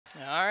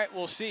All right,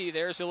 we'll see.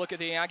 There's a look at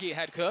the Aggie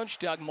head coach,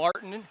 Doug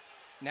Martin,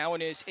 now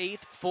in his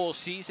 8th full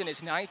season,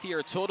 his 9th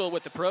year total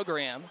with the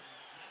program.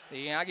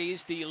 The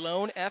Aggies, the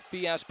lone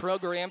FBS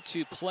program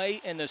to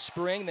play in the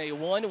spring. They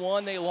won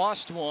one, they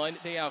lost one.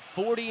 They have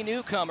 40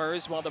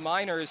 newcomers, while the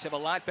Miners have a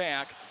lot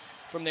back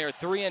from their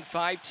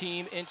 3-5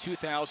 team in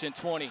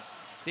 2020.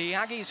 The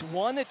Aggies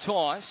won the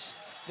toss.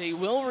 They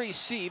will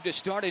receive to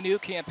start a new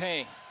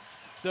campaign.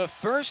 The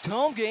first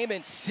home game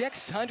in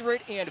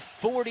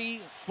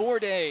 644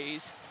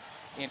 days.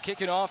 And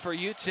kicking off for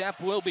UTEP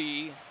will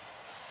be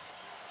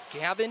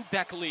Gavin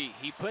Beckley.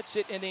 He puts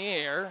it in the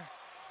air,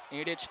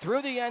 and it's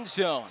through the end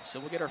zone.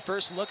 So we'll get our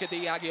first look at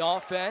the Aggie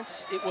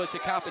offense. It was a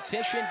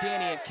competition,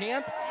 Danny and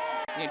Camp,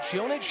 and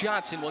Jonah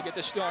Johnson will get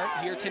the start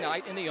here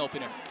tonight in the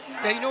opener.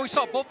 Yeah, you know, we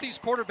saw both these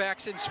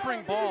quarterbacks in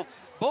spring ball.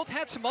 Both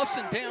had some ups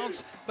and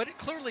downs, but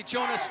clearly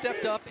Jonah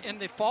stepped up in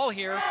the fall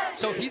here,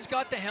 so he's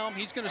got the helm.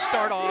 He's going to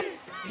start off.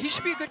 He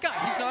should be a good guy.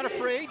 He's not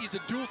afraid. He's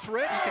a dual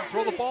threat. He can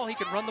throw the ball. He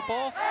can run the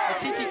ball.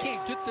 Let's see if he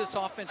can't get this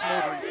offense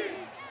motoring.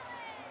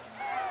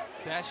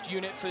 Best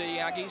unit for the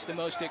Aggies, the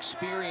most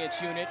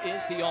experienced unit,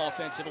 is the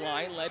offensive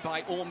line, led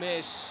by Ole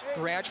Miss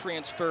grad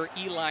transfer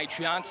Eli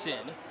Johnson.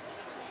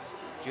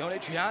 Jonah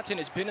Johnson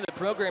has been in the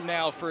program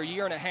now for a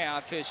year and a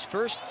half. His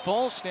first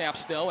fall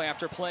snaps, though,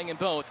 after playing in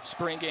both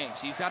spring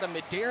games. He's out of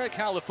Madera,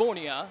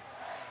 California,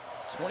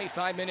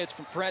 25 minutes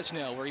from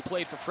Fresno, where he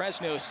played for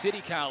Fresno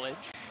City College.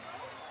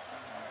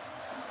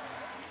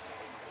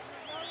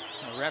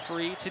 The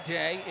referee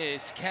today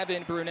is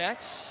Kevin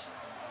Brunette.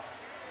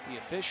 The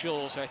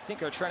officials, I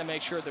think, are trying to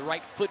make sure the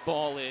right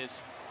football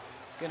is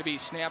going to be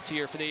snapped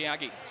here for the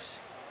Aggies.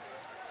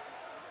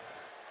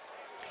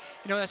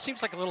 You know, that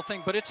seems like a little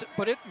thing, but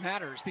it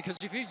matters, because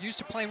if you're used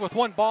to playing with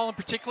one ball in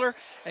particular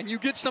and you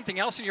get something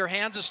else in your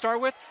hands to start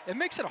with, it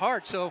makes it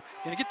hard. So,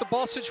 going to get the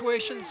ball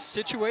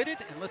situated,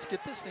 and let's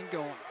get this thing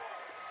going.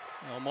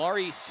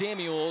 Omari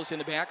Samuels in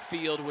the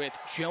backfield with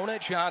Jonah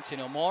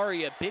Johnson.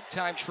 Omari, a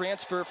big-time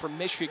transfer from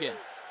Michigan.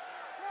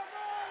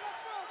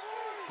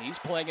 He's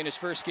playing in his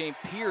first game,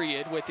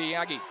 period, with the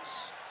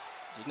Aggies.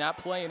 Did not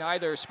play in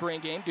either spring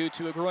game due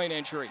to a groin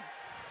injury.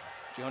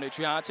 Jonah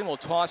Johnson will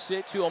toss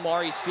it to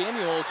Omari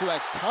Samuels, who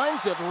has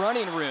tons of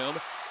running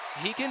room.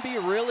 He can be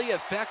really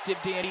effective,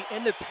 Danny,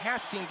 in the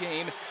passing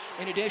game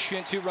in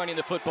addition to running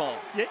the football.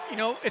 Yeah, you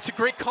know, it's a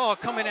great call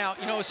coming out.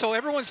 You know, so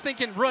everyone's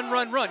thinking run,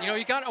 run, run. You know,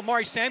 you got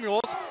Omari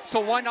Samuels, so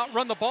why not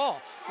run the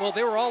ball? Well,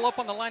 they were all up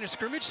on the line of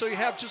scrimmage, so you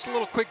have just a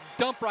little quick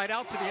dump right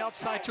out to the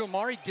outside to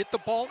Omari, get the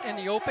ball in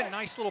the open,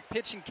 nice little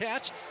pitch and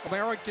catch.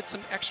 Omari gets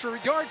some extra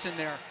yards in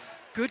there.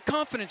 Good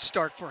confidence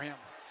start for him.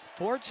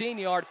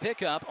 14-yard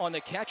pickup on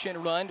the catch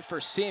and run for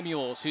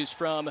Samuels, who's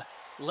from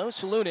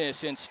Los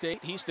Lunas in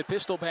state. He's the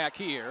pistol back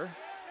here.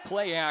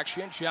 Play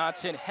action,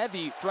 Johnson,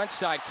 heavy front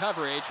side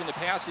coverage, and the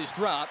pass is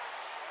dropped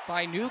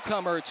by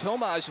newcomer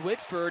Tomas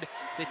Whitford.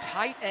 The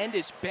tight end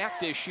is back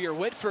this year.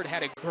 Whitford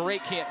had a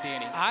great camp,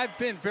 Danny. I've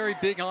been very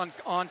big on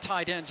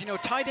tight ends. You know,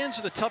 tight ends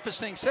are the toughest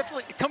thing.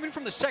 Coming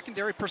from the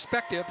secondary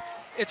perspective,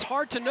 it's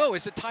hard to know,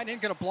 is the tight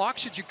end going to block?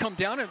 Should you come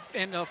down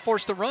and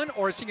force the run,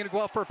 or is he going to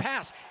go out for a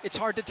pass? It's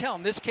hard to tell.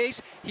 In this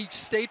case, he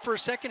stayed for a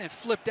second and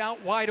flipped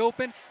out wide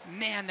open.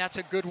 Man, that's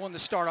a good one to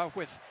start off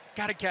with.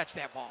 Got to catch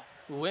that ball.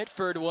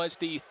 Whitford was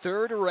the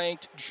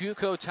third-ranked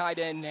JUCO tight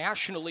end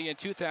nationally in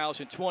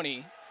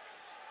 2020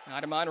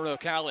 out of Monroe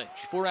College.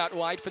 4 out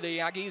wide for the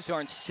Aggies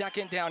on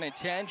 2nd down and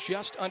 10,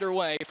 just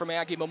underway from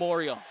Aggie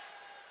Memorial.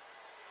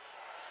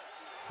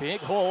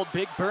 Big hold,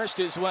 big burst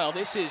as well.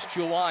 This is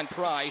Juwan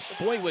Price.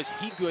 Boy, was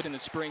he good in the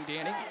spring,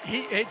 Danny.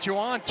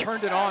 Juwan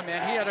turned it on,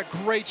 man. He had a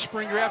great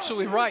spring. You're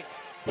absolutely right.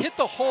 Hit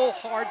the hole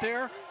hard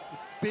there.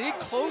 Big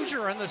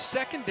closure on the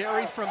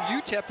secondary from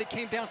UTEP that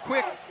came down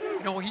quick.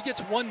 You know, he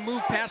gets one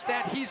move past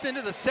that. He's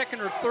into the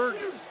second or third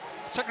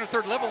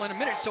level in a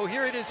minute. So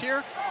here it is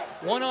here,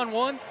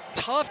 one-on-one.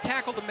 Tough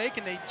tackle to make,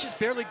 and they just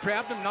barely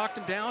grabbed him, knocked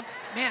him down.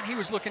 Man, he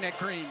was looking at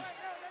green.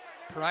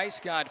 Price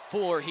got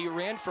 4. He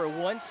ran for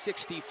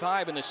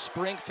 165 in the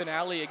spring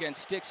finale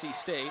against Dixie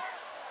State.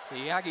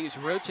 The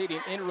Aggies rotating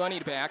in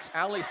running backs.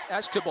 Alex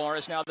Escobar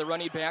is now the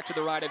running back to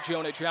the right of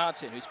Jonah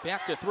Johnson, who's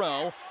back to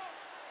throw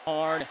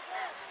on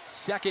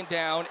 2nd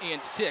down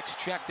and 6.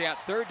 Check that,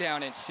 3rd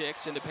down and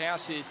 6, and the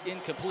pass is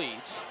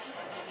incomplete.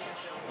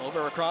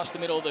 Over across the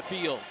middle of the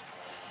field.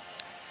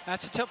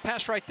 That's a tough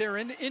pass right there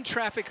in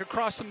traffic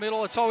across the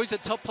middle. It's always a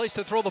tough place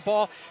to throw the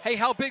ball. Hey,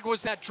 how big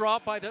was that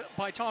drop by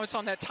Thomas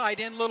on that tight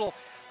end little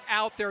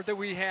out there that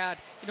we had?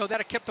 You know, that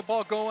have kept the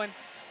ball going.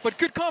 But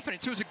good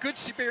confidence. It was a good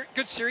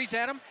series,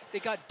 Adam. They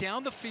got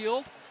down the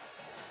field.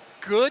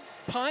 Good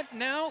punt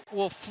now.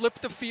 We'll flip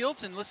the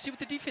fields, and let's see what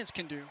the defense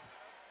can do.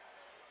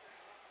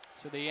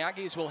 So the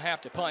Aggies will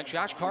have to punt.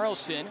 Josh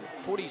Carlson,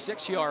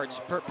 46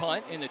 yards per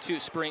punt in the 2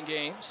 spring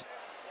games.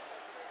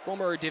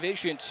 Former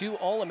Division II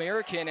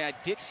All-American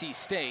at Dixie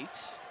State.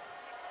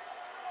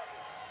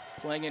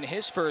 Playing in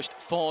his first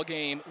fall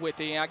game with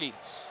the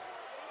Aggies.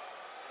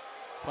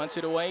 Punts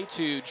it away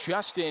to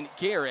Justin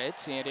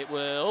Garrett, and it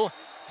will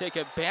take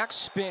a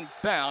backspin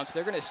bounce.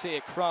 They're going to say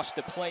across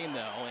the plane,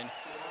 though, and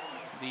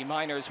The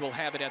Miners will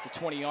have it at the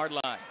 20-yard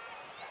line.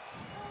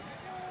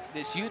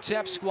 This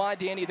UTEP squad,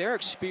 Danny, they're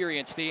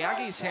experienced. The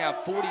Aggies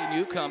have 40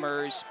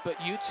 newcomers, but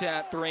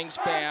UTEP brings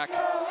back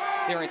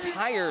their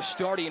entire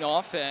starting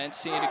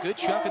offense and a good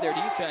chunk of their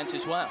defense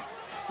as well.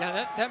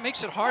 Yeah, that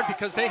makes it hard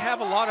because they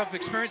have a lot of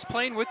experience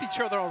playing with each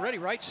other already,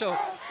 right? So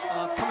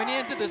coming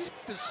into this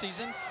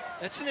season,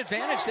 that's an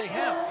advantage they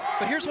have.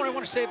 But here's what I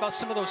want to say about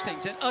some of those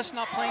things. And us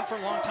not playing for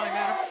a long time,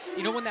 Adam,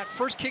 you know, when that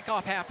first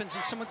kickoff happens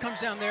and someone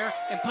comes down there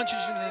and punches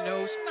you in the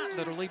nose, not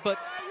literally, but,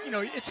 you know,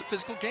 it's a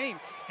physical game.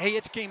 Hey,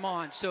 it's game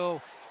on.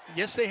 So,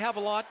 yes, they have a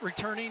lot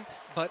returning,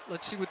 but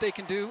let's see what they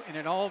can do, and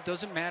it all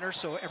doesn't matter.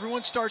 So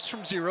everyone starts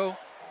from zero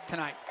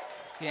tonight.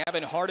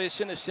 Gavin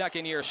Hardison, the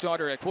second-year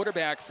starter at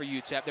quarterback for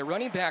UTEP. Their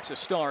running back's a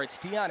star. It's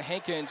Deion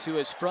Hankins, who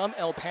is from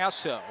El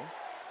Paso.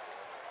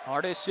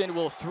 Hardison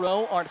will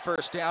throw on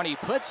first down. He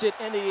puts it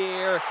in the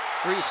air.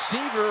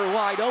 Receiver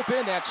wide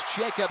open. That's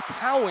Jacob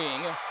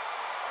Cowing.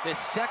 The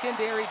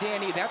secondary,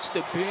 Danny, that's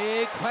the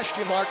big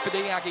question mark for the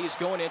Aggies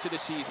going into the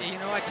season. You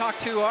know, I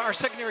talked to our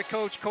secondary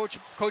coach,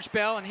 Coach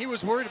Bell, and he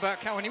was worried about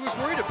Cowing. He was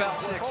worried about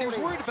 6. He was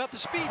worried about the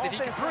speed that he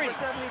could bring,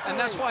 and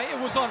that's why it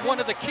was on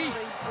one of the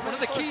keys. One of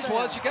the keys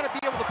was you got to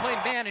be able to play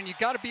man, and you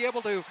got to be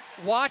able to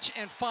watch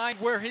and find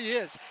where he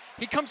is.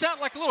 He comes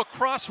out like a little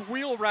cross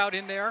wheel route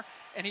in there,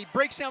 and he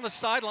breaks down the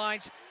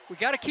sidelines. We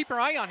got to keep our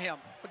eye on him.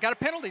 We got a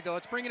penalty, though.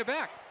 It's bringing it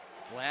back.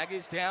 Flag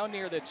is down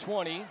near the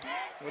 20,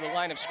 where the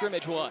line of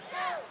scrimmage was.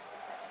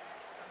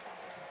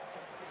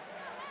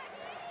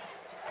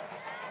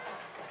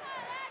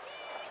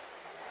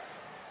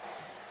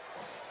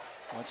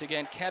 Once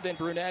again, Kevin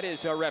Brunette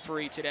is our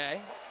referee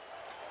today.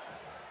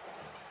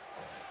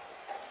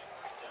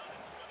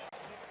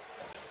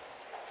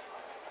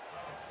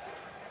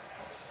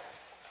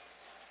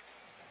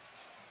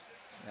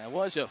 That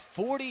was a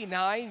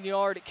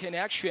 49-yard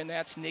connection.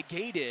 That's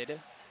negated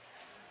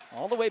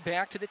all the way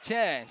back to the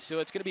 10. So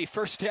it's going to be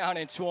first down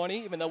and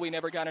 20, even though we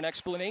never got an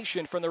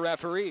explanation from the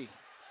referee.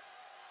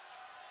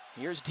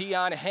 Here's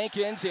Deion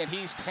Hankins, and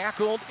he's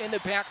tackled in the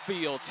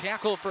backfield.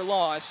 Tackle for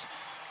loss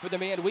for the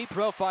man we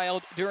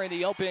profiled during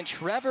the open,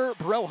 Trevor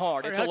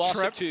Brohard. It's a loss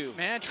of 2.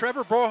 Man,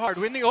 Trevor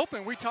Brohard, in the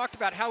open, we talked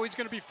about how he's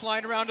going to be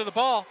flying around to the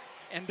ball,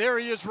 and there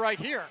he is right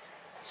here.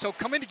 So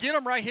coming to get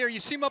him right here,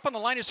 you see him up on the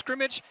line of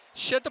scrimmage,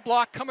 shed the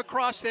block, come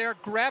across there,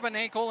 grab an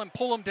ankle, and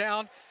pull him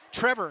down.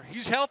 Trevor,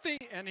 he's healthy,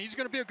 and he's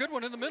going to be a good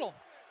one in the middle.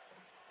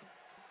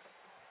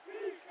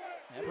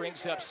 That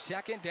brings up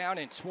second down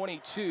and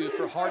 22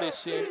 for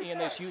Hardison in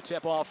this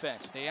UTEP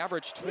offense. They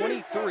averaged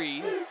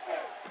 23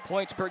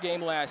 points per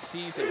game last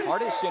season.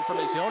 Hardison from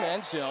his own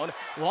end zone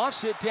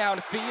lofts it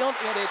downfield,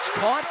 and it's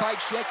caught by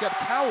Jacob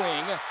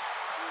Cowing.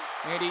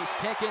 And he's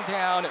taken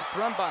down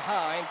from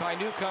behind by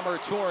newcomer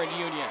Torrin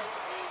Union.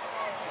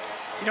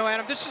 You know,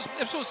 Adam, this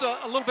was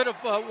a little bit of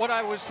what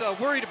I was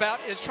worried about,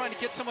 is trying to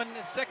get someone in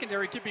the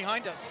secondary get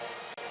behind us.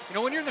 You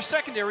know, when you're in the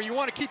secondary, you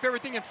want to keep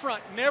everything in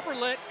front. Never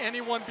let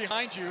anyone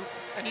behind you.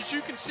 And as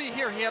you can see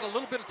here, he had a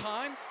little bit of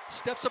time,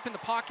 steps up in the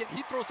pocket.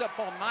 He throws that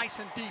ball nice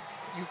and deep.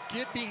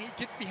 He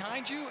gets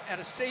behind you at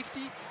a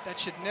safety. That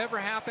should never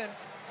happen.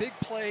 Big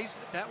plays,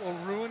 that will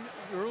ruin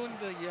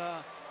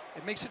the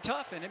it makes it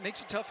tough, and it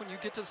makes it tough when you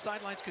get to the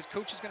sidelines because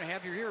coach is going to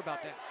have your ear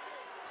about that.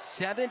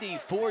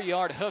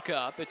 74-yard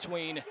hookup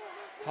between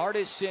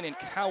Hardison and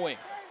Cowing.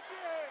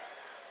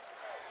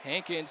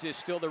 Hankins is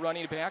still the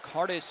running back.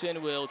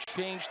 Hardison will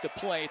change the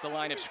play at the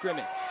line of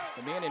scrimmage.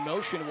 The man in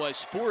motion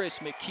was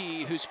Forrest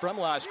McKee, who's from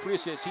Las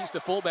Cruces. He's the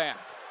fullback.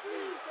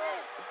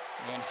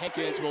 And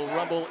Hankins will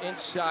rumble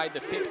inside the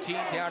 15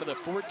 down to the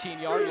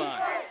 14-yard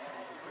line.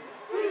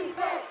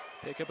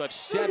 Pickup of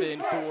 7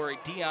 for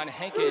Deion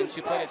Hankins,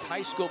 who played his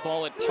high school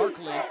ball at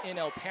Parkland in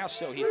El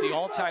Paso. He's the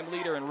all-time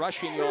leader in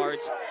rushing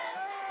yards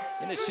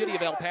in the city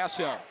of El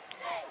Paso.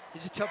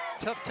 He's a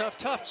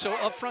tough. So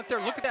up front there,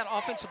 look at that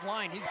offensive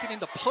line. He's getting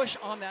the push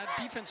on that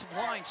defensive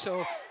line.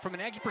 So from an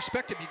Aggie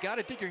perspective, you got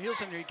to dig your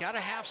heels in there. You got to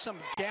have some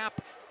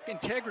gap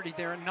integrity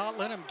there and not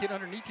let him get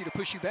underneath you to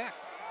push you back.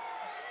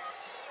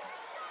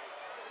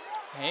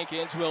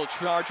 Hankins will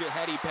charge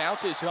ahead. He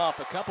bounces off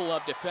a couple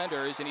of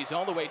defenders, and he's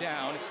all the way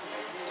down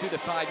to the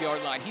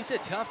 5-yard line. He's a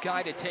tough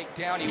guy to take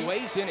down. He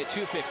weighs in at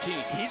 215.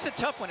 He's a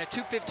tough one at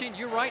 215.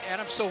 You're right,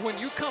 Adam. So when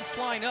you come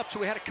flying up, so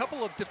we had a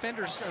couple of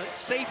defenders,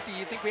 safety,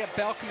 you think we have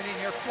Bell coming in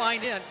here,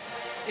 flying in,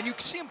 and you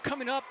see them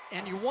coming up,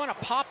 and you want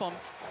to pop them,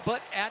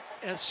 but at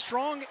as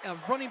strong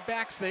running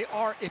backs they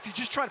are, if you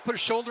just try to put a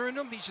shoulder in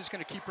them, he's just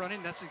going to keep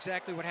running. That's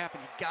exactly what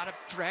happened. You got to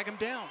drag him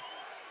down.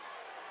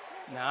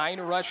 9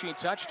 rushing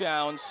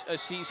touchdowns a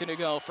season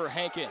ago for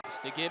Hankins.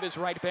 The give is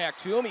right back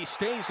to him. He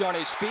stays on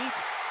his feet,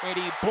 and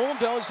he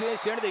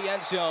bulldozes into the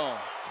end zone.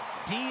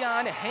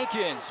 Deion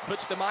Hankins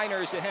puts the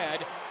Miners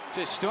ahead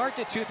to start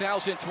the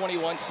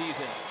 2021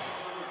 season.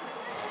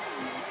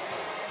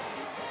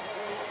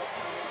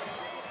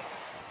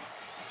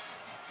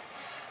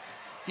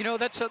 You know,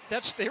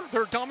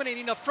 they're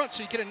dominating up front,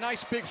 so you get a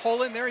nice big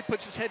hole in there. He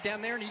puts his head down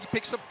there, and he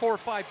picks up 4 or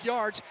 5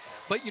 yards.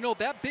 But, you know,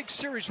 that big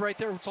series right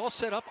there, it's all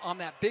set up on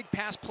that big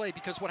pass play,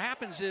 because what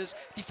happens is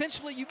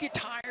defensively you get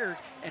tired,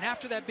 and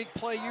after that big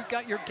play, you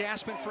got your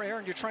gasping for air,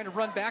 and you're trying to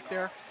run back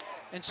there,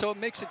 and so it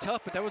makes it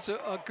tough. But that was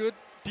a good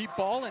deep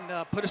ball and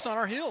put us on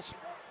our heels.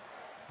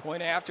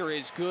 Point after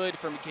is good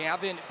from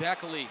Gavin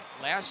Beckley.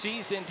 Last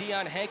season,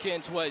 Deion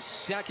Hankins was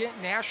second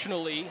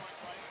nationally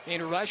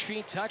in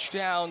rushing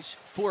touchdowns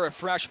for a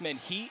freshman.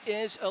 He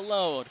is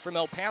alone from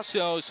El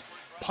Paso's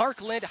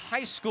Parkland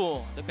High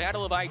School. The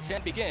Battle of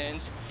I-10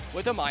 begins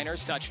with a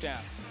Miners touchdown.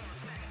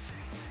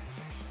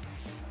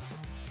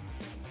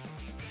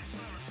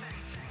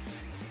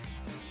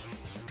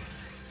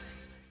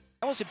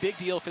 That was a big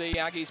deal for the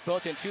Aggies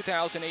both in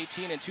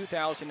 2018 and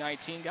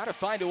 2019. Got to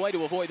find a way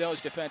to avoid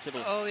those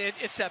defensively. Oh,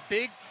 it's that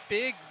big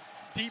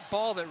deep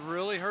ball that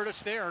really hurt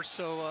us there,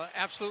 so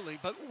absolutely.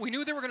 But we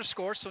knew they were going to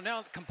score, so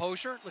now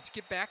composure. Let's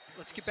get back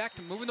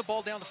to moving the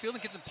ball down the field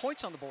and get some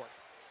points on the board.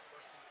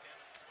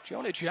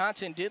 Jonah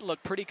Johnson did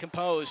look pretty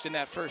composed in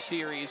that first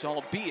series,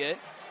 albeit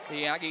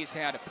the Aggies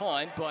had a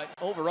punt. But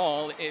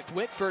overall, if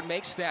Whitford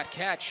makes that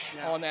catch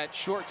on that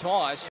short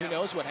toss, who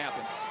knows what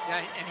happens.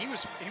 Yeah, and he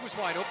was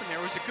wide open there.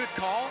 It was a good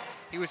call.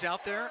 He was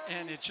out there,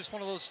 and it's just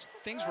one of those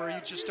things where you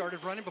just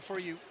started running before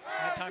you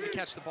had time to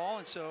catch the ball,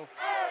 and so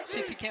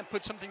see if you can't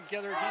put something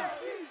together again.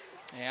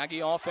 The Aggie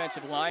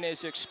offensive line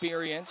is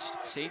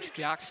experienced. Sage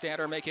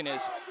Jockstatter making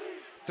his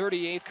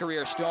 38th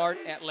career start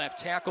at left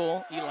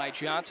tackle. Eli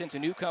Johnson's a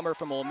newcomer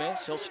from Ole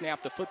Miss. He'll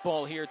snap the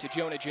football here to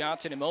Jonah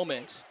Johnson in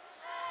moments.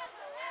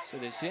 So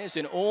this is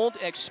an old,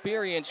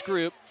 experienced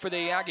group for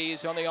the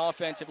Aggies on the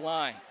offensive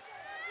line.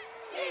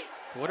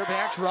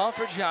 Quarterback draw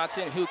for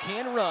Johnson, who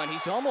can run.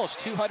 He's almost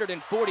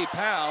 240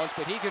 pounds,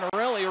 but he can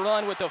really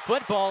run with the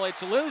football.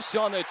 It's loose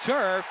on the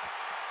turf.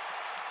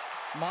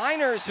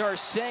 Miners are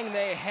saying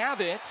they have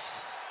it.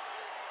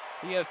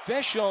 The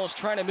officials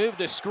trying to move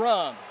the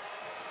scrum.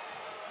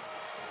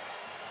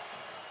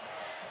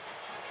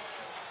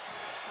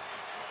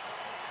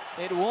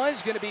 It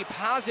was going to be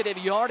positive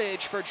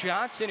yardage for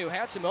Johnson, who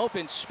had some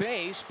open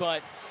space,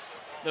 but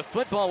the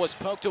football was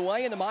poked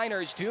away, and the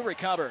Miners do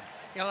recover.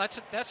 You know,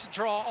 that's a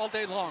draw all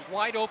day long.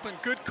 Wide open,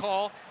 good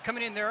call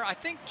coming in there. I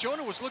think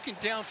Jonah was looking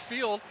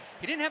downfield.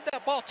 He didn't have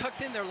that ball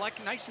tucked in there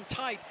like nice and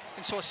tight,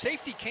 and so a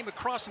safety came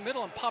across the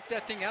middle and popped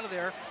that thing out of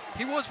there.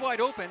 He was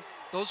wide open.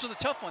 Those are the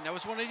tough one. That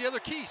was one of the other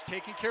keys,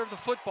 taking care of the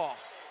football.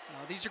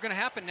 These are going to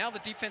happen. Now the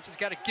defense has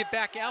got to get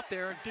back out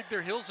there and dig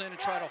their heels in and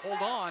try to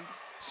hold on.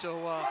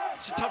 So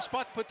it's a tough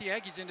spot to put the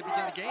Aggies in to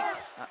begin the game.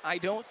 I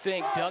don't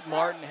think Doug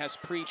Martin has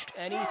preached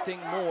anything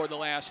more the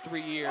last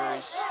 3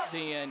 years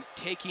than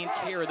taking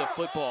care of the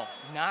football,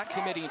 not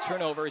committing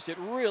turnovers. It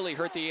really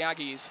hurt the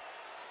Aggies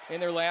in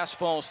their last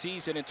fall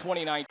season in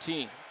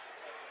 2019.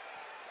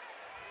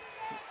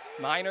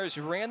 Miners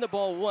ran the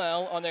ball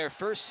well on their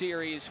first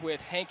series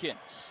with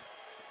Hankins.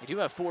 They do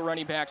have 4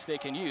 running backs they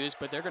can use,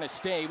 but they're going to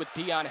stay with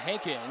Deion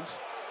Hankins.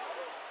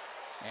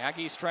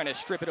 Aggies trying to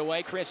strip it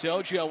away. Chris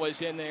Ojo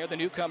was in there, the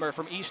newcomer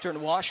from Eastern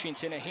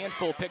Washington. A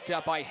handful picked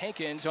up by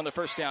Hankins on the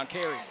first down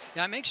carry.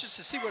 Yeah, I'm anxious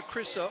to see what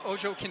Chris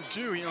Ojo can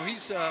do. You know,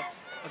 he's a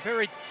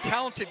very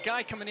talented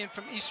guy coming in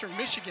from Eastern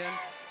Michigan,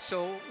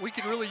 so we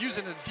could really use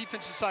it in the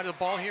defensive side of the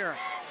ball here.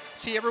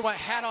 See everyone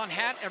hat on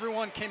hat.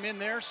 Everyone came in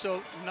there,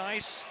 so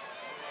nice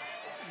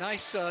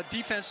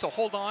defense to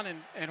hold on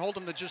and hold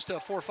them to just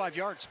 4 or 5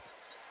 yards.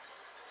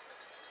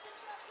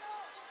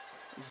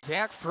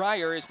 Zach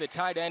Fryer is the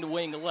tight end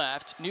wing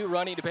left. New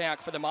running back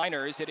for the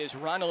Miners. It is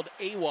Ronald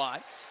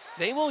Awad.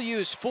 They will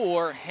use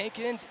 4.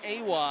 Hankins,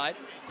 Awad,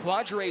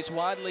 Quadres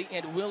Wadley,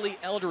 and Willie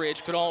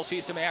Eldridge could all see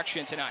some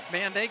action tonight.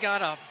 Man, they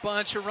got a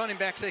bunch of running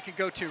backs they can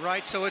go to,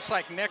 right? So it's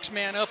like next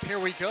man up, here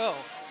we go.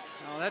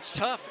 That's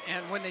tough.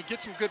 And when they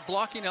get some good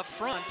blocking up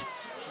front,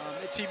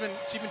 it's even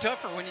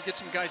tougher when you get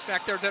some guys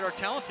back there that are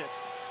talented.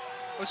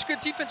 Well, it's a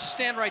good defensive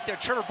stand right there.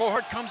 Trevor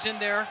Bohart comes in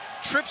there,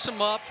 trips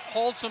him up,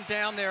 holds him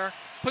down there,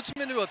 puts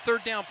them into a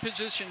 3rd down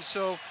position.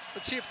 So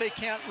let's see if they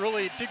can't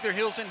really dig their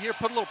heels in here,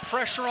 put a little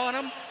pressure on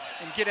them,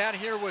 and get out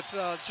of here with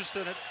just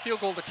a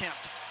field goal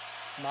attempt.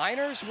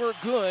 Miners were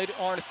good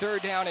on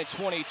 3rd down in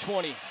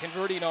 2020,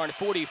 converting on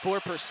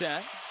 44%.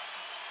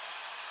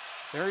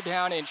 3rd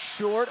down and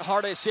short.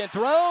 Hardison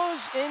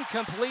throws,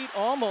 incomplete,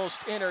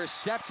 almost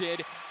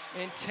intercepted,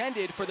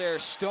 intended for their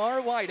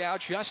star wideout,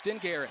 Justin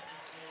Garrett.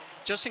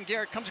 Justin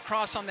Garrett comes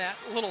across on that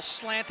little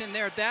slant in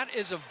there. That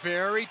is a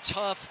very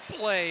tough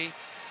play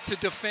to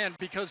defend,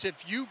 because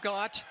if you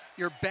got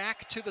your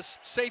back to the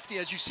safety,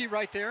 as you see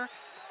right there,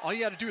 all you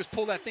got to do is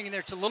pull that thing in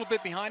there. It's a little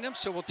bit behind him,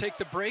 so we'll take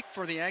the break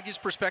for the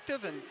Aggies'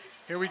 perspective, and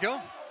here we go.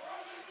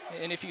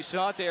 And if you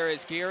saw it there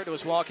as Garrett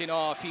was walking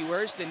off, he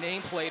wears the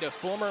nameplate of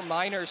former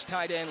Miners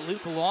tight end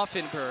Luke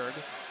Laufenberg,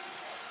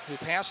 who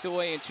passed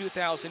away in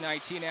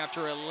 2019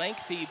 after a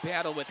lengthy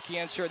battle with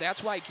cancer.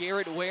 That's why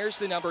Garrett wears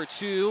the number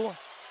 2.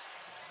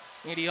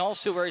 And he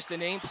also wears the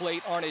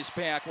nameplate on his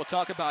back. We'll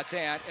talk about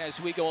that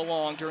as we go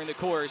along during the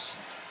course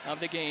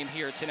of the game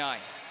here tonight.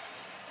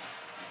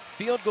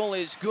 Field goal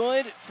is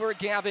good for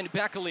Gavin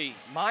Beckley.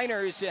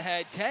 Miners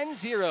ahead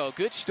 10-0.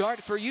 Good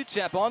start for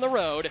UTEP on the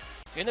road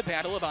in the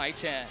Battle of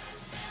I-10.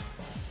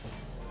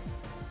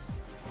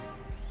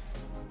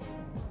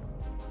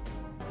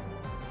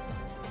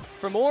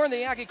 For more on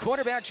the Aggie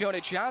quarterback,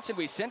 Jonah Johnson,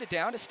 we send it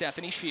down to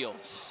Stephanie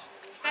Shields.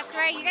 That's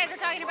right. You guys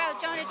were talking about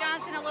Jonah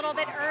Johnson a little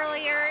bit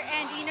earlier,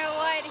 and you know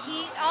what?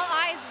 All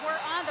eyes were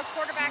on the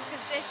quarterback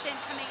position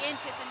coming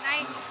into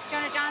tonight.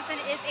 Jonah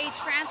Johnson is a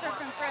transfer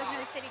from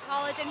Fresno City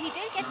College, and he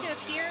did get to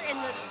appear in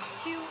the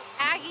 2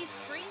 Aggie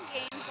spring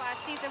games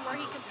last season where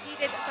he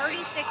completed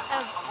 36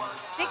 of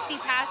 60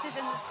 passes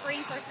in the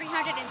spring for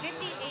 358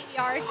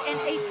 yards and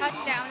a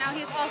touchdown. Now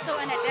he's also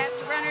an adept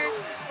runner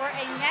for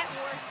a net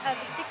worth of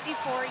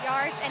 64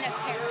 yards and a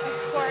pair of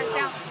scores.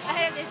 Now,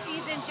 ahead of this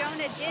season,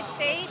 Jonah did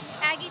say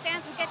Aggie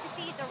fans will get to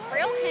see the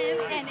real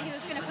him, and he was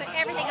going to put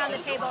everything on the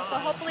table. So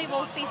hopefully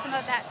we'll see some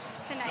of that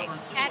tonight.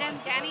 Adam,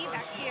 Danny,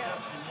 back to you.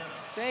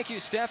 Thank you,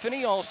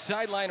 Stephanie. All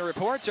sideline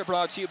reports are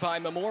brought to you by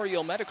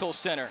Memorial Medical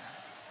Center,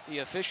 the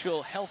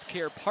official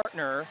healthcare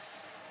partner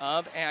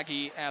of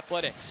Aggie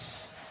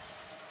Athletics.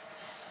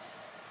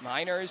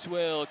 Miners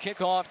will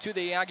kick off to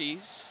the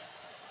Aggies.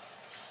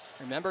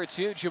 Remember,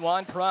 too,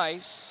 Juwan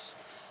Price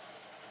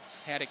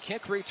had a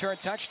kick return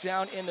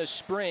touchdown in the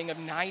spring of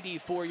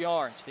 94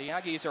 yards. The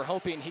Aggies are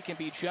hoping he can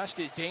be just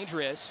as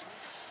dangerous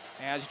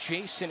as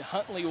Jason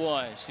Huntley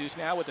was, who's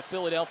now with the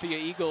Philadelphia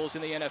Eagles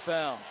in the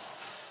NFL.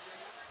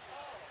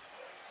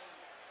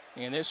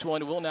 And this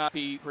one will not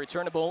be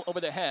returnable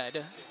over the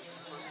head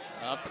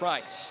of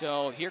Price.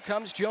 So here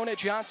comes Jonah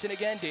Johnson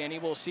again, Danny.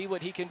 We'll see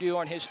what he can do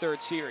on his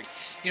 3rd series.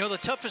 You know, the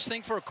toughest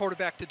thing for a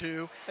quarterback to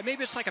do, and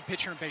maybe it's like a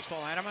pitcher in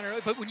baseball, Adam, I don't know,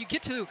 but when you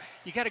get to,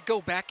 you got to go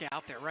back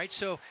out there, right?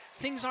 So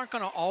things aren't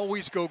going to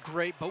always go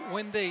great, but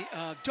when they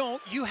don't,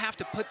 you have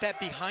to put that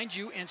behind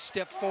you and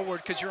step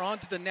forward because you're on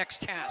to the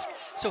next task.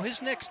 So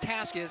his next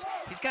task is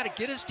he's got to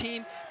get his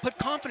team, put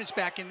confidence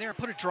back in there and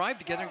put a drive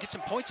together and get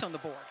some points on the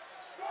board.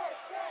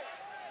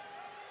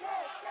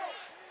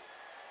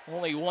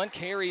 Only 1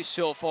 carry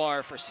so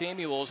far for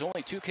Samuels,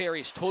 only 2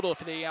 carries total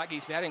for the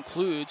Aggies. That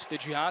includes the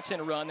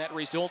Johnson run that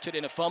resulted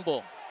in a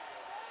fumble.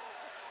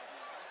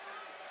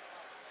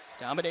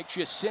 Dominic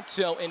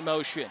Jacinto in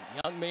motion.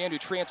 Young man who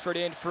transferred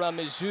in from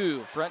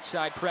Mizzou. Front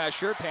side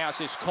pressure,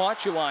 pass is caught.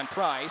 Juwan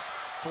Price.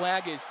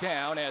 Flag is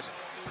down as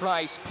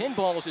Price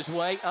pinballs his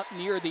way up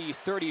near the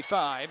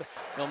 35.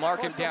 They'll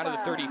mark him down to the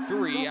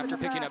 33 after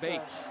picking up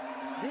 8.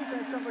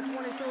 Defense number 23.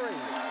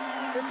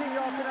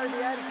 15-yard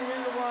penalty added to the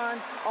end of the run.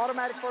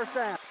 Automatic first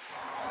down.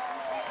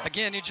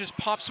 Again, it just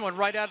pops one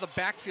right out of the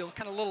backfield,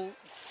 kind of little,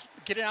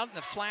 get it out in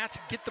the flats,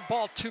 get the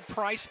ball to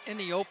Price in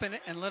the open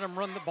and let him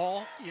run the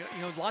ball. You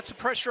know, lots of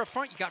pressure up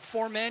front. You got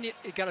 4 men. You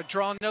got to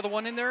draw another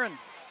one in there. And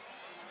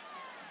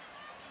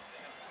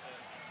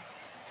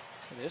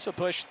so this will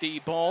push the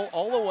ball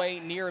all the way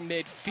near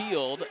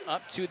midfield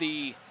up to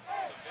the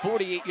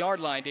 48-yard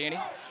line, Danny.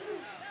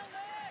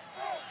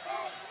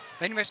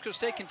 New Mexico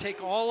State can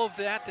take all of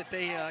that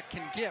they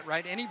can get,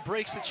 right? Any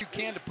breaks that you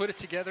can to put it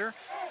together,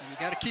 and you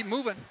got to keep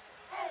moving.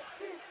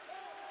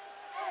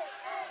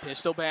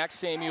 Pistol back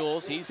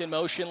Samuels, he's in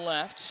motion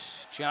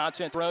left.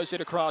 Johnson throws it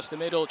across the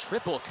middle,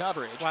 triple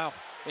coverage. Wow.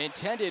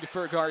 Intended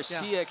for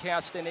Garcia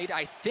Castaneda.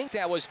 I think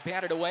that was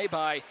batted away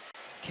by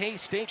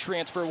K-State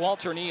transfer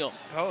Walter Neal.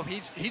 Oh,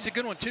 he's a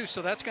good one too,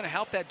 so that's going to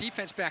help that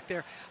defense back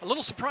there. A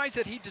little surprised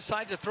that he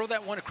decided to throw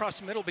that one across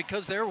the middle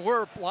because there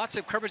were lots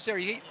of coverage there.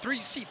 You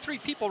see 3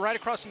 people right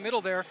across the middle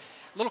there.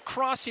 A little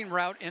crossing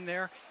route in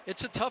there.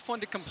 It's a tough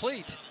one to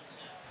complete.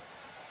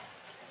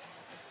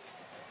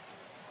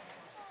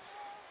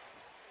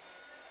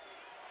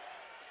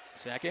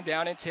 Second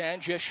down and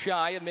 10, just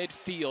shy of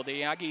midfield.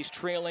 The Aggies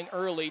trailing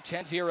early,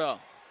 10-0.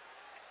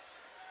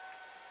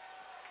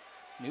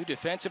 New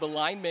defensive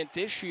alignment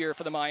this year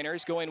for the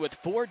Miners, going with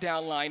 4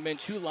 down linemen,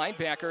 2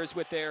 linebackers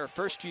with their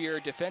first-year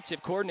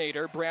defensive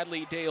coordinator,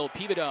 Bradley Dale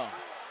Pivotal.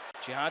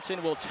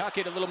 Johnson will tuck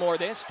it a little more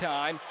this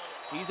time.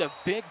 He's a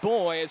big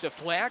boy as a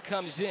flag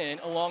comes in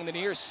along the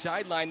near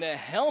sideline. The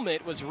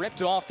helmet was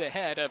ripped off the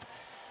head of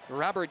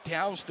Robert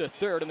Downs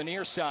III on the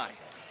near side.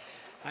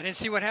 I didn't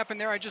see what happened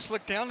there. I just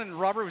looked down and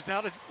Robert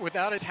was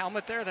without his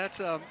helmet there. That's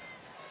a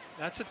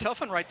tough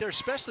one right there,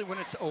 especially when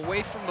it's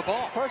away from the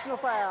ball. Personal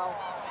foul,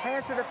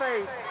 hands to the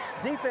face,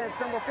 defense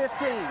number 15.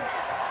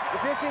 The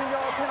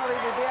 15-yard penalty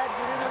will be added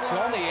to the end of the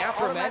run. It's on the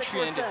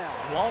aforementioned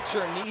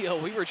Walter Neal.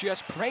 We were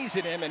just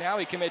praising him, and now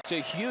he commits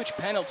a huge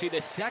penalty, the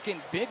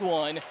second big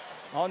one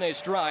on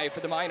this drive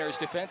for the Miners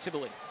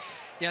defensively.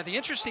 Yeah, the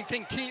interesting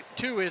thing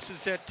too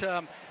is that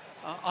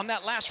on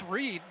that last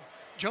read,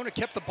 Jonah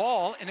kept the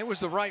ball, and it was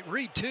the right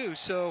read too.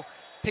 So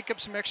pick up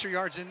some extra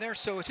yards in there.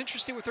 So it's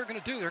interesting what they're going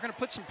to do. They're going to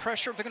put some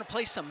pressure. They're going to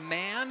play some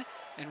man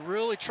and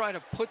really try to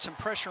put some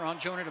pressure on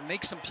Jonah to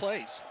make some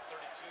plays.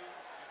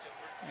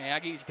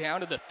 Aggies down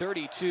to the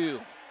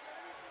 32.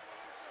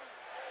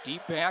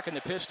 Deep back in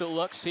the pistol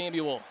look,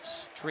 Samuels.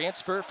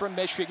 Transfer from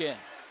Michigan.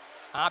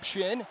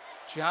 Option,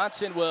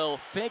 Johnson will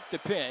fake the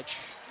pitch.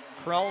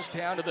 Crawls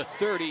down to the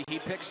 30. He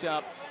picks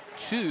up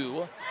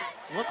 2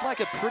 looked like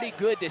a pretty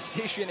good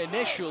decision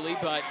initially,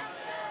 but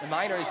the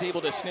Miners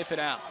able to sniff it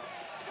out.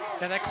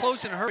 And that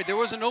closed in a hurry. There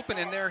was an open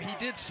in there. He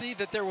did see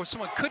that there was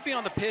someone could be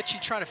on the pitch. He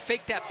tried to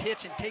fake that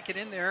pitch and take it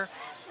in there.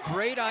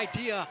 Great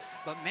idea,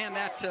 but man,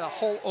 that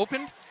hole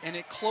opened and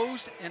it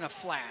closed in a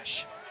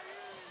flash.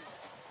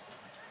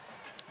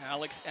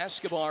 Alex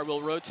Escobar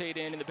will rotate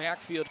in the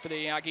backfield for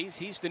the Aggies.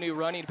 He's the new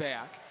running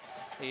back.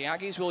 The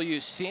Aggies will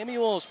use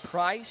Samuels,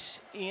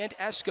 Price, and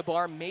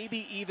Escobar,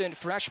 maybe even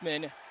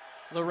freshman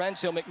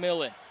Lorenzo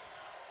McMillan.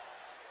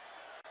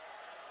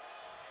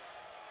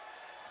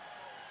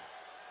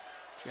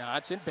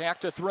 Johnson back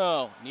to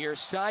throw. Near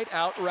side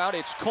out route,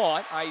 it's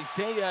caught.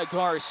 Isaiah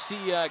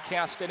Garcia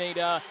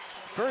Castaneda.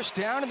 First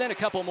down and then a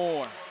couple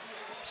more.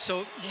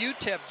 So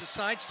UTEP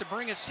decides to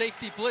bring a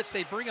safety blitz.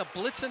 They bring a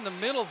blitz in the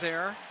middle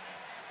there.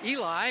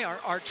 Eli,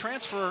 our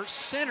transfer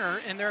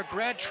center, and their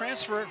grad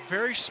transfer,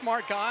 very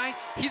smart guy.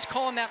 He's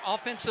calling that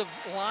offensive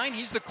line.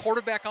 He's the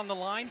quarterback on the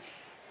line.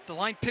 The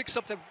line picks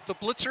up the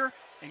blitzer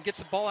and gets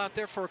the ball out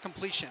there for a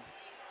completion.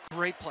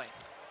 Great play.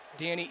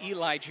 Danny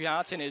Eli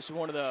Johnson is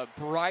one of the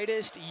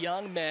brightest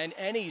young men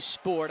any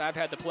sport I've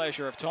had the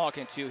pleasure of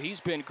talking to. He's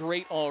been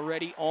great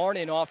already on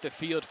and off the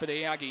field for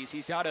the Aggies.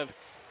 He's out of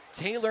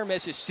Taylor,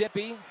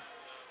 Mississippi,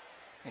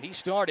 and he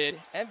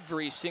started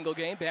every single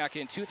game back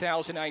in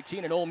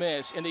 2019 at Ole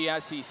Miss in the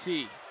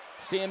SEC.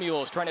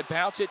 Samuels trying to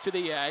bounce it to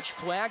the edge.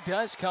 Flag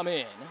does come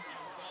in.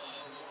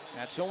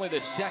 That's only the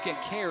second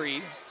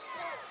carry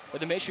for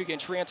the Michigan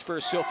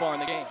transfer so far in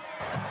the game.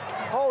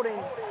 Holding,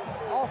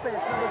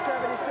 offense number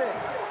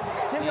 76.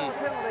 10-yard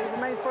penalty,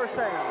 remains first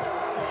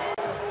down.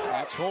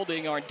 That's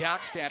holding our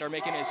Dockstader,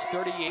 making his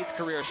 38th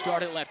career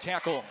start at left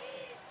tackle.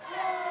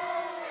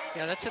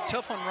 Yeah, that's a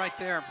tough one right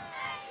there.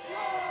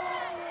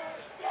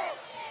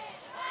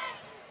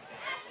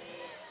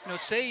 You know,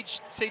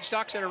 Sage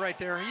Dockstader right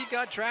there, he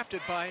got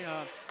drafted by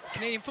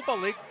Canadian Football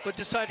League, but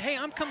decided, hey,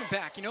 I'm coming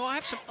back. You know, I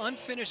have some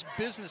unfinished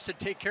business to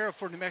take care of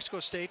for New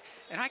Mexico State,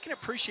 and I can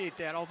appreciate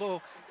that,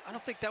 although I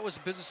don't think that was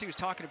the business he was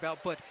talking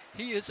about, but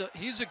he's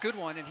a good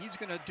one, and he's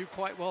going to do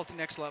quite well at the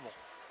next level.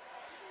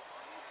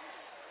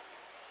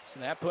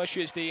 So that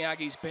pushes the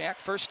Aggies back.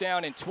 First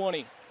down and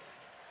 20.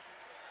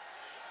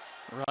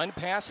 Run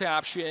pass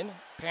option.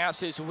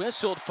 Pass is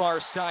whistled far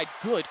side.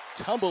 Good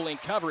tumbling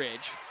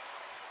coverage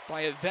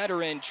by a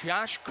veteran,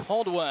 Josh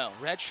Caldwell,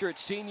 redshirt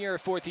senior,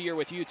 fourth year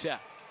with UTEP.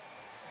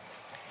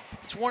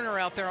 It's Warner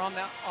out there on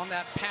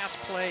that pass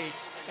play,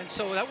 and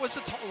so that was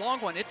a long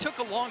one. It took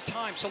a long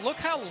time. So look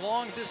how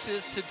long this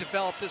is to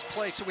develop this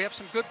play. So we have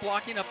some good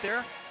blocking up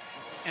there,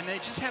 and they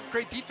just have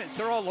great defense.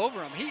 They're all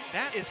over him.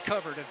 That is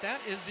covered. If that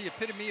is the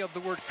epitome of the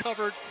word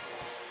covered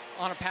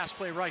on a pass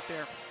play right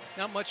there,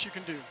 not much you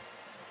can do.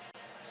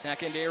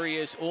 Secondary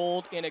is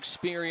old,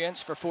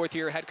 inexperienced for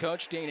fourth-year head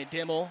coach Dana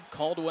Dimmel.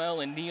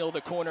 Caldwell and Neal, the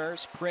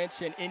corners.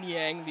 Prince and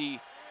Inyang, the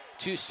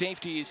two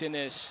safeties in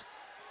this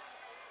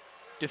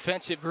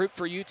defensive group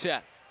for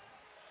UTEP.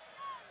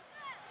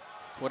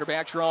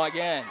 Quarterback draw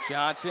again.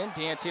 Johnson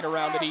dancing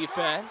around the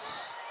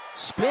defense.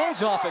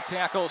 Spins off a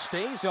tackle,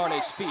 stays on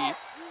his feet.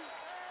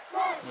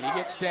 And he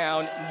gets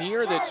down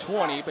near the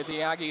 20, but the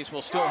Aggies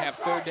will still have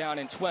third down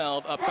and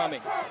 12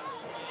 upcoming.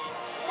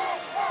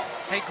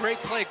 Hey, great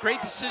play,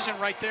 great decision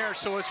right there.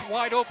 So it's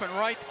wide open,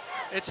 right?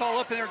 It's all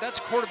up in there. That's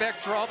a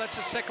quarterback draw. That's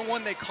the second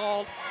one they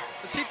called.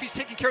 Let's see if he's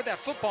taking care of that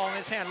football in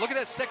his hand. Look at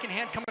that second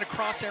hand coming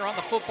across there on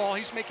the football.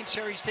 He's making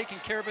sure he's taking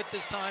care of it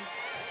this time.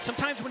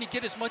 Sometimes when you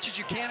get as much as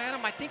you can at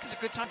him, I think it's a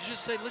good time to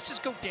just say, let's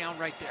just go down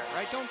right there,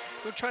 right? Don't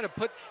try to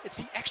put, it's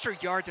the extra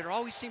yard that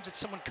always seems that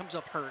someone comes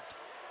up hurt.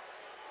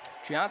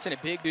 Johnson, a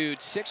big dude,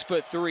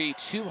 6'3",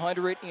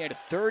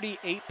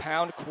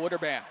 238-pound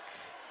quarterback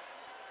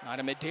out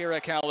of Madera,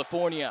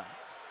 California.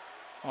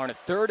 On a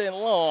third and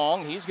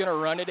long, he's going to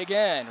run it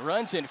again.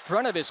 Runs in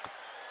front of his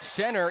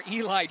center,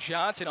 Eli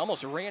Johnson,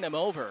 almost ran him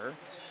over.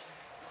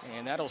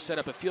 And that'll set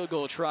up a field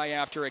goal try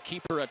after a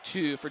keeper of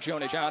two for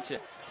Jonah Johnson.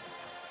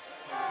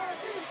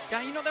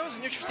 Yeah, you know, that was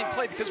an interesting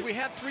play because we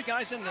had three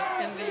guys in the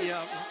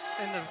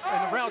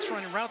routes,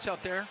 running routes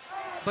out there,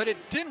 but it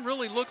didn't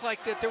really look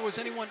like that there was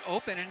anyone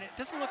open, and it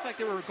doesn't look like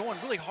they were going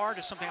really hard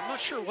or something. I'm not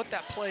sure what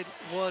that play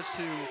was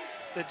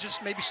that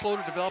just maybe slow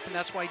to develop, and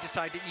that's why he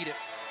decided to eat it.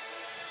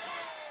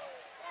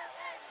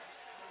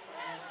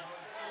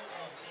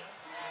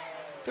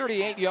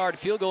 38-yard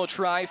field goal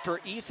try for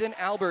Ethan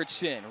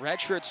Albertson,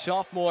 redshirt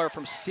sophomore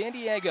from San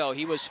Diego.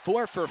 He was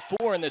 4 for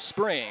 4 in the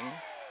spring.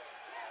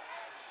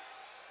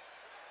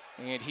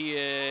 And he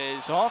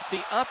is off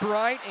the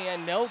upright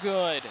and no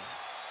good.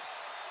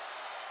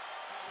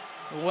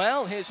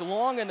 Well, his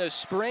long in the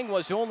spring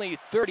was only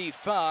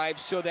 35,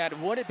 so that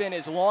would have been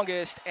his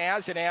longest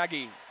as an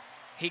Aggie.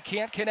 He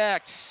can't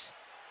connect.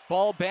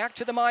 Ball back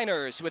to the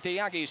Miners with the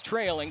Aggies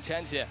trailing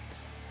 10-zip.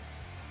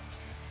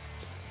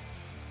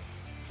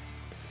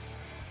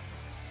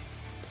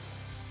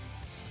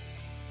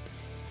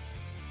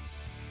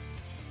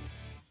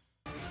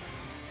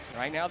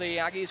 Right now the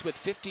Aggies with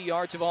 50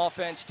 yards of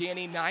offense.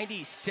 Danny,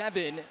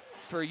 97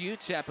 for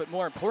UTEP, but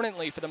more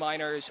importantly for the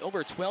Miners,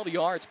 over 12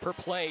 yards per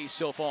play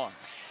so far.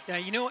 Yeah,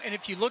 you know, and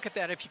if you look at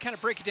that, if you kind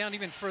of break it down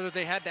even further,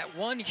 they had that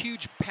one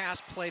huge pass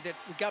play that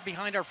we got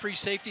behind our free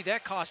safety.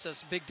 That cost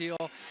us a big deal.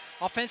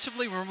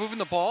 Offensively, we're moving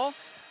the ball.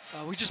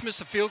 We just missed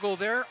a field goal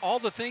there. All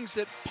the things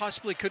that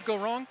possibly could go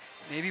wrong,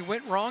 maybe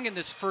went wrong in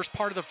this first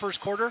part of the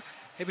first quarter.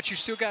 Hey, but you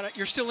still got it.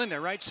 You're still in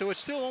there, right? So it's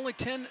still only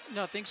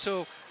 10-0.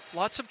 So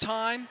lots of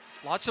time,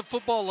 lots of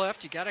football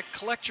left. You got to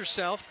collect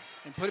yourself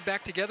and put it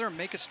back together and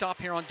make a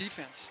stop here on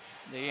defense.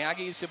 The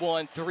Aggies have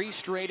won 3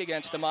 straight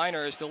against the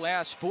Miners. The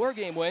last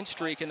 4-game win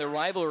streak in the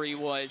rivalry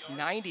was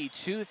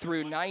 92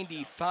 through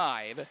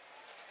 95.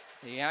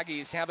 The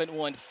Aggies haven't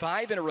won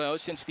 5 in a row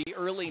since the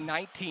early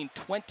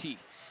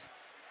 1920s.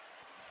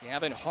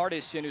 Gavin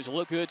Hardison, who's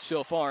looked good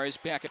so far, is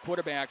back at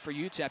quarterback for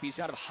UTEP. He's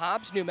out of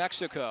Hobbs, New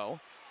Mexico.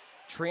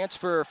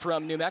 Transfer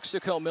from New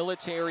Mexico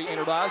Military in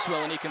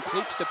Roswell, and he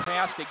completes the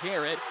pass to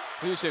Garrett,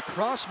 who's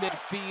across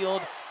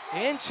midfield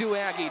into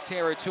Aggie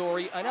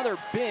territory. Another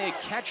big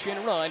catch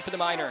and run for the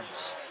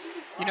Miners.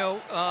 You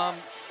know,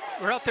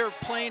 we're out there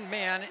playing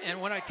man, and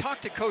when I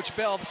talked to Coach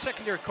Bell, the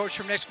secondary coach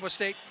from New Mexico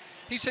State,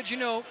 he said, you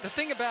know, the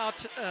thing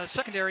about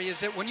secondary is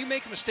that when you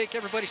make a mistake,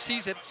 everybody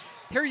sees it.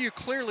 Here you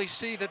clearly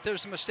see that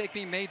there's a mistake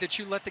being made, that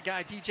you let the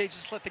guy, DJ,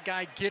 just let the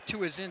guy get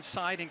to his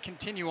inside and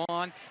continue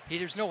on.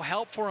 There's no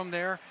help for him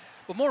there.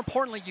 But more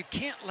importantly, you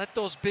can't let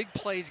those big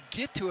plays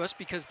get to us,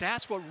 because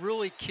that's what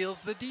really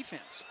kills the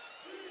defense.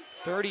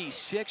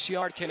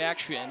 36-yard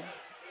connection.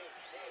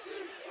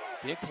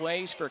 Big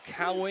plays for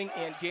Cowing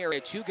and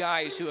Garrett, 2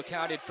 guys who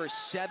accounted for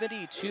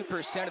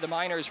 72% of the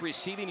Miners'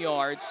 receiving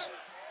yards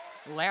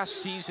last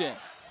season.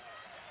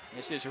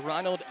 This is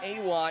Ronald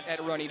Awat at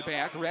running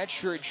back,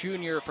 redshirt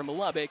junior from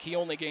Lubbock. He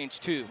only gains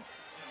 2.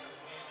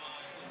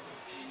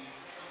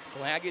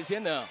 Flag is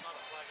in though.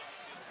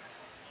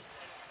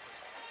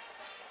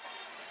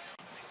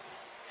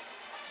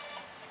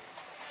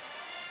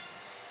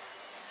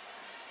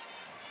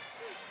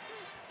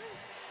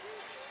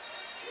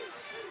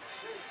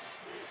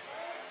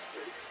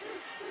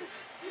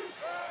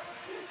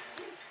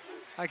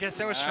 I guess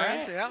that was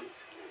strange, right. Yeah.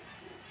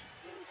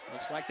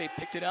 Looks like they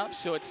picked it up,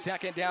 so it's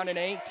 2nd down and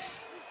 8.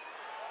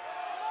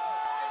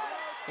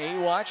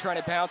 Awat trying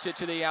to bounce it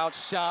to the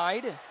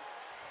outside.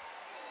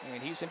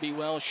 And he's going to be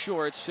well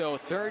short, so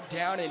 3rd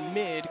down and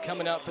mid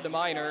coming up for the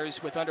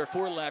Miners with under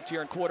 4 left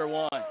here in quarter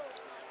 1.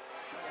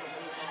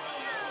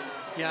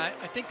 Yeah,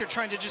 I think they're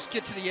trying to just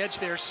get to the edge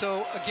there.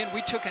 So again,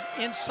 we took an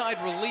inside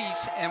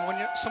release, and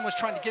when someone's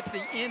trying to get to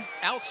the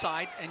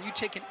outside, and you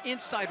take an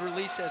inside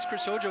release, as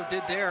Chris Ojo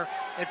did there,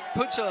 it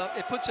puts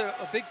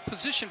a big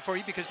position for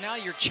you, because now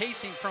you're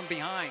chasing from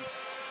behind.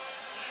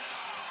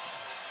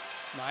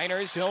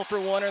 Miners 0 for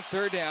 1 on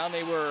 3rd down.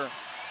 They were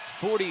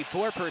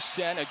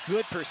 44%, a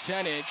good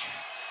percentage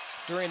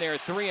during their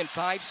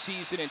 3-5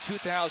 season in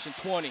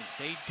 2020.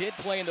 They did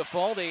play in the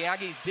fall. The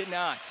Aggies did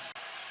not.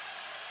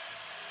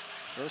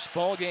 First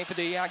fall game for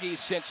the Aggies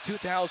since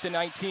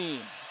 2019.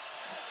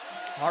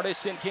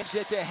 Hardison gives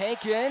it to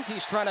Hankins.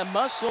 He's trying to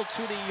muscle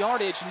to the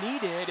yardage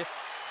needed.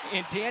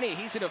 And Danny,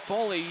 he's going to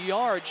fall a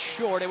yard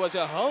short. It was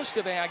a host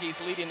of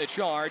Aggies leading the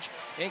charge,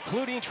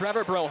 including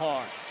Trevor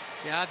Brohard.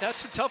 Yeah,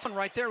 that's a tough one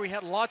right there. We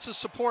had lots of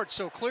support,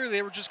 so clearly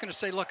they were just going to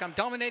say, look, I'm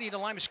dominating the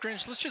line of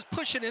scrimmage. Let's just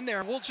push it in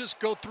there, and we'll just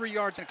go 3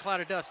 yards in a cloud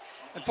of dust.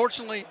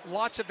 Unfortunately,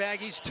 lots of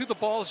Aggies to the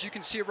ball. As you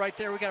can see it right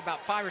there, we got about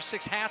 5 or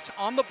 6 hats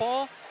on the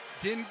ball.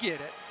 Didn't get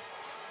it.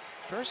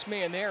 First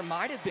man there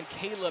might have been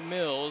Kayla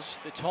Mills,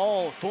 the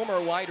tall former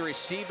wide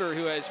receiver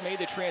who has made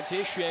the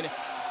transition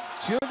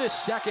to the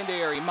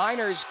secondary.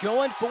 Miners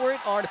going for it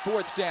on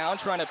 4th down,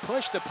 trying to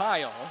push the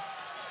pile.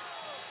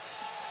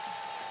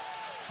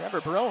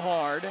 Trevor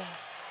Brohard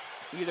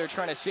either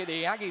trying to say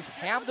the Aggies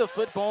have the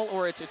football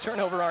or it's a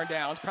turnover on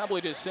downs. Probably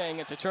just saying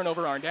it's a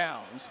turnover on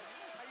downs.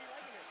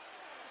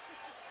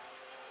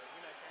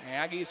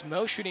 Aggies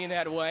motioning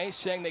that way,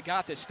 saying they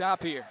got the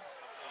stop here.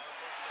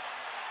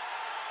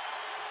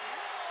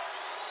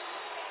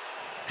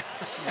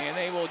 And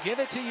they will give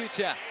it to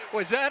UTEP.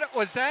 Was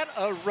that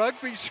a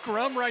rugby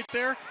scrum right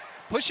there?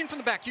 Pushing from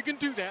the back, you can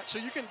do that, so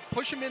you can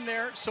push him in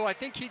there. So I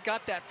think he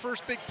got that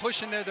first big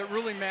push in there that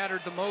really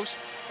mattered the most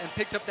and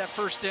picked up that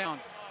 1st down.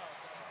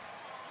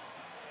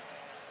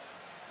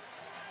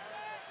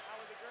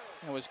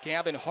 That was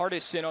Gavin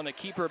Hardison on the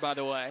keeper, by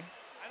the way.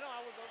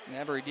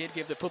 Never did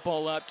give the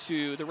football up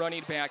to the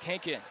running back,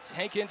 Hankins.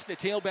 Hankins, the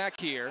tailback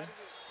here.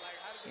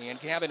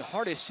 And Gavin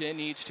Hardison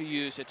needs to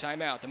use a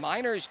timeout. The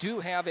Miners do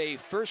have a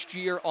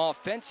first-year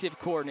offensive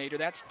coordinator.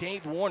 That's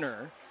Dave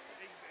Warner,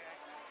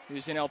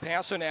 who's in El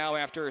Paso now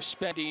after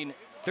spending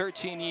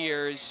 13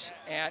 years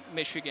at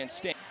Michigan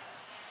State.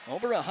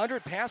 Over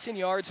 100 passing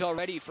yards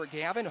already for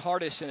Gavin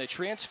Hardison, the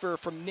transfer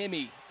from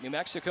NMSU, New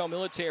Mexico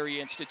Military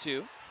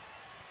Institute.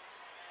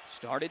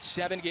 Started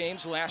 7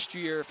 games last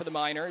year for the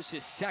Miners,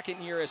 his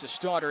 2nd year as a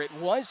starter. It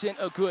wasn't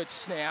a good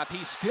snap.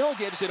 He still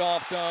gives it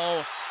off,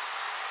 though.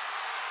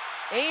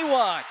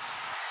 Awat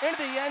into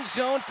the end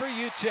zone for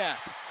UTEP.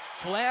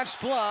 Flags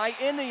fly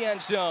in the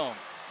end zone.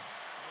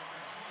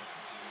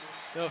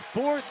 The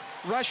 4th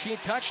rushing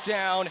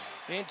touchdown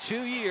in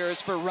 2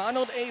 years for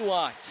Ronald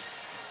Awatt.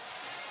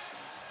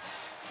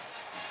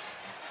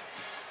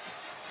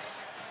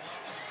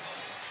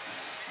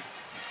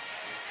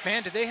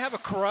 Man, do they have a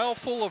corral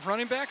full of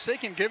running backs? They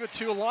can give it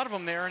to a lot of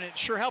them there, and it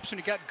sure helps when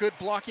you got good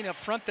blocking up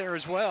front there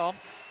as well.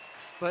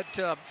 But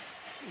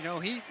you know,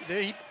 he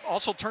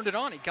also turned it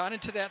on. He got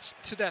into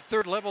that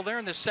third level there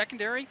in the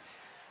secondary.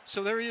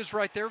 So there he is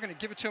right there. We're going to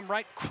give it to him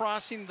right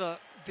crossing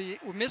we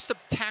missed a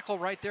tackle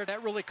right there.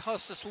 That really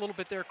cost us a little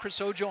bit there. Chris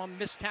Ojo on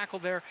missed tackle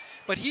there.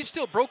 But he's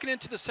still broken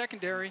into the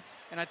secondary,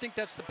 and I think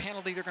that's the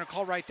penalty they're going to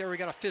call right there. We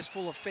got a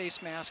fistful of face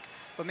mask.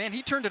 But, man,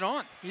 he turned it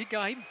on. He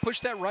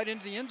pushed that right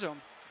into the end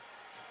zone.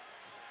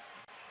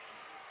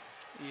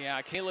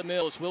 Yeah, Caleb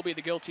Mills will be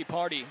the guilty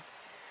party.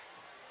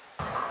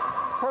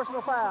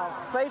 Personal foul,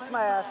 face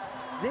mask,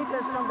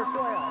 defense number 12.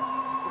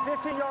 The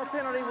 15-yard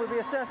penalty will be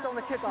assessed on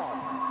the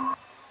kickoff.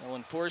 They'll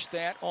enforce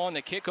that on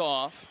the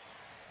kickoff.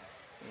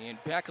 And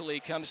Beckley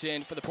comes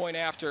in for the point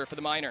after for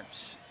the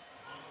Miners.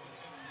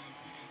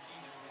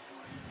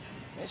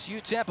 This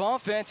UTEP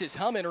offense is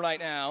humming right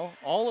now.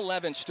 All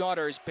 11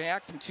 starters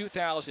back from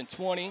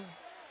 2020.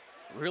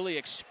 Really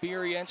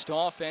experienced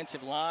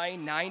offensive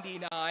line.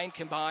 99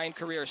 combined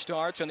career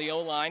starts on the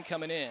O-line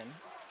coming in.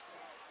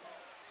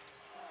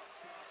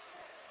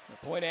 The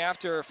point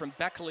after from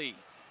Beckley.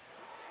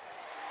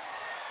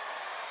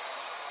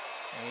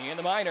 And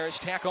the Miners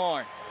tack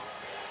on.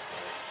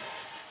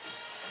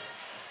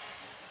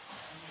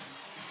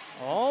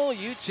 All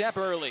UTEP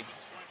early.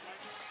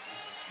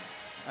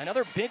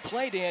 Another big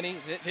play, Danny.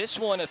 This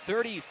one, a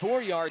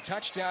 34-yard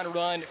touchdown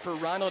run for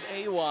Ronald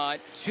Awatt.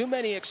 Too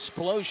many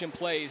explosion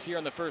plays here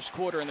in the first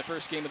quarter in the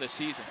first game of the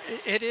season.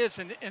 It is,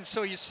 and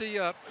so you see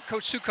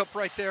Coach Sukup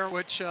right there,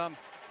 which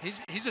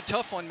he's a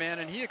tough one, man,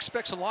 and he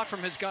expects a lot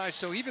from his guys.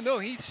 So even though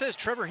he says,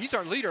 Trevor, he's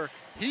our leader,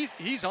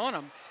 he's on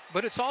him.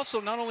 But it's also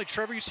not only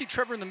Trevor. You see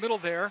Trevor in the middle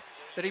there,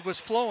 that he was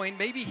flowing.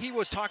 Maybe he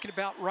was talking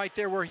about right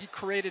there where he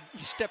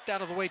stepped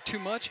out of the way too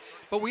much.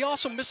 But we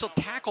also miss a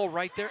tackle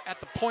right there at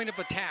the point of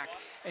attack.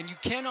 And you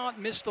cannot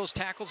miss those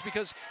tackles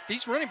because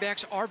these running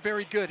backs are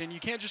very good. And you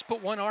can't just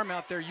put one arm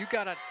out there. You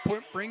got to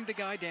bring the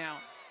guy down.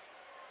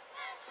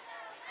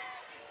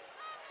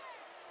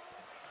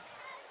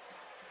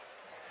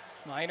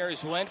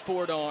 Miners went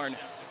for it on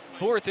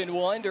 4th and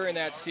 1 during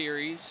that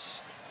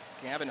series.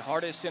 Gavin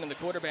Hardison and the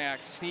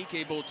quarterback sneak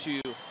able to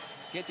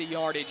get the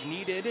yardage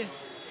needed.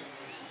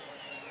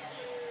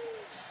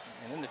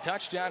 And then the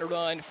touchdown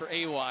run for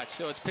Awatt.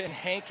 So it's been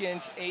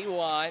Hankins,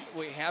 Awatt.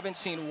 We haven't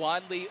seen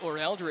Wadley or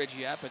Eldridge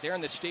yet, but they're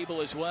in the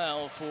stable as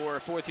well for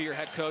 4th-year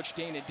head coach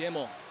Dana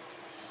Dimmel.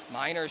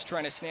 Miners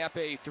trying to snap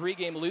a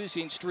 3-game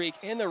losing streak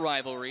in the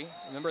rivalry.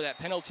 Remember, that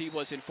penalty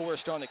was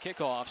enforced on the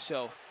kickoff,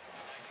 so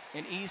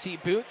an easy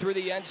boot through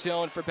the end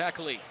zone for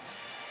Beckley.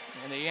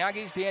 And the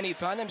Aggies, Danny,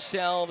 find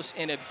themselves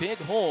in a big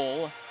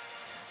hole.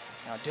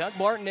 Now, Doug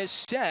Martin has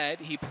said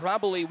he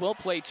probably will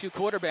play 2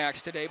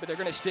 quarterbacks today, but they're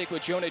going to stick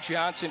with Jonah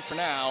Johnson for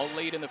now,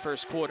 late in the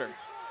first quarter.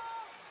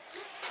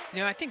 You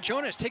know, I think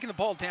Jonah has taken the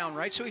ball down,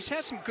 right? So he's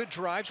had some good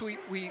drives.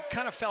 We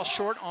kind of fell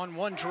short on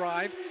one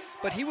drive,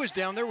 but he was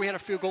down there. We had a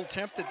field goal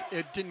attempt that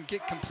it didn't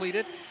get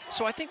completed.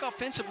 So I think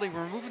offensively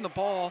we're moving the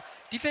ball.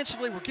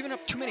 Defensively, we're giving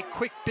up too many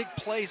quick, big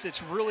plays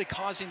that's really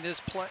causing this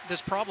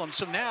problem.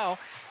 So now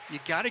you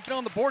got to get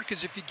on the board,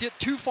 because if you get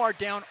too far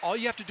down, all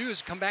you have to do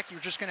is come back. You're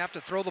just going to have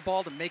to throw the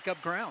ball to make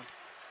up ground.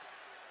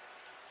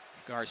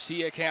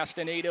 Garcia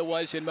Castaneda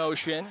was in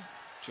motion.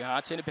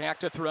 Johnson back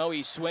to throw.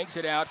 He swings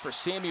it out for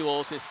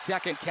Samuels, his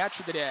 2nd catch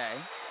of the day.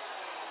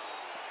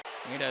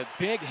 And a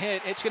big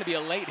hit. It's going to be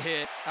a late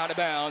hit out of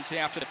bounds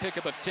after the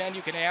pickup of 10.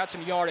 You can add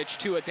some yardage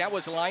to it. That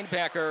was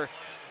linebacker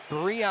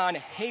Breon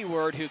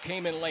Hayward, who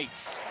came in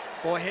late.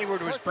 Boy,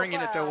 Hayward was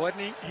bringing it though,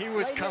 wasn't he? He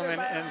was coming,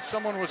 and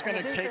someone was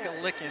going to take a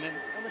licking, and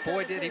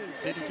boy, did he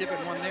give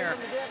it one there.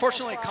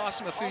 Fortunately, it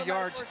cost him a few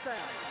yards.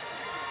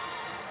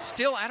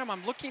 Still, Adam,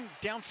 I'm looking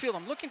downfield.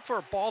 I'm looking for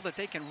a ball that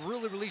they can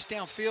really release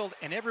downfield,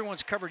 and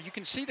everyone's covered. You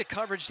can see the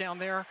coverage down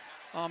there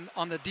on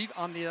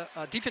the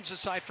defensive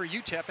side for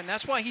UTEP, and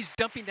that's why he's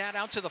dumping that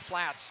out to the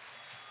flats.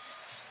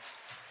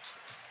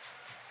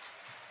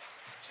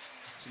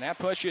 So that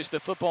pushes the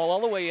football all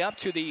the way up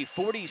to the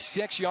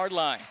 46-yard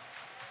line.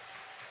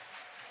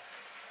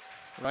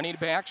 Running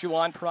back,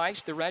 Juwan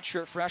Price, the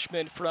redshirt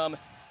freshman from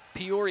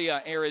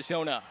Peoria,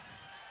 Arizona.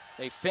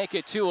 They fake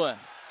it to him.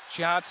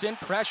 Johnson,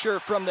 pressure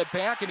from the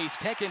back, and he's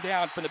taken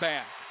down from the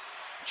back.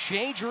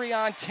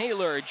 Jadrian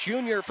Taylor,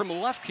 junior from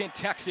Lufkin,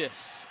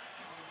 Texas.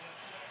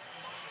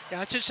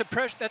 Yeah, it's just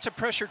that's a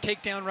pressure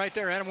takedown right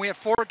there, Adam. We have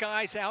 4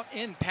 guys out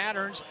in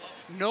patterns.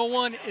 No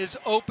one is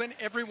open.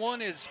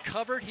 Everyone is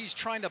covered. He's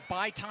trying to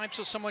buy time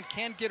so someone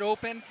can get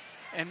open,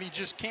 and he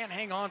just can't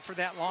hang on for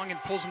that long and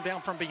pulls him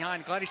down from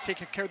behind. Glad he's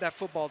taking care of that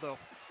football, though.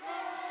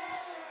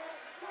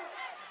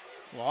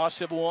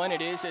 Loss of 1.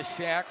 It is a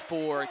sack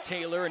for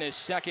Taylor in his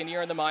 2nd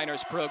year in the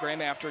Miners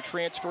program after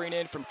transferring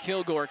in from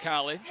Kilgore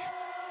College.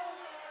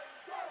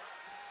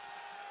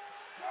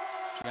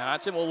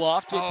 Johnson will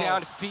loft it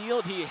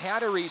downfield. He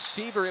had a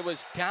receiver. It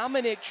was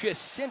Dominic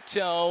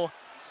Jacinto.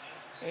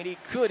 and he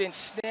couldn't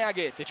snag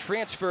it. The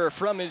transfer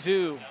from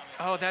Mizzou.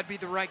 Oh, that'd be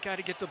the right guy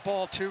to get the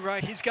ball to,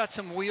 right? He's got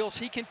some wheels.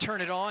 He can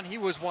turn it on. He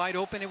was wide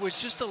open. It was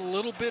just a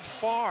little bit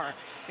far.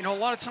 You know, a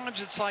lot of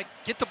times it's like,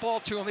 get the ball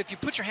to him. If you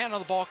put your hand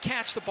on the ball,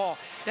 catch the ball.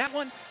 That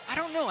one, I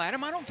don't know,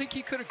 Adam. I don't think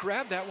he could have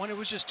grabbed that one. It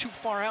was just too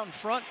far out in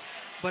front.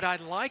 But I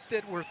like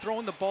that we're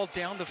throwing the ball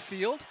down the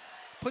field.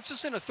 Puts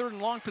us in a 3rd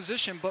and long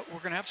position, but we're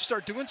going to have to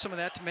start doing some of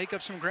that to make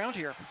up some ground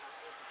here.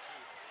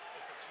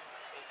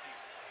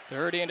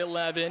 3rd and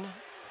 11.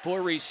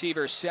 4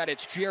 receivers set.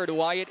 It's Jared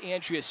Wyatt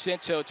and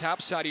Jacinto,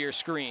 top side of your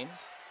screen.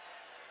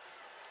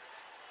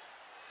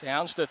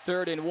 Downs to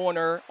 3rd and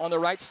Warner on the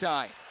right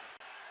side.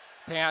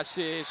 Pass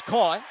is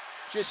caught.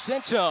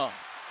 Jacinto.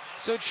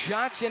 So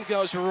Johnson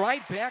goes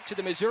right back to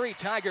the Missouri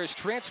Tigers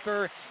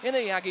transfer, and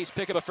the Aggies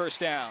pick up a 1st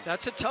down.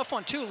 That's a tough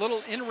one, too. A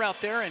little in route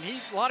there, and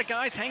a lot of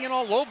guys hanging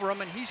all over him,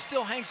 and he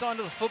still hangs on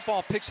to the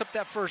football, picks up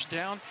that 1st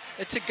down.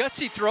 It's a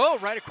gutsy throw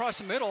right across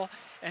the middle.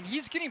 And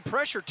he's getting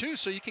pressure, too,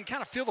 so you can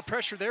kind of feel the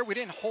pressure there. We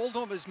didn't hold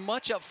him as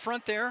much up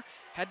front there.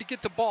 Had to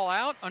get the ball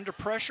out under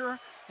pressure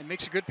and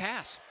makes a good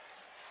pass.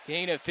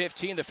 Gain of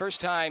 15, the first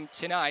time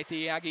tonight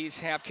the Aggies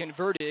have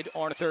converted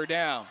on a 3rd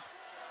down.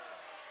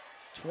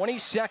 20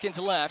 seconds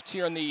left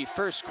here in the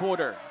 1st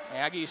quarter.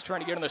 Aggies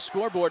trying to get on the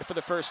scoreboard for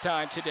the first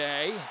time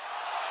today.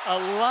 A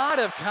lot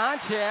of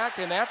contact,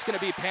 and that's going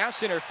to be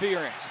pass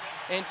interference.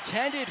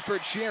 Intended for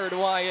Jared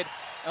Wyatt.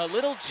 A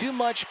little too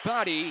much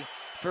body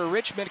for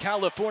Richmond,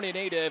 California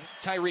native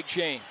Tyreek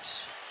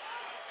James.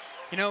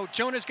 You know,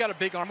 Jonah's got a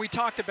big arm. We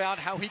talked about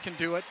how he can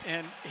do it,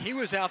 and he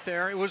was out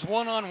there. It was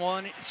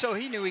one-on-one, so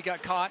he knew he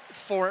got caught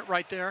for it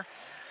right there.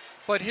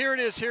 But here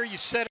it is here. You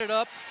set it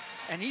up,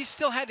 and he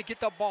still had to get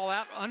the ball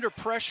out under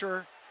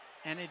pressure,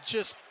 and it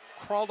just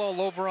crawled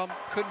all over him.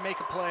 Couldn't make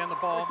a play on the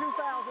ball. 2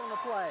 fouls on the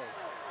play.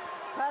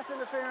 Pass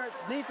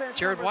interference, defense.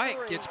 Jared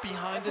Wyatt gets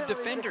behind the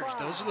defenders.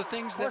 Those are the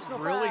things that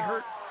really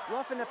hurt.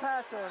 Roughing the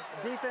passer,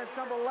 defense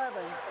number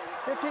 11,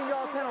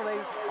 15-yard penalty,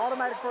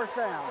 automatic 1st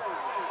down.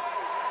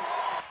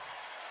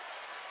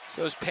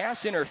 So it's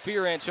pass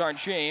interference on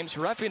James,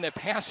 roughing the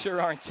passer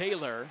on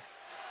Taylor.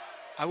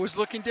 I was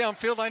looking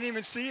downfield. I didn't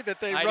even see that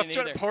they roughed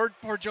it.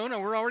 Poor Jonah.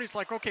 We're already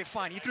like, okay,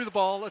 fine. He threw the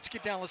ball. Let's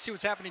get down. Let's see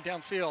what's happening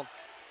downfield.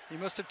 He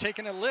must have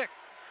taken a lick.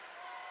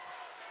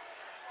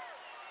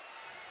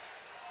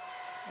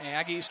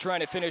 Aggies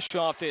trying to finish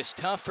off this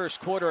tough 1st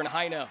quarter in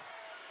Hino.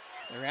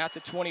 They're at the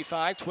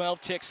 25,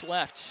 12 ticks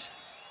left.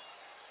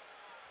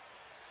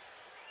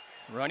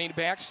 Running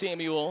back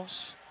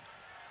Samuels.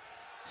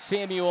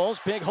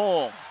 Samuels, big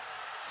hole.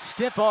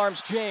 Stiff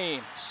arms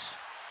James.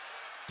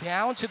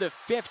 Down to the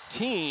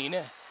 15.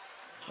 They're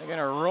going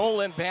to roll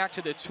him back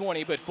to the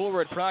 20, but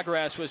forward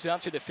progress was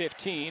up to the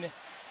 15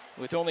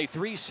 with only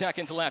 3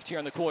 seconds left here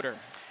in the quarter.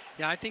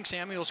 Yeah, I think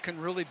Samuels can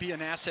really be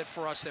an asset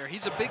for us there.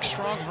 He's a big,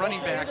 strong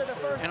running back,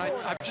 and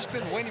I've just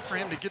been waiting for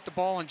him to get the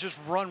ball and just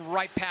run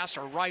right past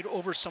or right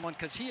over someone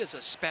because he is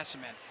a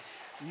specimen.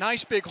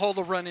 Nice big hole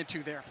to run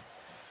into there.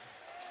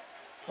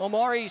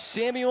 Omari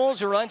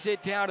Samuels runs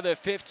it down to the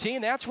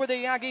 15. That's where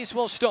the Aggies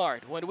will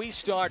start when we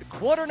start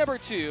quarter number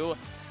 2,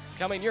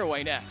 coming your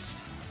way next.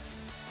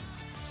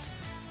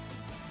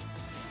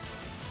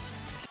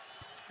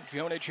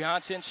 Jonah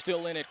Johnson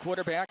still in at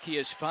quarterback. He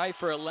is 5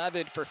 for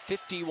 11 for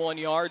 51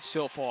 yards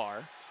so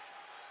far.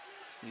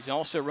 He's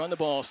also run the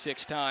ball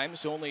 6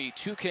 times. Only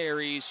 2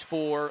 carries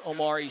for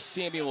Omari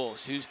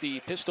Samuels, who's the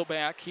pistol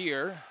back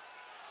here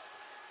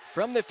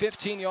from the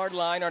 15-yard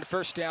line on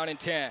 1st down and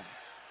 10.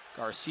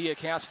 Garcia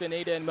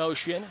Castaneda in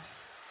motion.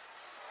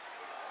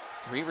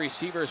 3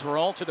 receivers were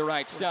all to the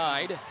right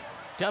side.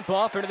 Dump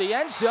off into the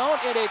end zone,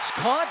 and it's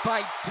caught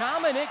by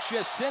Dominic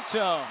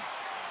Jacinto.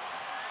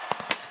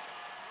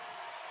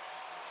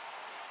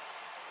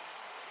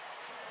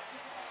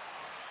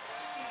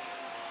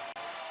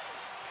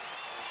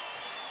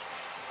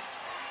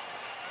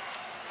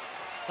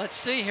 Let's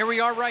see, here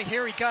we are right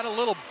here. He got a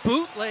little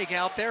bootleg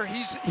out there.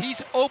 He's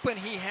open,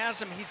 he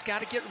has him. He's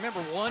got to get, remember,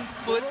 1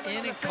 foot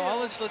in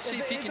college. Let's see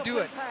if he can do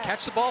it.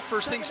 Catch the ball,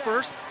 first things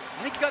first.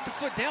 I think he got the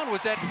foot down.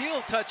 Was that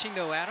heel touching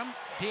though, Adam?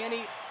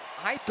 Danny,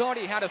 I thought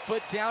he had a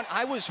foot down.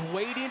 I was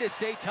waiting to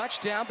say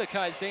touchdown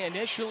because they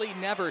initially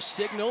never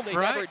signaled. They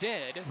never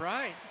did.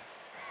 Right.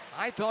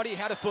 I thought he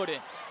had a foot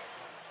in.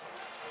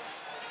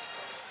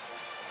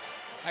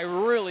 I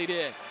really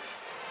did.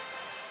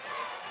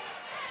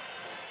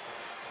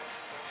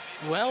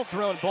 Well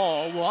thrown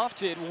ball,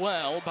 lofted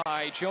well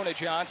by Jonah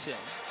Johnson.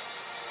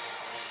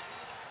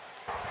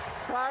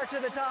 Prior to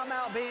the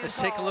timeout being Let's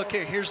called, take a look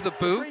here. Here's the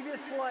boot. The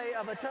previous play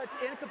of a touch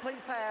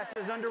incomplete pass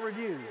is under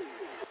review.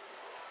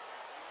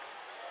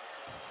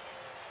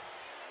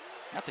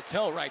 That's a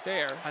toe right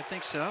there. I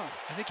think so.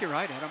 I think you're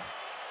right, Adam.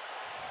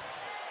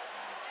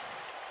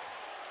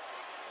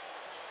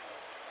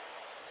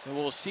 So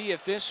we'll see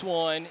if this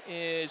one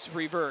is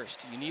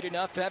reversed. You need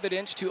enough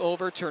evidence to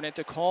overturn it.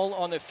 The call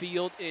on the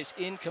field is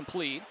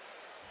incomplete.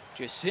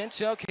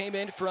 Jacinto came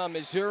in from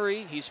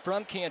Missouri. He's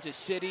from Kansas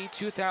City,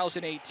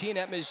 2018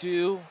 at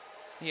Mizzou.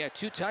 He had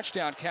 2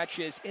 touchdown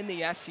catches in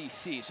the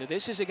SEC. So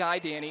this is a guy,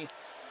 Danny,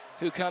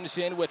 who comes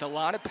in with a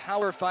lot of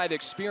Power 5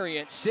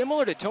 experience,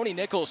 similar to Tony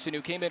Nicholson,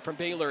 who came in from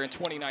Baylor in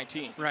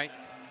 2019. Right.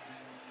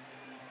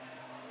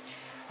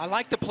 I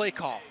like the play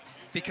call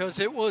because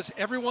it was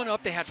everyone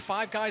up. They had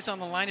 5 guys on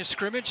the line of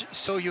scrimmage,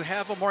 so you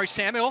have Amari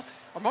Samuel.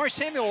 Amari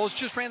Samuel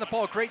just ran the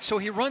ball great, so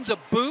he runs a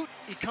boot.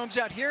 He comes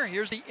out here.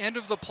 Here's the end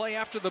of the play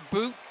after the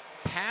boot.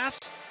 Pass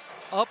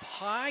up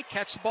high,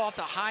 catch the ball at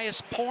the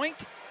highest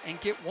point, and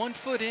get 1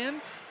 foot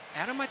in.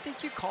 Adam, I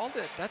think you called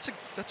it. That's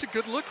a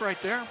good look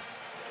right there.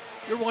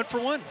 You're 1 for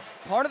 1.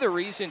 Part of the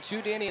reason,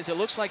 too, Danny, is it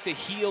looks like the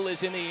heel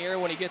is in the air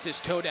when he gets his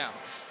toe down.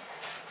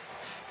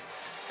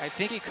 I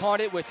think he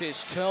caught it with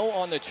his toe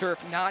on the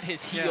turf, not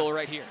his heel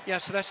right here. Yeah,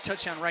 so that's a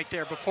touchdown right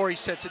there before he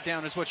sets it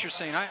down is what you're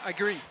saying. I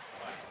agree.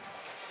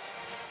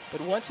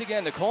 But once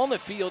again, the call on the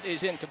field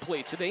is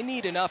incomplete, so they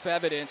need enough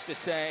evidence to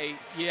say,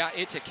 yeah,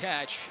 it's a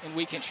catch, and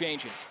we can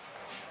change it.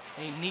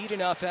 They need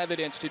enough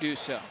evidence to do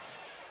so.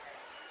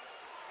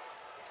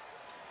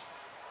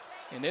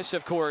 And this,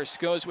 of course,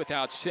 goes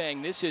without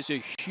saying. This is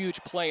a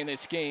huge play in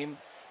this game,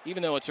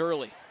 even though it's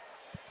early.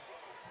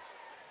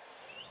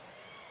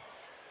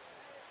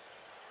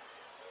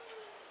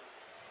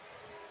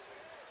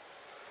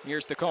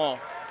 Here's the call.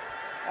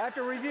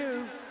 After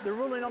review, the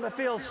ruling on the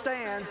field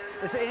stands.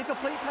 It's an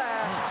incomplete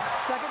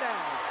pass, 2nd down.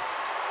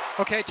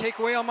 Okay, take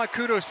away all my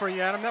kudos for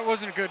you, Adam. That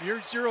wasn't good.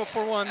 You're 0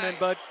 for 1 then,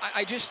 bud.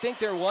 I just think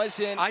there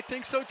wasn't I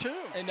think so too.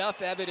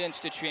 enough evidence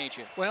to change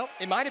it. Well,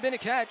 it might have been a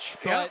catch,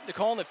 but the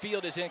call on the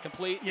field is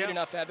incomplete. Yep. Need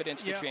enough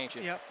evidence to change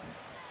it. Yep.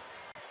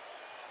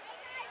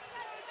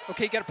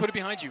 Okay, you got to put it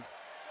behind you.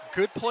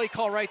 Good play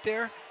call right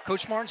there.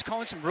 Coach Martin's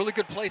calling some really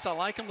good plays. I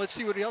like him. Let's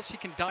see what else he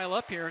can dial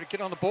up here to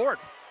get on the board.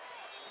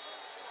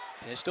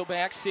 Pistol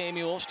back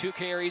Samuels, 2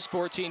 carries,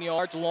 14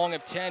 yards, long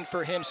of 10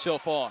 for him so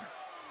far.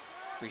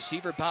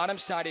 Receiver bottom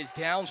side is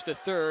Downs the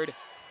third.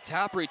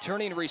 Top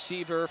returning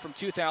receiver from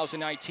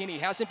 2019. He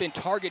hasn't been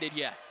targeted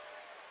yet.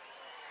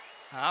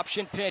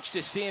 Option pitch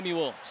to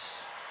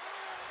Samuels.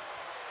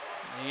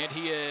 And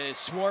he is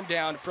swarmed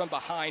down from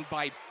behind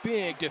by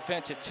big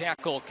defensive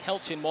tackle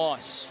Kelton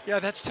Moss. Yeah,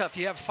 that's tough.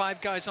 You have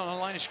 5 guys on the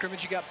line of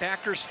scrimmage. You got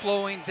backers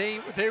flowing.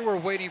 They were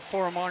waiting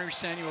for Amari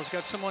Samuels.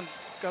 Got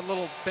a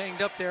little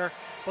banged up there.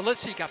 But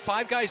let's see, you got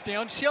 5 guys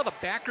down. You see how the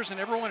backers and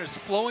everyone is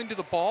flowing to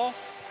the ball?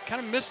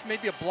 Kind of missed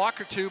maybe a block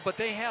or 2, but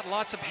they had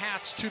lots of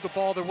hats to the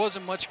ball. There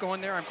wasn't much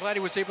going there. I'm glad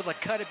he was able to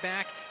cut it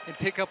back and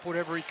pick up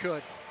whatever he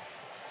could.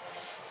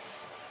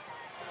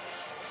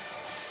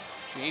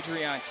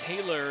 Jadrian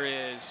Taylor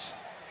is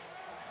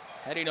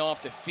heading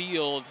off the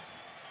field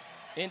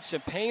in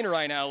some pain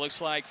right now, looks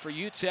like, for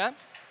UTEP.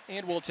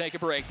 And we'll take a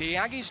break. The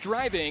Aggies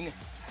driving,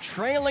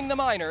 trailing the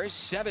Miners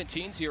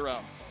 17-0.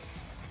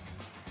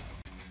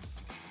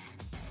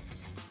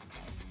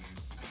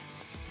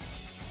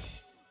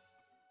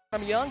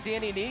 I'm Young,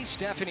 Danny Nee,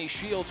 Stephanie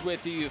Shields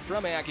with you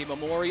from Aggie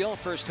Memorial.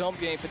 First home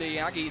game for the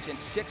Aggies in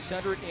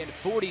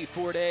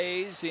 644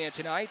 days. And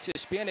tonight's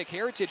Hispanic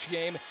Heritage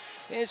Game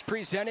is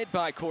presented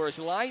by Coors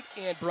Light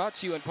and brought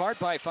to you in part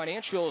by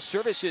financial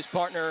services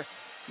partner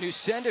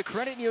Nusenda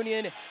Credit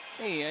Union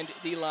and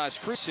the Las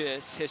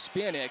Cruces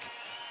Hispanic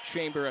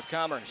Chamber of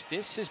Commerce.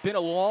 This has been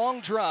a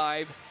long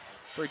drive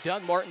for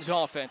Doug Martin's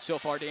offense so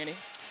far, Danny.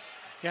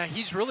 Yeah,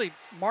 he's really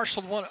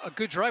marshaled a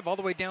good drive all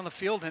the way down the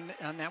field, and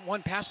on that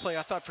one pass play,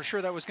 I thought for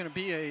sure that was going to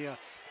be a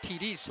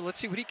TD. So let's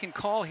see what he can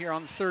call here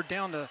on the 3rd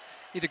down to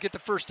either get the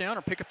first down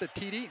or pick up the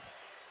TD.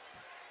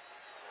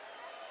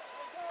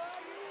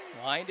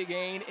 Line to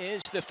gain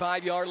is the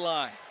 5-yard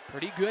line.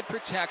 Pretty good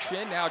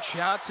protection. Now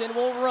Johnson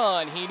will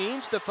run. He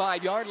needs the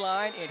 5-yard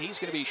line, and he's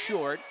going to be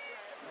short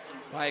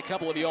by a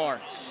couple of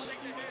yards.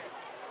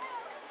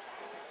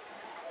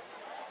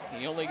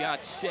 He only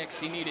got 6.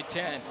 He needed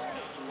 10.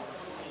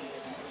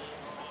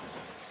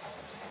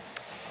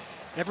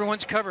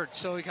 Everyone's covered,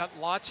 so he got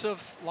lots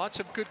of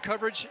good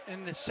coverage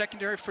in the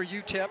secondary for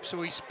UTEP.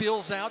 So he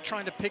spills out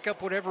trying to pick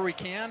up whatever he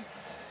can,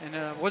 and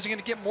wasn't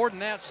going to get more than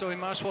that. So he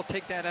might as well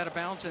take that out of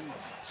bounds and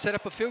set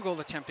up a field goal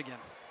attempt again.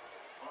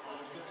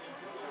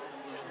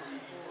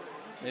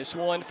 This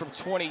one from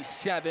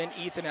 27,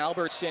 Ethan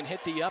Albertson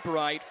hit the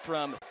upright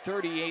from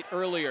 38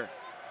 earlier.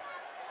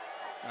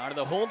 Out of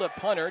the hold-up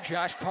punter,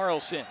 Josh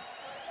Carlson.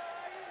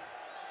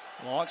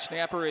 Long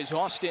snapper is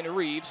Austin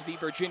Reeves, the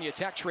Virginia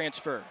Tech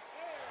transfer.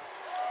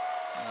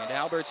 And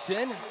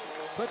Albertson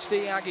puts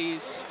the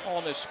Aggies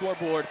on the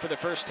scoreboard for the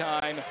first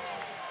time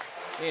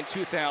in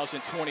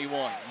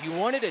 2021. You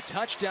wanted a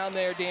touchdown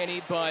there,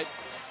 Danny, but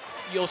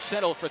you'll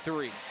settle for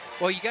 3.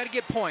 Well, you got to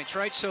get points,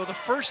 right? So the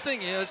first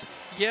thing is,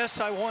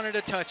 yes, I wanted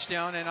a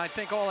touchdown, and I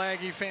think all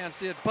Aggie fans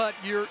did. But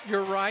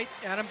you're right,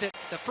 Adam, that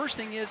the first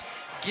thing is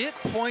get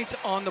points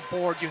on the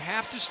board. You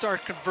have to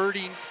start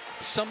converting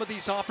some of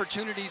these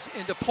opportunities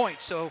into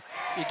points. So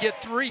you get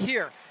 3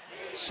 here.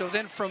 So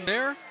then from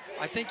there,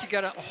 I think you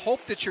got to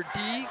hope that your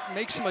D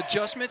makes some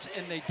adjustments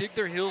and they dig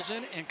their heels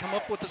in and come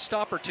up with a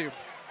stop or 2.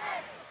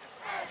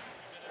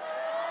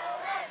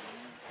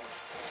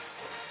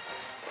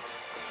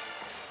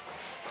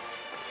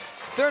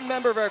 Third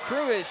member of our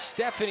crew is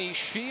Stephanie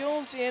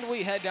Shields, and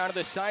we head down to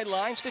the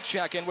sidelines to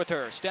check in with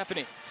her.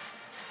 Stephanie.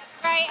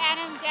 Right,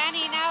 Adam,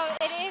 Danny. Now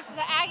it is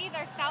the Aggies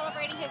are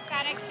celebrating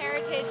Hispanic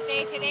Heritage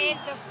Day today.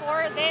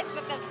 Before this,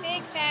 with the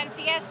big fan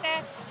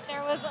fiesta,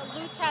 there was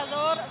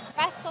luchador,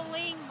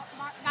 wrestling,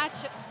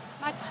 mariachi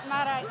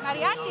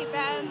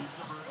bands,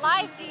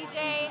 live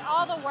DJ,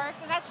 all the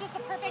works, and that's just the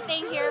perfect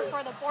thing here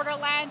for the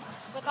borderland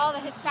with all the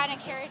Hispanic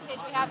heritage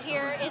we have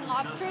here in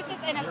Las Cruces,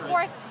 and of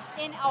course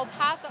in El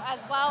Paso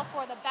as well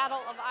for the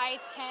Battle of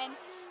I-10.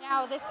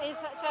 Now, this is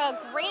such a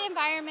great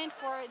environment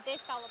for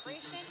this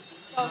celebration,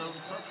 so we'll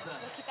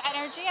keep the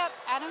energy up.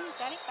 Adam,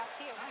 Danny, back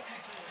to you.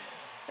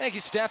 Thank you,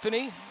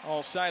 Stephanie.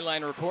 All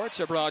sideline reports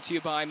are brought to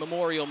you by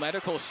Memorial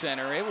Medical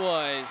Center. It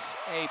was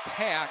a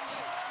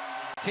packed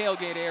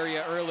tailgate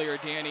area earlier,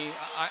 Danny.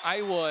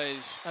 I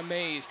was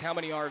amazed how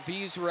many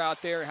RVs were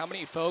out there, how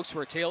many folks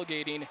were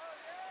tailgating.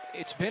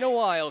 It's been a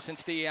while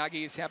since the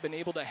Aggies have been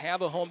able to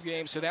have a home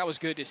game, so that was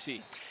good to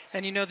see.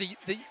 And you know,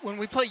 when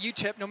we play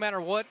UTEP, no matter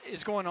what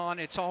is going on,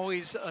 it's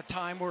always a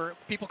time where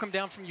people come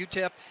down from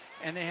UTEP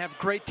and they have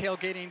great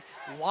tailgating,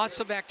 lots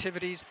of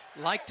activities.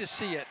 Like to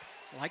see it.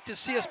 Like to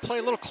see us play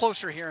a little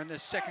closer here in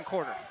this second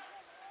quarter.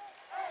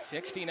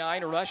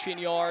 69 rushing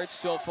yards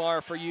so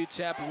far for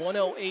UTEP,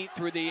 108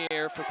 through the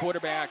air for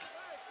quarterback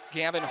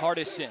Gavin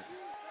Hardison.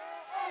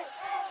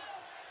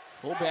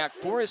 Fullback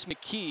Forrest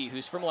McKee,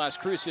 who's from Las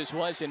Cruces,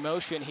 was in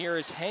motion. Here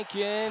is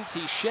Hankins. He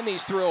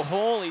shimmies through a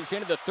hole. He's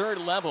into the third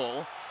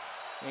level.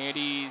 And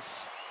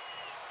he's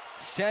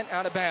sent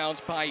out of bounds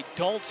by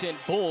Dalton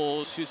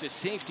Bowles, who's a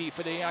safety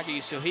for the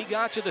Aggies. So he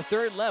got to the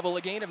third level,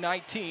 a gain of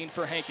 19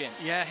 for Hankins.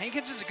 Yeah,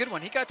 Hankins is a good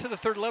one. He got to the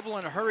third level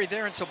in a hurry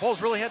there, and so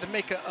Bowles really had to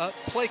make a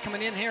play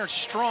coming in here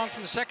strong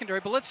from the secondary.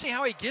 But let's see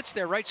how he gets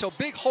there, right? So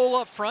big hole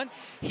up front.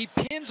 He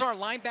pins our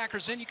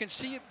linebackers in. You can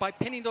see it by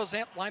pinning those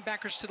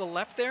linebackers to the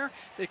left there.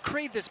 They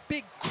create this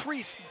big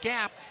crease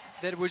gap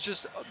that was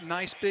just a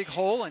nice big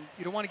hole, and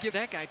you don't want to give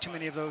that guy too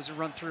many of those to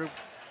run through.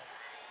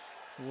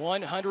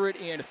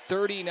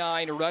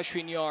 139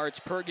 rushing yards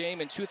per game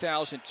in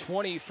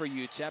 2020 for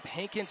UTEP.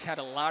 Hankins had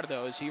a lot of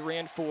those. He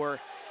ran for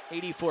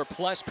 84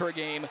 plus per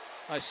game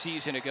a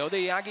season ago.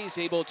 The Aggies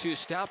able to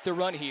stop the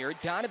run here.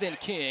 Donovan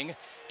King,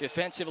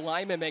 defensive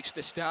lineman, makes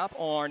the stop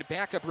on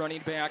backup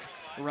running back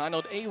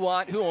Ronald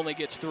Awatt, who only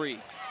gets 3.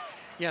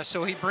 Yeah,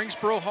 so he brings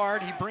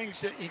Brohard. He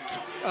brings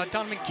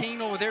Donovan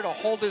King over there to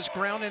hold his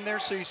ground in there.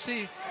 So you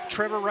see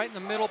Trevor right in the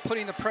middle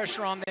putting the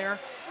pressure on there.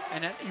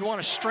 And you want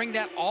to string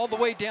that all the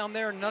way down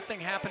there, nothing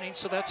happening.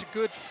 So that's a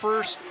good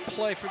first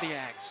play for the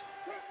Ags.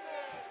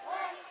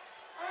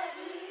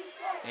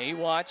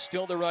 Awatt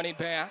still the running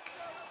back.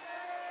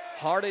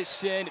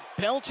 Hardison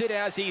belted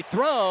as he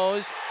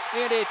throws,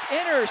 and it's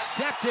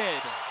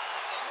intercepted.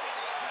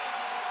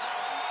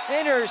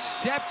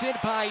 Intercepted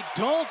by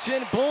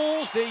Dalton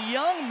Bowles, the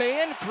young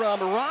man from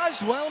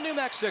Roswell, New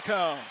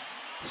Mexico.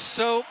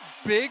 So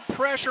big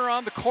pressure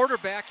on the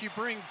quarterback.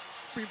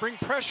 We bring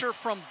pressure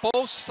from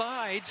both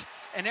sides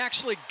and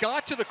actually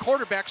got to the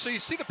quarterback. So you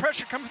see the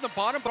pressure coming from the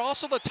bottom, but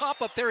also the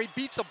top up there. He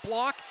beats a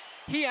block.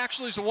 He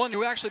actually is the one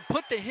who actually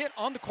put the hit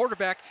on the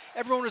quarterback.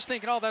 Everyone was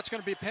thinking, oh, that's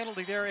going to be a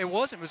penalty there. It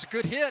wasn't. It was a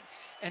good hit,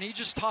 and he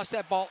just tossed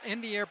that ball in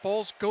the air.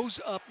 Bowles goes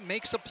up,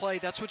 makes a play.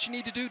 That's what you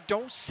need to do.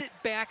 Don't sit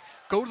back.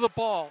 Go to the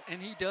ball,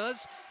 and he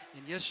does.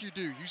 And yes, you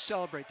do. You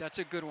celebrate. That's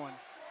a good one.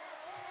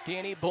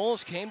 Danny,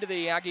 Bowles came to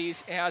the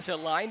Aggies as a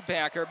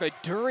linebacker, but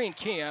during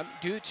camp,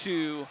 due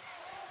to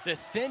the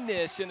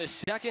thinness in the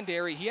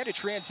secondary, he had to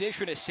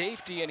transition to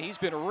safety, and he's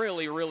been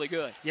really, really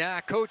good.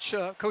 Yeah, Coach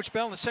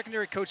Bell, the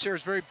secondary coach there,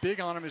 is very big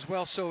on him as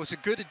well, so it's a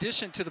good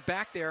addition to the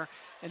back there.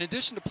 In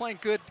addition to playing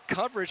good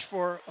coverage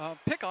for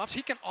pickoffs,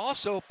 he can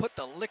also put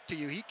the lick to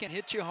you. He can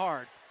hit you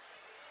hard.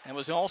 And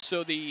was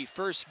also the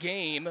first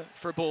game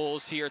for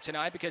Bowles here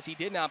tonight because he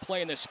did not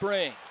play in the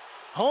spring.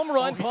 Home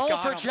run ball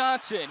for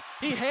Johnson.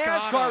 He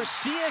has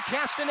Garcia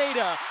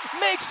Castaneda.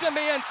 Makes a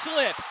man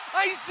slip.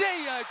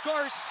 Isaiah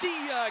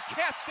Garcia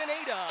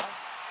Castaneda.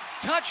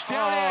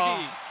 Touchdown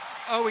Aggies.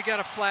 Oh, we got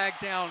a flag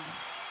down.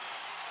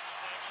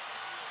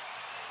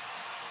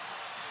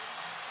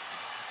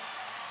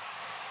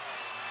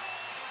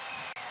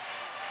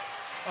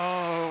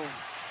 Oh,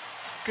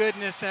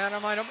 goodness,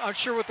 Adam. I'm not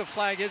sure what the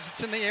flag is.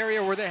 It's in the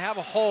area where they have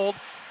a hold,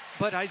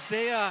 but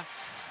Isaiah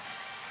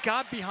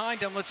got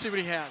behind him. Let's see what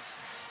he has.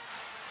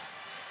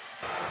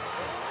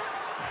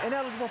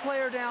 Ineligible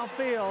player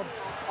downfield.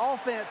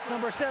 Offense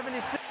number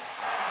 76.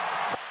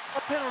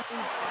 Penalty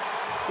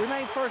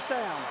remains first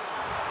down.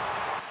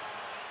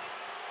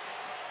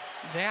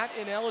 That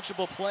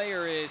ineligible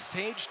player is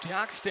Sage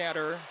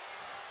Dockstader,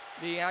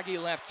 the Aggie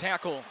left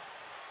tackle.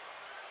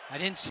 I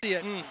didn't see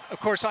it. Of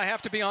course, I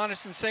have to be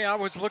honest and say I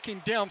was looking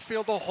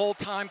downfield the whole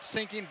time,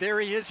 thinking there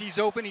he is, he's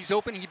open, he's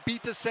open. He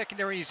beat the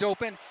secondary, he's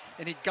open,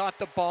 and he got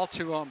the ball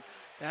to him.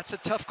 That's a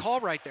tough call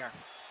right there.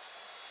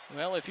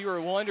 Well, if you were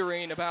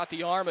wondering about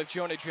the arm of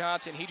Jonah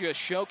Johnson, he just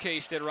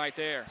showcased it right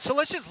there. So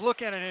let's just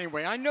look at it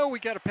anyway. I know we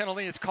got a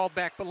penalty, it's called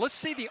back, but let's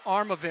see the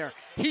arm of there.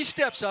 He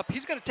steps up,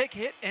 he's going to take a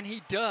hit, and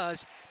he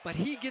does, but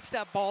he gets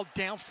that ball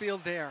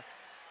downfield there.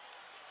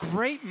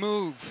 Great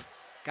move.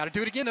 Got to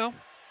do it again, though.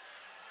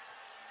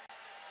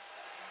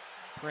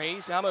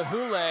 Praise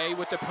Amahule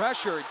with the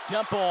pressure.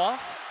 Dump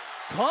off.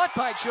 Caught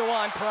by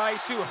Joan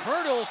Price, who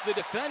hurdles the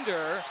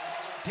defender.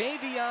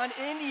 Davion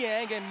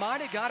Inyang, and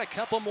might have got a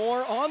couple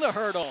more on the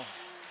hurdle.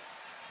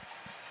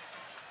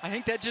 I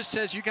think that just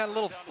says you got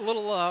a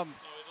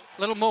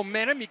little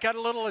momentum, you got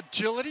a little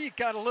agility, you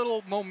got a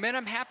little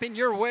momentum happening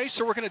your way,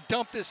 so we're going to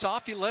dump this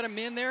off. You let him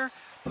in there,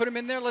 put him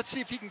in there. Let's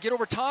see if he can get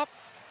over top.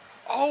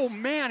 Oh,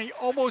 man, he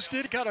almost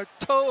did. Got a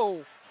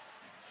toe.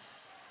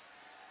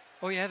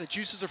 Oh, yeah, the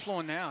juices are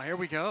flowing now. Here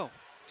we go.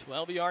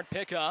 12-yard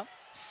pickup,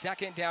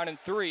 2nd down and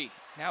 3.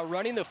 Now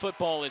running the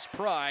football is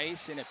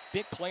Price, and a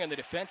big play on the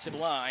defensive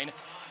line.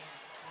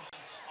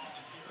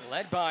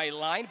 Led by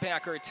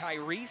linebacker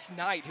Tyrese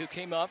Knight, who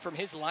came up from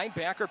his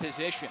linebacker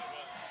position.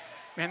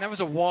 Man, that was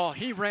a wall.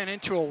 He ran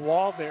into a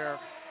wall there.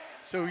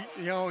 So,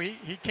 you know,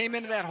 he came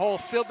into that hole,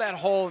 filled that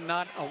hole, and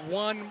not a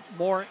one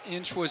more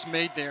inch was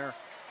made there.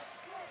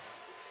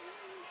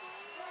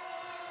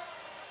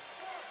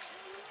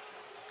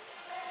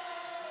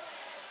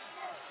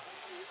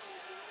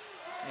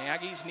 The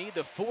Aggies need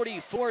the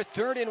 44,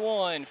 3rd and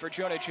 1 for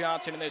Jonah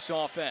Johnson in this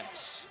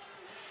offense.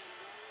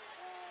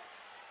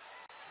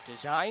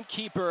 Design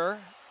keeper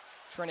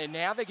trying to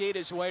navigate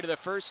his way to the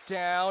 1st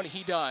down.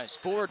 He does.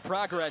 Forward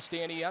progress,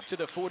 Danny, up to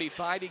the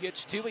 45. He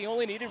gets 2. He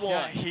only needed 1.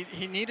 Yeah,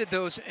 he needed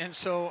those, and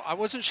so I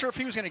wasn't sure if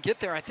he was going to get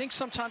there. I think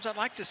sometimes I'd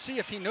like to see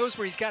if he knows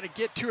where he's got to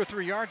get 2 or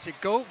 3 yards to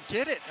go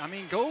get it. I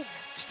mean, go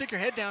stick your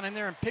head down in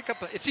there and pick up.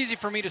 It's easy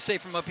for me to say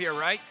from up here,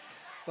 right?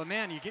 But,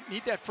 man, you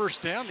need that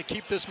 1st down to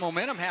keep this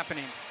momentum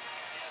happening.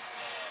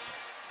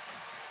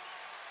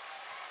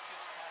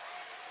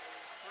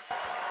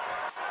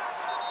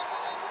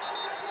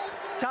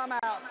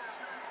 Timeout.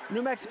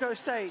 New Mexico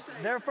State,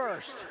 they're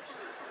first.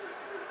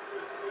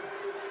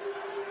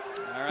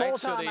 All right,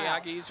 so the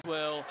Aggies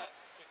will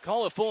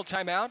call a full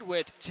timeout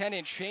with 10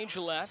 and change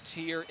left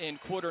here in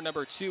quarter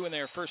number 2 in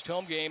their first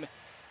home game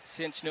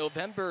since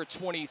November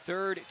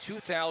 23rd,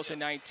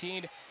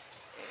 2019.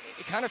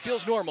 It kind of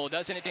feels normal,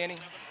 doesn't it, Danny?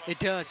 It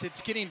does.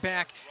 It's getting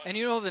back. And,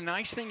 you know, the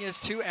nice thing is,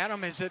 too,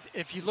 Adam, is that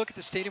if you look at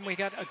the stadium, we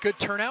got a good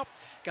turnout.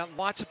 Got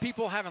lots of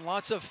people having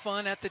lots of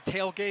fun at the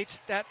tailgates.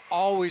 That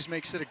always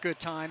makes it a good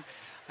time.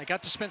 I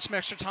got to spend some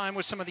extra time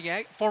with some of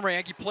the former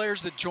Aggie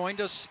players that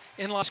joined us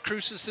in Las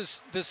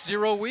Cruces this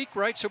 0 week,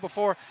 right? So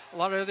before a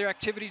lot of other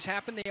activities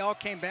happened, they all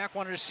came back,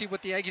 wanted to see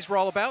what the Aggies were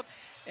all about.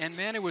 And,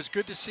 man, it was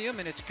good to see them,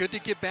 and it's good to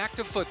get back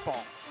to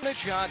football.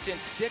 Johnson,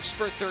 6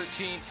 for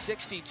 13,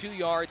 62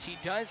 yards. He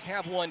does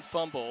have 1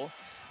 fumble.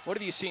 What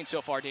have you seen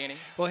so far, Danny?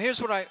 Well, here's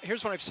what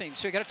I've seen.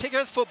 So you got to take care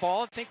of the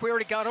football. I think we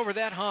already got over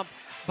that hump.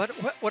 But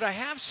what I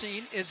have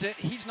seen is that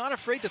he's not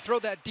afraid to throw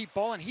that deep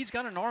ball, and he's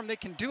got an arm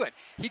that can do it.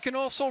 He can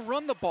also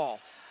run the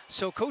ball.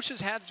 So Coach has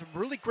had some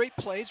really great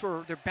plays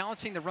where they're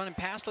balancing the run and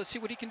pass. Let's see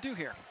what he can do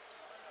here.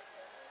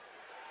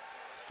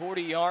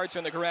 40 yards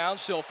on the ground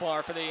so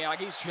far for the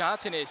Aggies.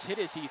 Johnson is hit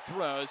as he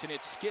throws, and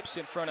it skips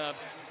in front of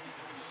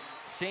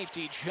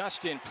safety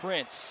Justin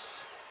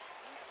Prince.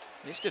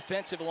 This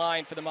defensive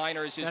line for the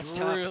Miners is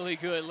really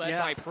good, led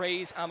by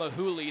Praise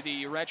Amahule,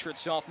 the redshirt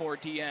sophomore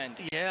D-end.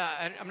 Yeah,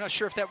 I'm not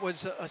sure if that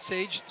was a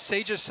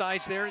Sage's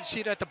size there. You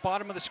see it at the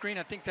bottom of the screen.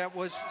 I think that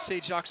was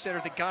Sage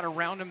Dockstetter that got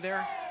around him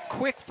there.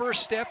 Quick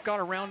first step, got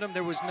around him.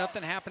 There was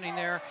nothing happening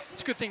there.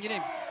 It's a good thing you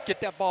didn't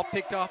get that ball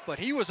picked off, but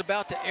he was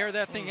about to air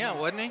that thing out,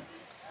 wasn't he?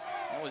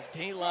 That was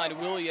Daylon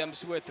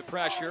Williams with the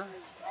pressure.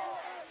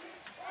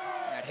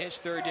 At his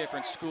 3rd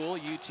different school,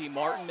 UT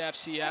Martin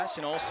FCS,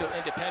 and also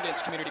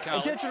Independence Community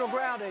College. Intentional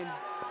grounding,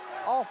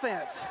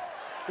 offense.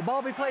 The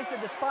ball be placed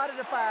at the spot of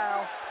the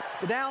foul.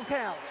 The down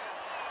counts.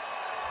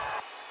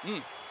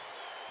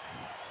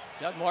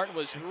 Doug Martin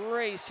was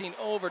racing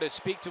over to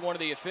speak to one of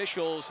the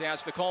officials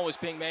as the call was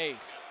being made.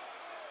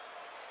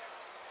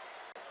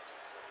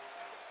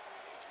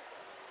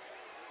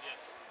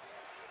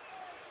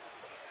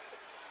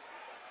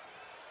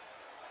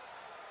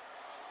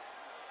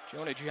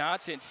 Jonah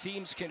Johnson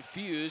seems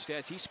confused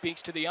as he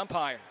speaks to the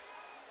umpire.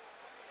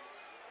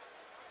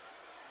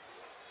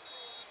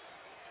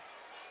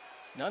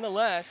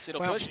 Nonetheless,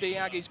 it'll push the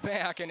Aggies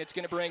back, and it's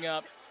going to bring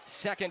up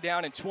 2nd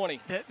down and 20.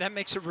 That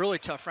makes it really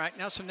tough, right?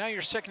 So now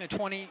you're 2nd and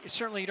 20.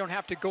 Certainly you don't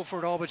have to go for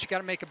it all, but you got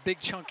to make a big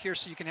chunk here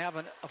so you can have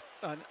an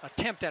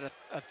attempt at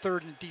a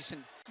 3rd and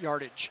decent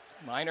yardage.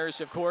 Miners,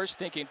 of course,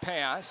 thinking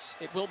pass.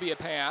 It will be a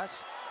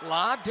pass.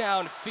 Lob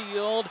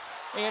downfield,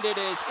 and it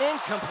is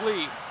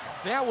incomplete.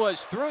 That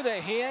was through the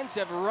hands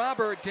of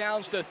Robert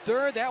Downs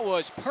III. That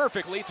was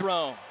perfectly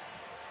thrown.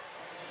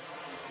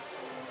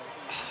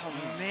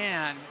 Oh,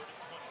 man.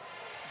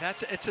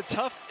 It's a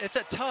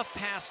tough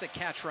pass to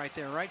catch right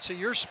there, right? So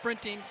you're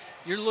sprinting,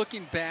 you're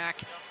looking back,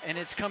 and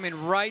it's coming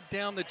right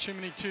down the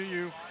chimney to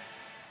you.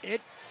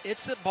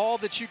 It's a ball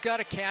that you got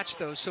to catch,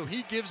 though, so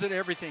he gives it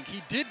everything.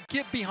 He did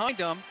get behind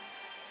him.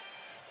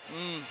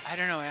 I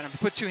don't know, Adam.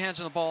 Put 2 hands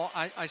on the ball.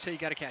 I say you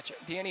got to catch it.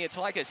 Danny, it's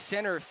like a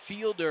center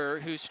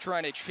fielder who's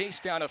trying to chase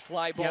down a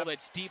fly ball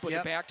that's deep with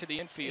the back to the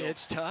infield.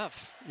 It's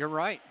tough. You're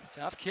right.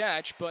 Tough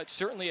catch, but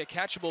certainly a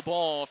catchable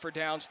ball for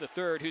Downs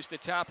III, who's the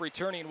top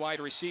returning wide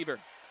receiver.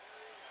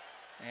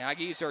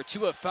 Aggies are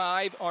 2 of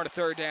 5 on a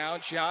third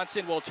down.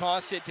 Johnson will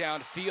toss it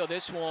downfield.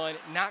 This one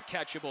not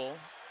catchable.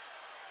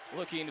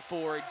 Looking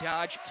for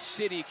Dodge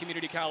City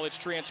Community College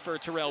transfer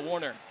Terrell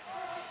Warner.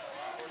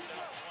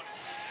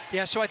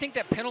 Yeah, so I think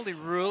that penalty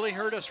really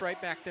hurt us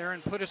right back there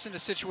and put us in a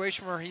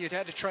situation where he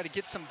had to try to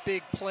get some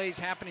big plays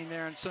happening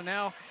there. And so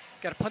now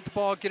got to punt the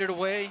ball, get it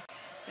away,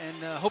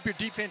 and hope your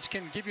defense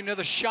can give you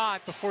another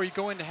shot before you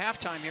go into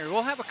halftime here.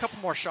 We'll have a couple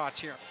more shots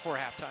here before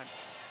halftime.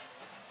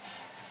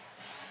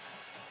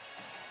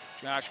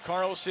 Josh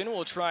Carlson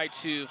will try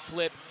to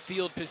flip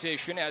field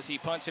position as he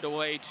punts it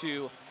away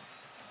to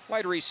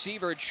wide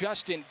receiver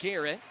Justin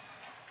Garrett,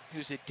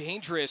 who's a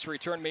dangerous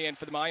return man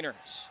for the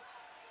Miners.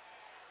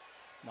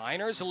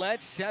 Miners led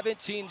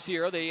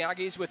 17-0. The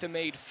Aggies with a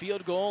made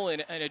field goal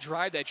and a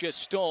drive that just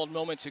stalled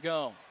moments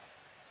ago.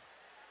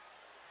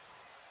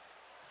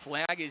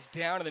 Flag is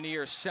down to the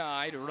near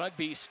side.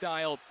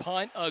 Rugby-style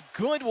punt. A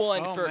good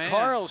one for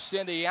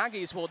Carlson. The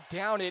Aggies will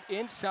down it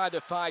inside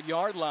the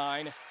 5-yard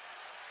line.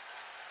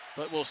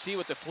 But we'll see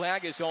what the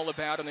flag is all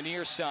about on the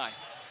near side.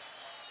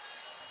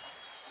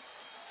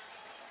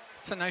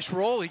 It's a nice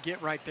roll he get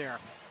right there.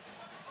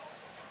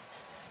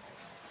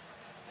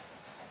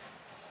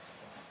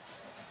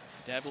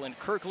 Devlin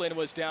Kirkland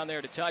was down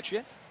there to touch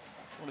it.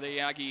 One of the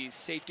Aggies'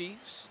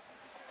 safeties.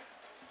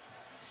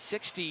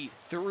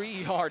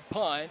 63-yard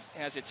punt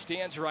as it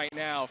stands right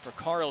now for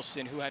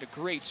Carlson, who had a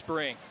great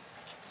spring.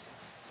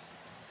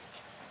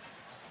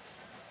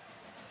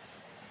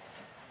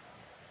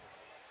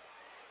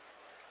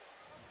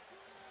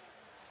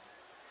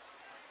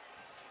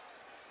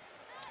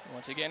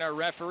 Once again, our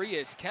referee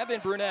is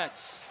Kevin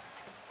Brunette.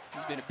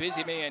 He's been a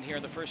busy man here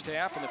in the first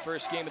half in the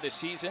first game of the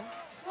season.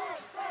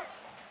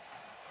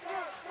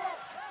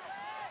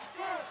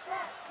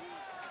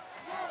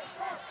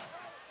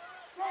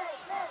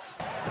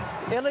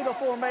 Illegal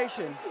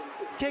formation,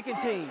 kicking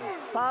team,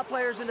 5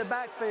 players in the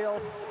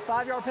backfield,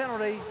 5-yard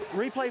penalty,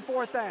 replay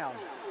 4th down.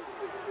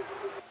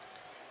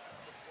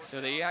 So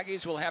the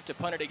Aggies will have to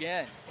punt it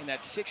again, and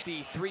that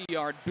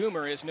 63-yard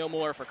boomer is no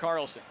more for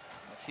Carlson.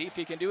 Let's see if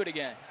he can do it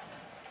again.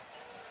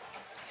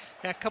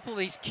 Yeah, a couple of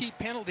these key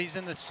penalties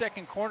in the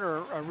second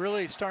quarter are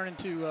really starting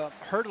to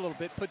hurt a little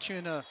bit, put you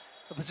in a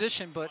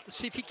position, but let's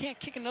see if he can't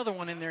kick another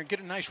one in there and get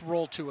a nice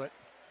roll to it.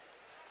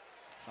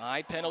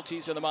 5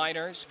 penalties of the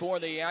Miners for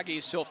the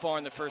Aggies so far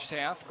in the first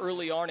half.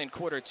 Early on in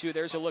quarter 2,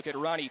 there's a look at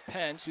Ronnie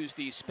Pence, who's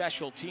the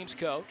special teams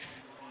coach.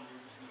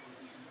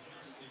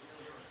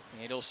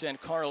 And he'll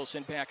send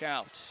Carlson back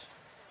out.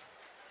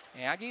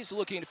 Aggies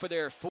looking for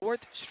their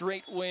 4th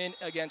straight win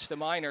against the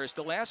Miners.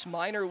 The last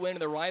Miner win in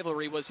the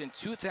rivalry was in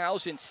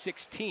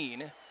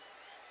 2016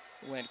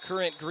 when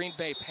current Green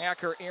Bay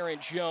Packer Aaron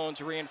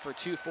Jones ran for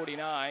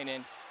 249,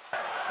 and the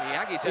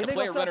Aggies had a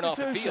player running off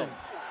the field.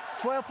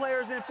 12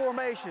 players in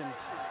formation.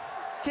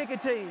 Kicking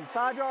team,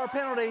 5-yard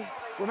penalty,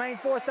 remains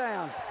 4th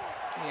down.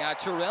 Yeah,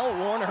 Terrell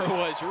Warner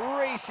was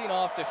racing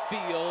off the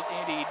field,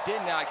 and he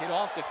did not get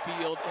off the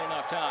field in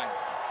enough time.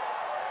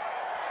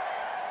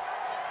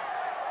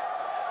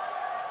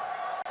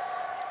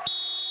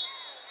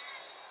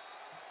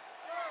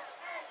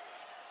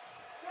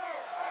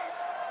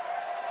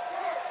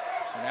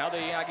 So now the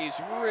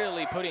Aggies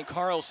really putting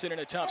Carlson in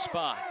a tough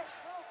spot.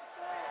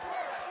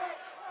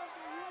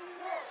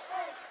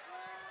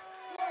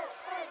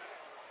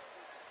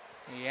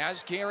 He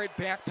has Garrett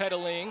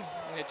backpedaling,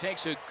 and it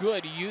takes a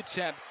good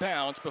UTEP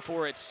bounce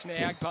before it's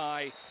snagged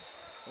by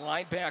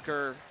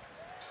linebacker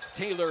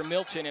Taylor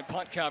Milton in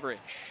punt coverage.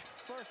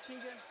 First,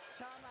 Keegan,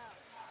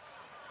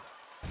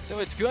 timeout. So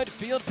it's good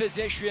field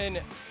position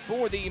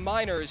for the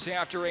Miners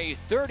after a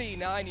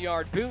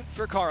 39-yard boot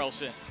for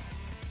Carlson.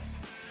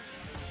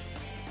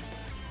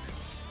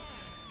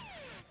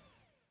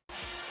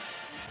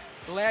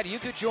 Glad you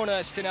could join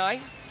us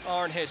tonight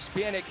on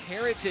Hispanic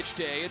Heritage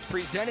Day. It's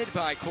presented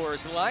by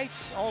Coors Light,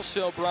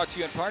 also brought to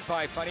you in part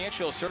by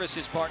financial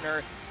services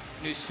partner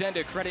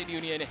Nusenda Credit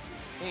Union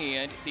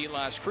and the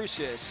Las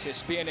Cruces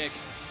Hispanic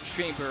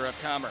Chamber of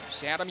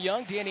Commerce. Adam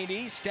Young, Danny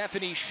Nee,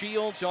 Stephanie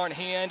Shields on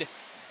hand.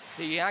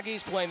 The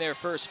Aggies playing their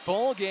first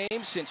fall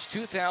game since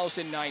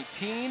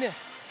 2019.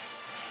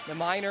 The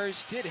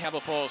Miners did have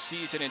a fall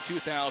season in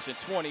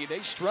 2020. They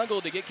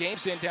struggled to get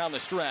games in down the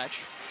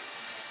stretch.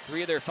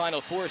 3 of their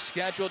final 4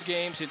 scheduled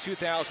games in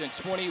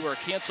 2020 were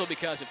canceled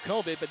because of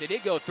COVID, but they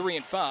did go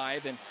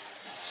 3-5 and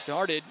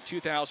started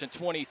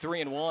 2020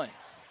 3-1.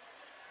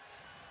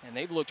 And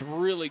they've looked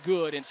really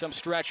good in some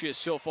stretches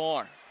so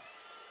far.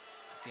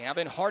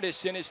 Gavin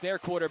Hardison is their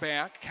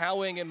quarterback.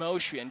 Cowing in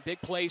motion.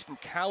 Big plays from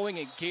Cowing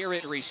and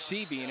Garrett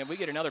receiving, and we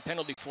get another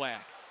penalty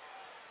flag.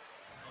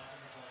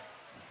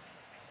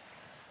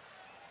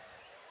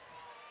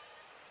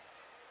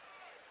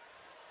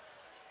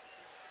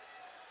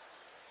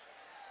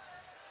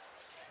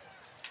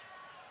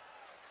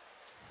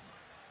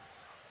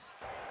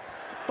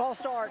 False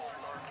start.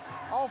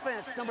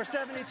 Offense, number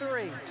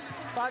 73.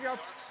 5-yard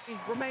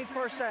remains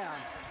 1st down.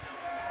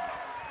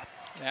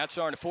 That's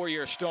our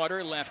 4-year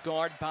starter, left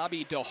guard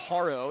Bobby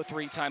DeHaro,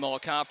 3-time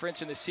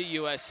All-Conference in the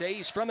CUSA.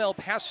 He's from El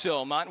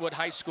Paso, Montwood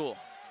High School.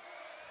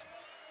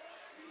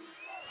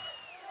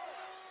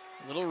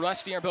 A little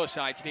rusty on both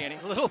sides, Danny.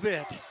 A little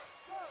bit.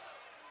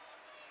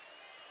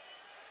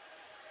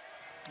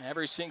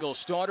 Every single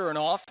starter on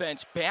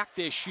offense back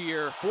this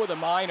year for the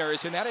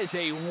Miners, and that is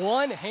a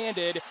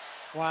one-handed,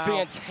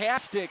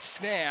 fantastic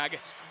snag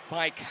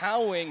by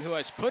Cowing, who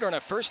has put on a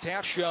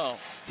first-half show.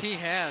 He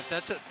has.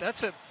 That's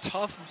a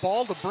tough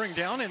ball to bring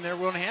down in there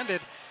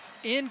one-handed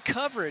in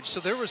coverage. So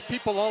there was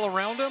people all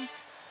around him.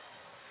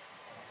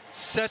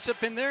 Sets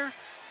up in there.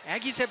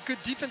 Aggies have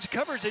good defensive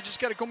coverage. They just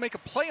got to go make a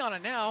play on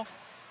it now.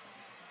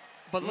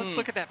 But let's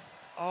look at that.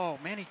 Oh,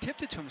 man, he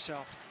tipped it to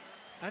himself.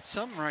 That's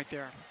something right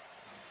there.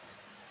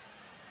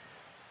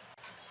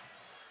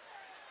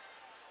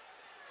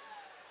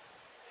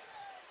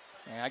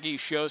 Aggies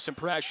show some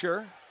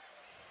pressure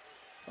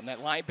from that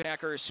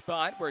linebacker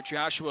spot where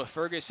Joshua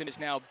Ferguson is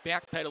now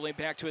backpedaling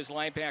back to his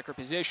linebacker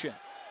position.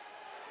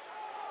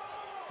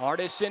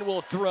 Hardison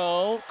will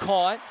throw,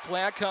 caught,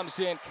 flag comes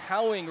in,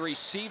 Cowing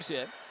receives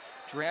it,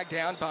 dragged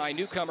down by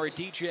newcomer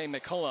DJ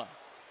McCullough.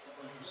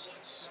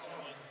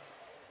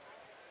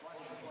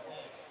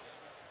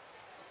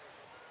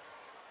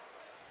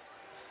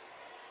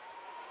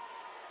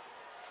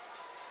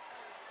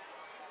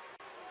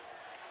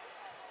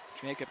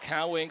 Jacob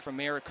Cowing from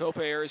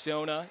Maricopa,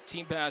 Arizona.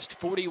 Team best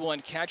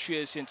 41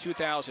 catches in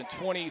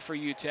 2020 for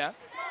UTEP.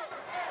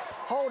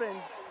 Holding,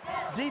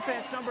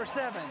 defense number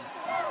 7.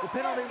 The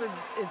penalty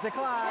is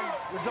declined.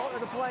 Result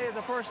of the play is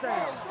a first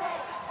down.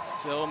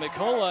 So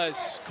McCullough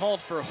is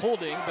called for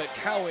holding, but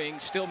Cowing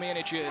still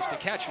manages to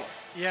catch it.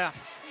 Yeah,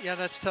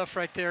 that's tough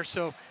right there.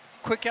 So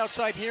quick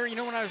outside here. You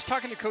know, when I was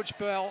talking to Coach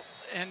Bell,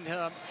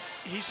 and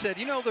he said,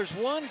 you know, there's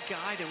one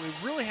guy that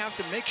we really have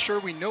to make sure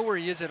we know where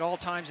he is at all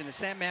times, and it's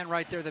that man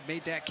right there that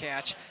made that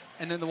catch,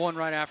 and then the one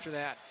right after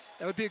that.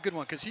 That would be a good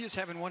one, because he is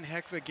having one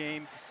heck of a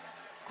game.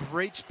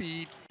 Great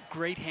speed,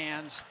 great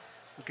hands.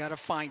 We've got to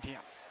find him.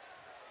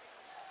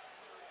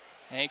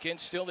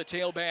 Hankins still the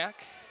tailback.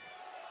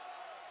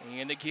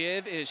 And the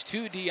give is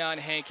to Deion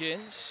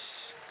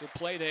Hankins. Good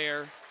play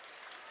there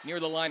near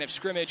the line of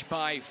scrimmage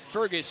by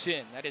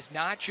Ferguson. That is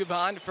not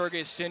Javon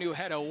Ferguson, who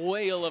had a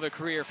whale of a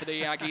career for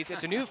the Aggies.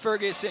 It's a new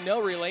Ferguson,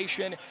 no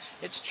relation.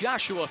 It's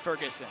Joshua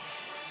Ferguson.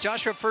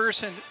 Joshua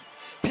Ferguson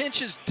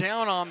pinches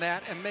down on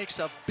that and makes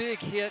a big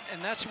hit,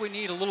 and that's what we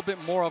need a little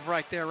bit more of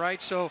right there, right?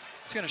 So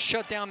it's going to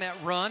shut down that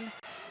run,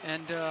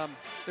 and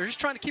they're just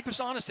trying to keep us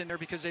honest in there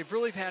because they've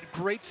really had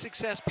great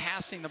success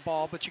passing the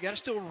ball, but you got to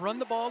still run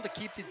the ball to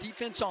keep the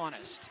defense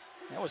honest.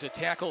 That was a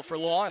tackle for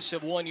loss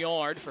of 1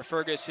 yard for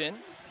Ferguson.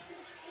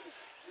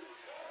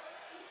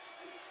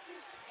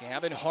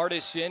 Gavin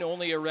Hardison,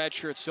 only a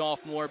redshirt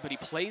sophomore, but he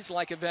plays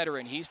like a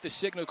veteran. He's the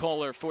signal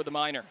caller for the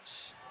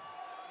Miners.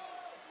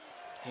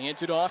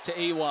 Hands it off to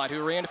Awad,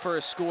 who ran for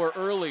a score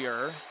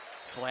earlier.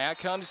 Flag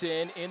comes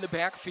in the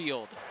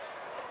backfield.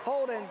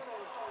 Holding,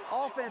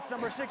 offense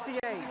number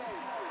 68.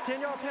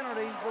 10-yard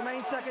penalty,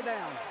 remains second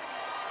down.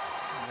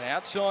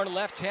 That's on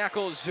left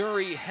tackle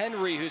Zuri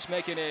Henry, who's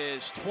making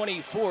his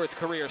 24th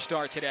career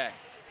start today.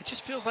 It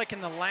just feels like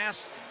in the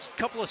last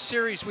couple of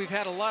series we've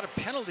had a lot of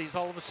penalties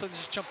all of a sudden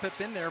just jump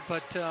up in there,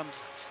 but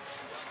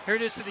here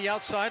it is to the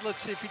outside. Let's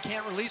see if he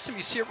can't release him.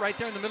 You see it right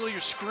there in the middle of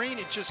your screen.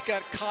 It just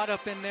got caught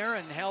up in there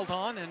and held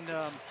on and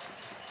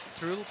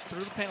threw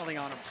the penalty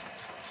on him.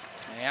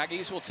 The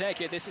Aggies will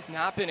take it. This has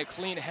not been a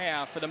clean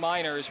half for the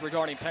Miners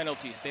regarding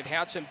penalties. They've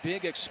had some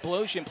big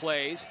explosion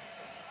plays,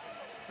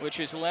 which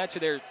has led to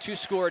their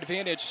 2-score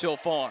advantage so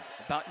far,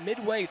 about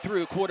midway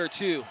through quarter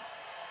 2.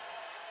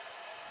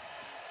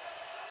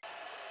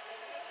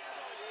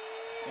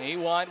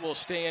 Awad will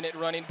stay in at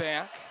running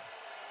back.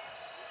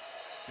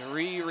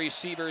 3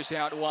 receivers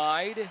out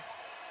wide.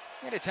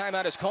 And a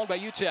timeout is called by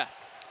UTEP.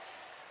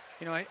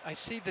 You know, I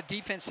see the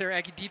defense there,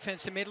 Aggie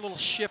defense. They made a little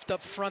shift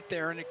up front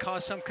there, and it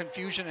caused some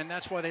confusion, and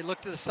that's why they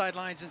looked at the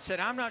sidelines and said,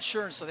 I'm not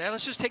sure. And so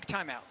let's just take a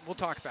timeout. We'll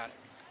talk about it.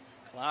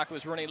 Clock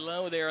was running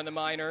low there on the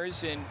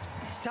Miners. And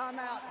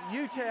timeout,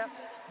 UTEP,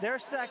 their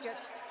second,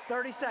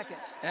 30 seconds.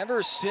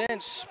 Ever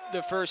since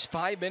the first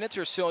 5 minutes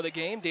or so of the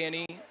game,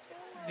 Danny,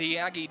 the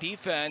Aggie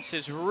defense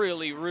has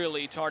really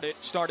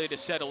started to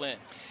settle in.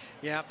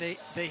 Yeah,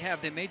 they have.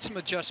 They made some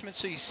adjustments,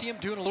 so you see them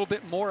doing a little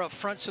bit more up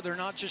front, so they're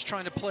not just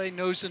trying to play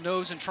nose to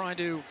nose and trying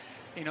to,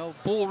 you know,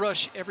 bull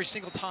rush every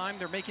single time.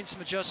 They're making some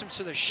adjustments,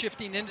 so they're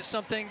shifting into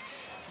something.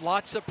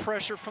 Lots of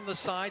pressure from the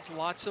sides,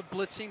 lots of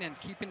blitzing, and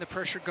keeping the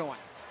pressure going.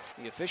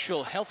 The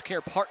official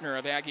healthcare partner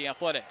of Aggie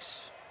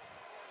Athletics.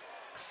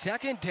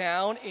 Second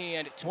down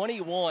and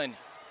 21.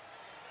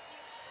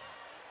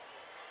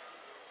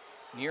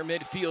 Near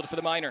midfield for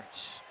the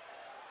Miners.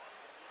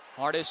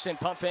 Hardison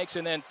pump fakes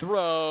and then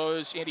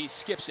throws, and he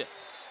skips it.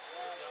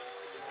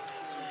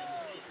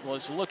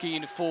 Was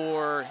looking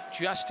for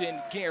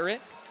Justin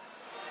Garrett,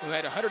 who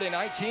had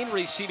 119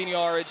 receiving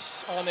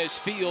yards on this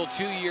field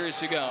 2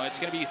 years ago. It's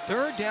going to be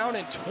 3rd down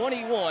and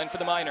 21 for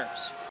the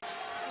Miners.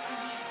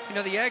 You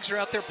know, the Aggies are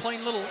out there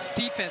playing little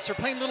defense. They're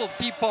playing little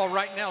deep ball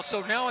right now.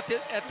 So now at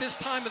this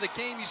time of the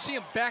game, you see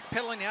them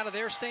backpedaling out of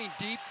there, staying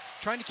deep,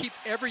 trying to keep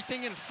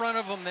everything in front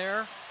of them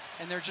there.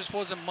 And there just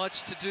wasn't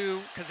much to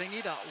do because they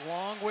need a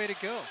long way to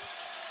go.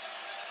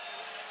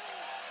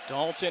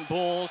 Dalton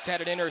Bowles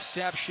had an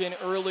interception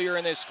earlier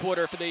in this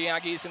quarter for the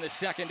Aggies in the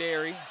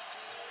secondary.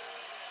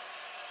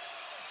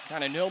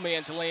 Kind of no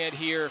man's land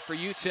here for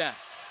UTEP.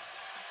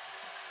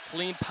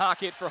 Clean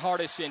pocket for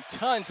Hardison,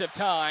 tons of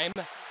time.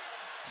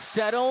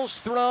 Settles,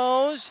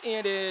 throws,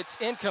 and it's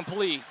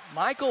incomplete.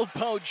 Michael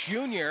Bowe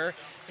Jr.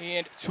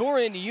 and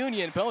Torin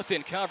Union both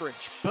in coverage.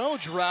 Bowe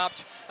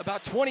dropped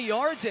about 20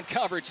 yards in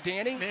coverage,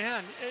 Danny.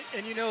 Man,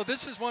 and you know,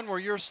 this is one where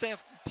you're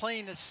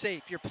playing a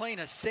safe. You're playing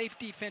a safe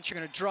defense. You're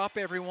going to drop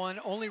everyone,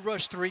 only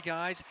rush 3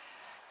 guys.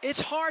 It's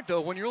hard,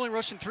 though, when you're only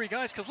rushing 3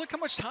 guys, because look how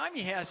much time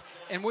he has.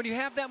 And when you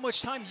have that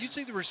much time,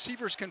 usually the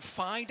receivers can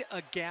find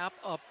a gap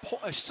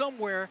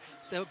somewhere,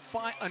 they'll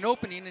find an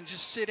opening and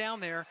just sit down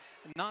there.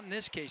 Not in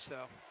this case,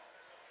 though.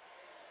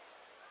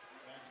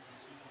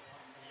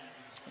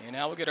 And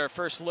now we'll get our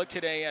first look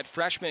today at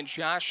freshman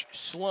Josh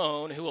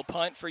Sloan, who will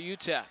punt for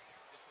UTEP.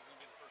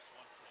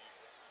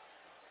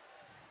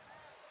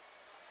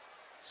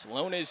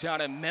 Sloan is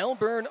out of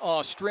Melbourne,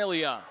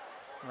 Australia.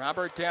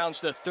 Robert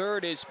Downs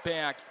III is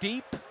back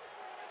deep.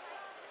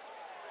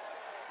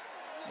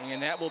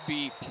 And that will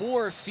be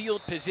poor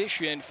field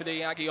position for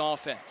the Aggie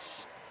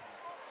offense.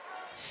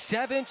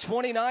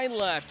 7:29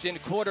 left in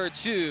quarter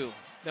 2.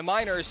 The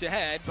Miners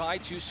ahead by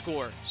 2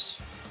 scores.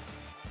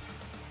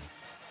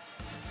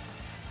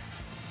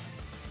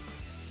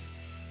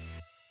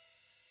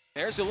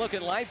 There's a look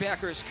at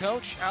linebackers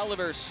coach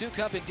Oliver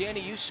Sukup. And Danny,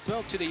 you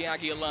spoke to the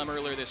Aggie alum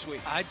earlier this week.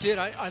 I did.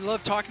 I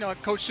love talking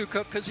about Coach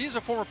Sukup because he's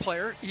a former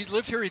player. He's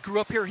lived here. He grew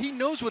up here. He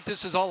knows what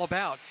this is all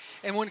about.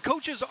 And when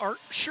coaches aren't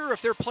sure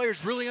if their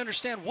players really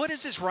understand what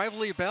is this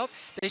rivalry about,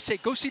 they say,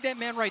 go see that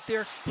man right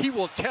there. He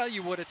will tell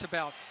you what it's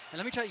about. And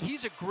let me tell you,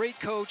 he's a great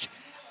coach.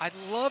 I'd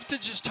love to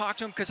just talk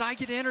to him because I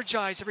get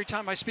energized every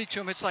time I speak to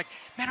him. It's like,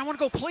 man, I want to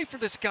go play for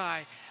this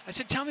guy. I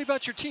said, tell me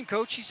about your team,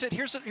 Coach. He said,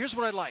 here's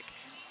what I like.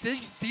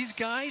 These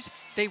guys,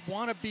 they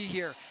want to be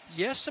here.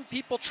 Yes, some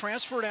people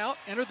transferred out,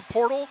 entered the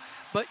portal,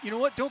 but you know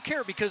what? Don't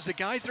care because the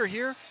guys that are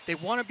here, they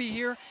want to be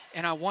here,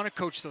 and I want to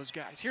coach those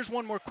guys. Here's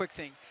one more quick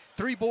thing.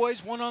 3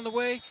 boys, 1 on the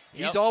way.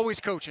 He's always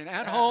coaching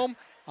at home,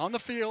 on the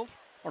field,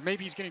 or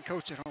maybe he's getting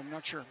coached at home.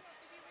 Not sure.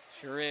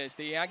 Sure is.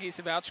 The Aggies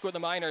have outscored the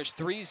Miners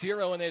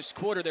 3-0 in this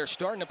quarter. They're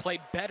starting to play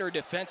better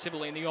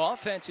defensively, and the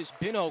offense has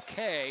been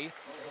okay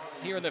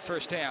here in the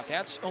first half.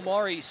 That's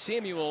Omari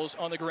Samuels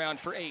on the ground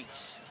for 8.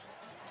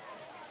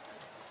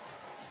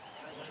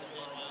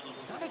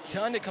 Not a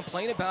ton to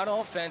complain about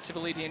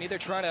offensively, Danny. They're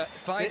trying to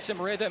find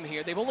some rhythm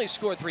here. They've only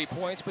scored 3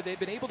 points, but they've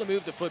been able to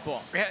move the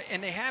football. Yeah,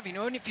 and they have, you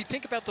know, and if you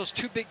think about those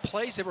 2 big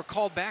plays that were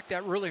called back,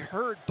 that really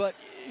hurt, but,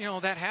 you know,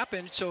 that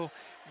happened, so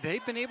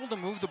they've been able to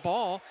move the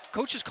ball.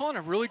 Coach is calling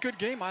a really good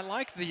game. I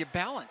like the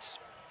balance.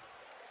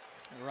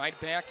 Right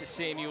back to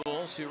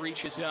Samuels, who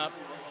reaches up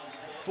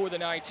for the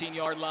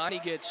 19-yard line. He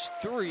gets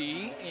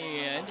 3,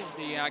 and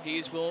the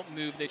Aggies will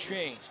move the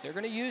chains. They're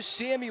going to use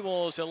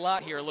Samuels a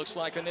lot here, it looks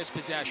like, on this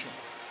possession.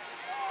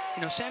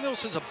 You know,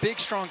 Samuels is a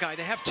big, strong guy.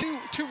 They have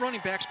two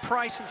running backs,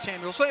 Price and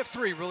Samuels. They have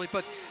 3, really,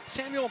 but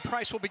Samuel and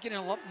Price will be getting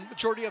a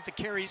majority of the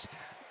carries.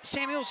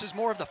 Samuels is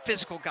more of the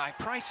physical guy.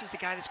 Price is the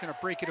guy that's going to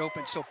break it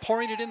open. So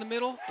pouring it in the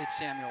middle, it's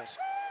Samuels.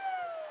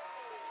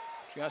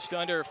 Just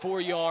under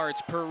 4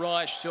 yards per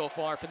rush so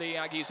far for the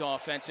Aggies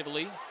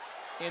offensively.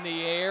 In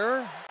the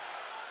air,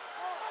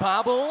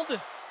 bobbled,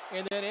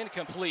 and then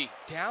incomplete.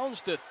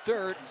 Downs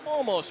III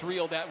almost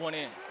reeled that one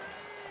in.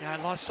 Yeah, I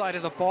lost sight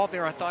of the ball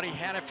there. I thought he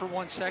had it for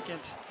 1 second.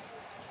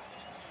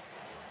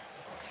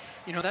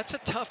 You know, that's a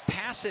tough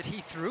pass that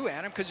he threw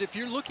at him because if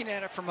you're looking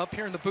at it from up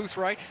here in the booth,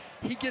 right,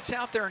 he gets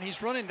out there and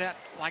he's running that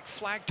like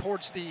flag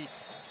towards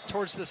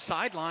the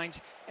sidelines,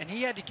 and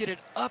he had to get it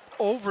up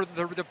over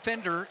the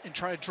defender and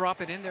try to drop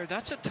it in there.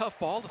 That's a tough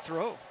ball to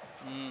throw.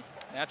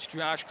 That's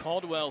Josh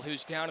Caldwell,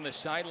 who's down on the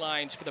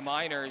sidelines for the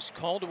Miners.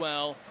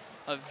 Caldwell,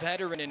 a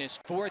veteran in his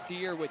 4th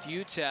year with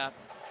UTEP.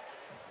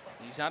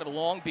 He's out of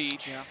Long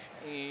Beach,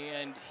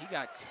 and he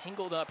got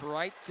tangled up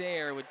right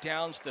there with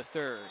Downs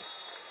III.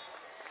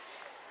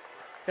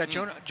 Yeah,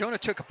 Jonah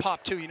took a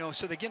pop too, you know,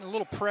 so they're getting a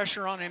little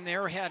pressure on him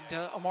there. Had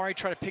Omari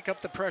try to pick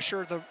up the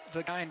pressure,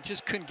 the guy, and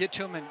just couldn't get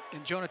to him,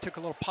 and Jonah took a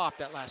little pop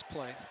that last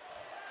play.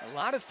 A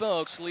lot of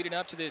folks leading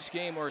up to this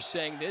game were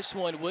saying this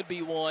one would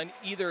be won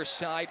either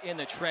side in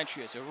the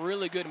trenches. A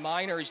really good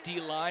Miners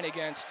D-line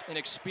against an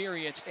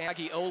experienced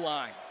Aggie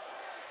O-line.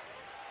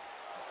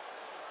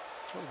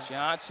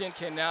 Johnson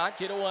cannot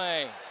get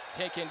away.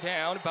 Taken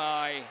down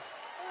by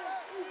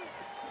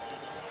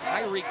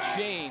Tyreek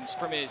James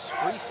from his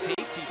free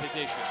safety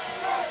position.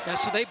 Yeah,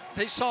 so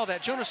they saw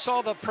that. Jonah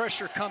saw the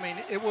pressure coming.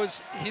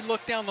 He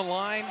looked down the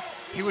line.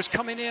 He was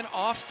coming in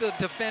off the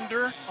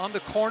defender on the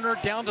corner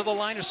down to the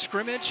line of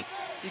scrimmage.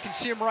 You can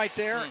see him right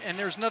there, and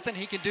there's nothing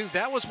he can do.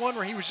 That was one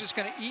where he was just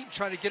going to eat and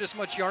try to get as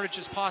much yardage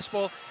as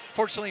possible.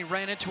 Fortunately, he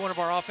ran into one of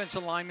our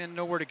offensive linemen,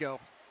 nowhere to go.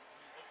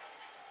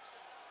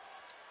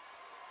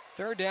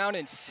 3rd down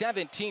and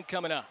 17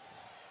 coming up.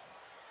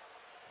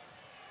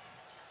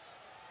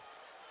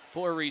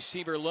 4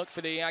 receiver look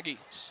for the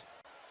Aggies.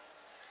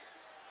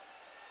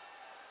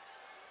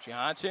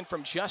 Johnson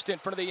from just in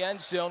front of the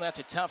end zone. That's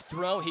a tough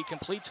throw. He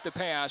completes the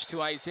pass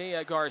to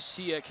Isaiah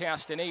Garcia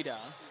Castaneda.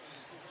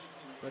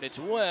 But it's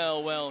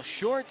well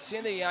short,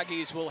 and the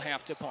Aggies will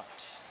have to punt.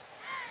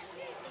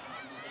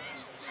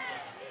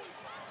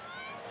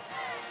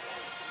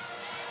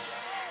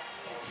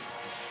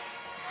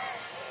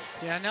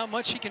 Yeah, not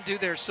much he can do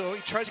there. So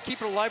he tries to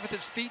keep it alive with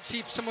his feet, see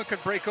if someone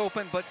could break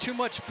open, but too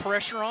much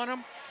pressure on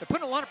him. They're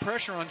putting a lot of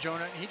pressure on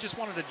Jonah, and he just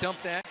wanted to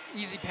dump that.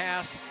 Easy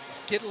pass,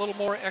 get a little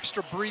more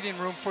extra breathing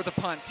room for the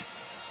punt.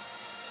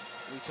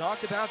 We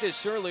talked about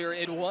this earlier.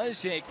 It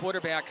was a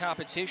quarterback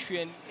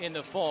competition in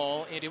the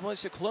fall, and it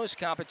was a close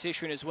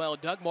competition as well.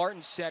 Doug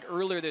Martin said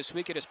earlier this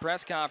week at his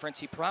press conference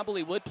he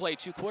probably would play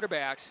two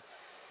quarterbacks.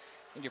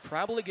 And you're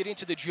probably getting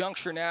to the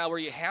juncture now where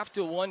you have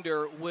to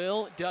wonder,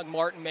 will Doug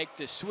Martin make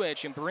the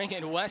switch and bring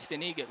in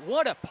Weston Egan?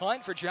 What a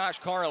punt for Josh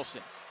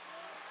Carlson.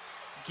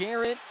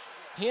 Garrett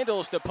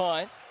handles the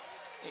punt,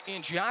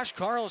 and Josh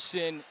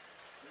Carlson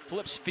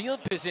flips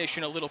field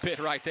position a little bit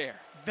right there.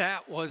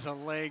 That was a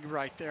leg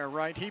right there,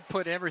 right? He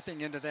put everything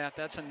into that.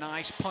 That's a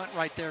nice punt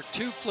right there.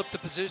 To flip the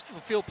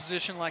field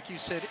position, like you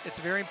said, it's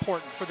very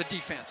important for the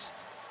defense.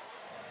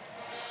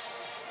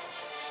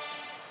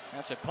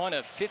 That's a punt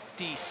of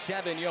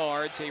 57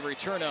 yards, a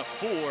return of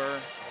 4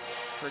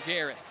 for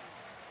Garrett.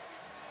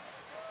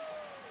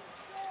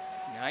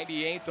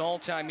 98th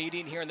all-time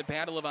meeting here in the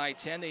Battle of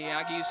I-10. The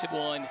Aggies have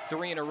won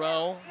 3 in a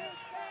row.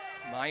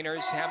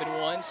 Miners haven't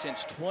won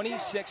since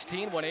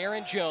 2016 when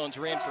Aaron Jones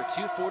ran for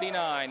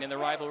 249 in the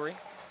rivalry.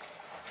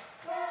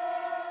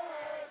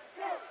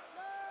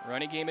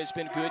 Running game has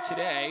been good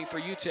today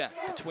for UTEP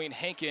between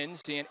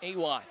Hankins and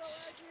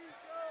Awat.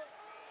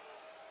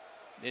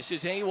 This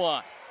is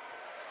Awat.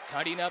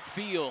 Cutting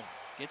upfield,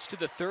 gets to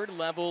the third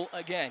level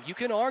again. You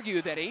can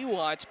argue that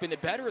Awat's been the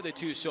better of the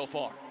two so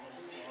far.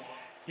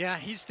 Yeah,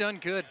 he's done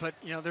good, but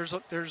you know,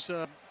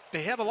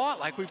 they have a lot,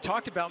 like we've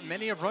talked about,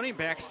 many of running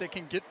backs that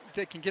can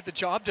get the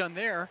job done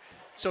there.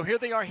 So here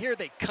they are here.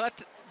 They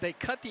cut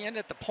the end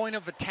at the point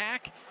of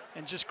attack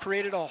and just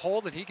created a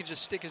hole that he can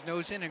just stick his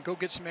nose in and go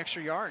get some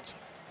extra yards.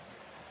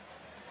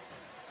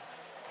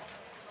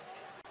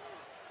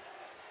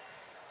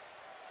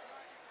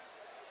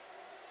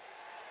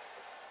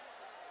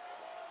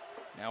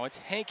 Now it's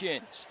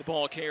Hankins, the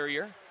ball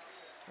carrier,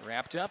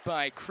 wrapped up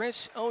by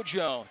Chris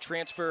Ojo,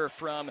 transfer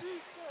from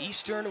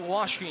Eastern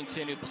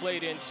Washington, who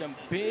played in some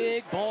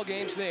big ball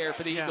games there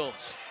for the Eagles.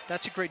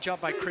 That's a great job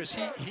by Chris.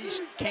 He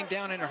came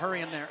down in a hurry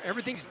in there.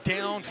 Everything's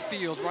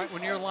downfield, right?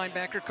 When you're a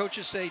linebacker,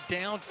 coaches say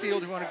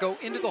downfield. You want to go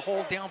into the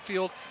hole,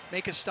 downfield,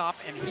 make a stop,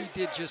 and he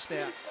did just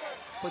that.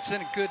 Puts in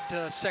a good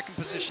second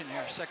position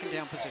here, second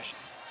down position.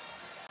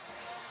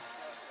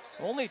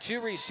 Only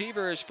 2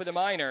 receivers for the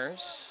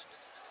Miners.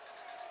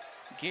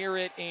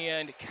 Garrett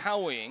and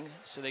Cowing,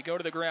 so they go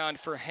to the ground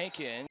for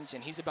Hankins,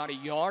 and he's about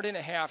 1.5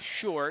 yards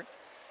short.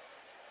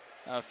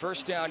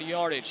 First down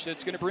yardage, so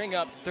it's going to bring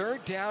up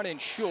 3rd down and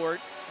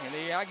short, and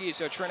the Aggies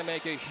are trying to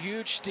make a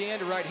huge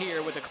stand right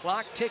here with the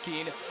clock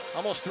ticking,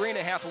 almost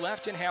 3.5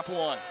 left in half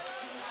one.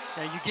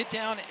 Now you get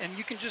down and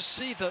you can just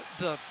see the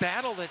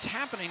battle that's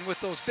happening with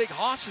those big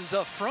hosses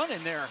up front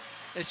in there.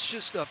 It's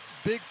just a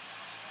big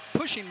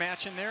pushing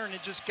match in there, and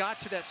it just got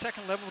to that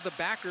second level of the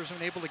backers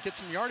and able to get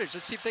some yardage.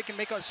 Let's see if they can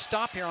make a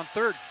stop here on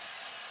 3rd.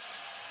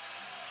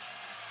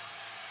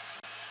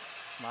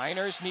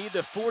 Miners need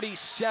the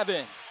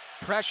 47.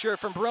 Pressure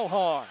from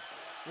Brohar.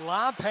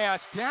 Lob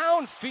pass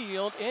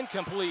downfield,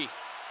 incomplete.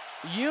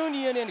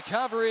 Union in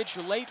coverage,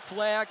 late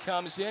flag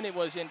comes in. It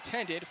was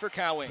intended for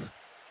Cowing.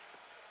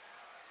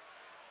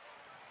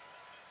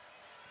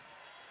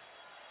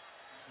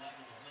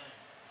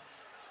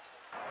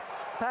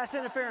 Pass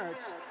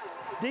interference.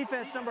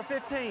 Defense number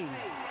 15.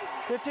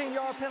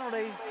 15-yard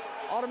penalty,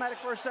 automatic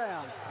first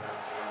down.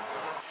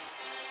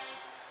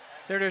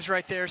 There it is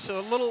right there. So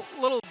a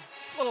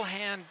little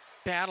hand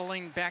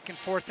battling back and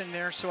forth in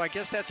there. So I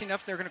guess that's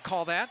enough. They're going to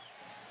call that.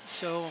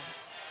 So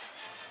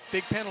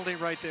big penalty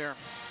right there.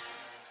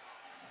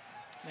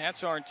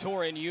 That's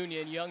Arturan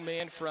Union, young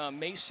man from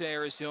Mesa,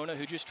 Arizona,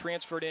 who just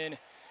transferred in,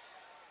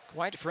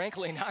 quite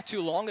frankly, not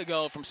too long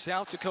ago from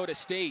South Dakota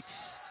State.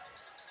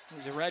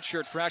 He's a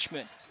redshirt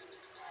freshman.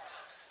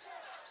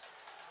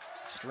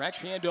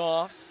 Stretch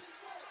handoff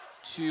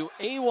to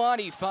Awat.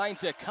 He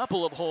finds a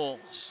couple of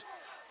holes.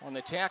 On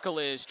the tackle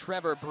is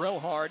Trevor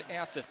Brohard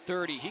at the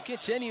 30. He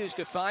continues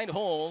to find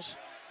holes.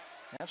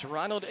 That's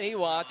Ronald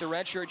Awat, the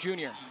redshirt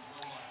junior.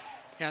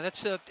 Yeah,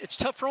 it's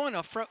tough throwing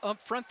up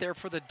front there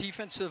for the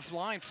defensive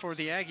line for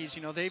the Aggies.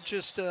 You know, they've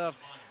just have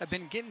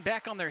been getting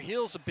back on their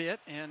heels a bit,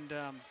 and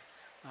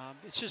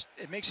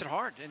it makes it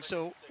hard. And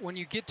so when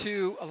you get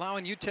to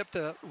allowing UTEP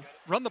to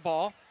run the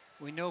ball,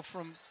 we know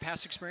from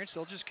past experience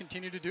they'll just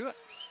continue to do it.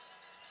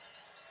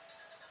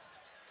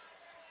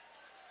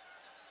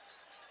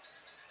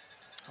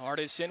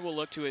 Hardison will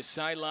look to his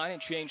sideline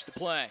and change the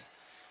play.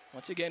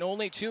 Once again,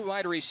 only 2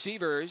 wide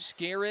receivers,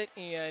 Garrett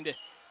and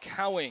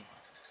Cowing.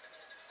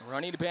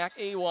 Running back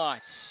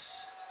Awat.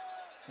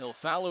 He'll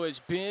follow his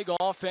big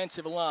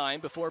offensive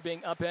line before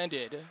being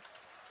upended.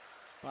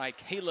 by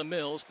Kayla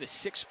Mills, the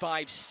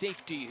 6'5"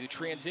 safety who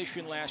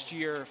transitioned last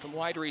year from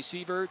wide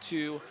receiver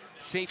to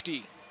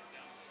safety.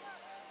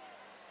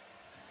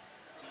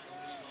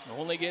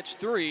 Only gets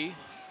 3.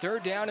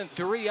 3rd down and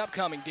 3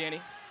 upcoming,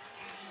 Danny.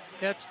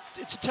 Yeah,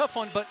 it's a tough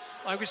one, but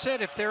like we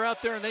said, if they're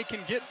out there and they can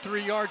get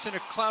 3 yards in a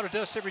cloud of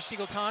dust every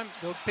single time,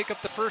 they'll pick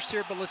up the first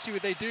here, but let's see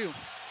what they do.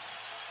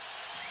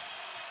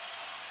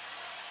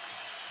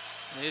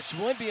 This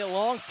would be a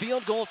long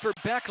field goal for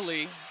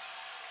Beckley.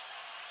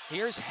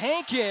 Here's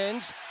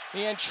Hankins,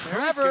 and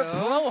Trevor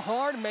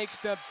Brohard makes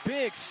the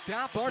big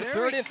stop on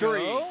 3rd and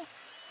 3.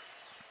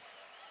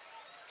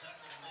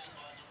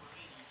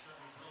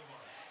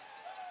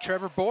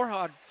 Trevor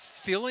Brohard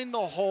filling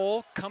the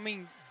hole,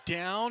 coming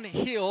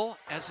downhill,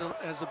 as the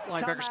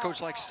linebackers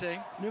coach likes to say.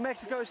 New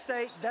Mexico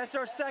State, that's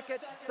our second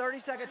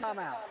 30-second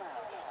timeout.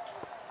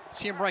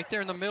 See him right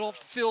there in the middle,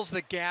 fills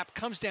the gap,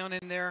 comes down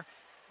in there,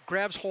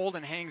 grabs hold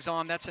and hangs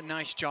on. That's a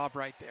nice job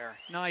right there.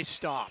 Nice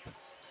stop.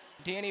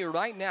 Danny,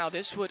 right now,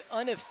 this would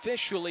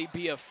unofficially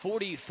be a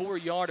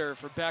 44-yarder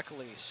for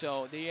Beckley.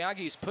 So the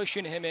Aggies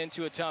pushing him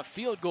into a tough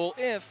field goal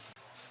if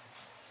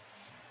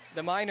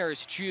the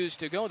Miners choose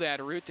to go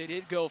that route. They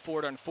did go for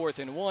it on 4th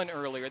and 1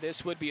 earlier.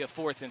 This would be a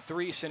 4th and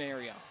 3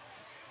 scenario.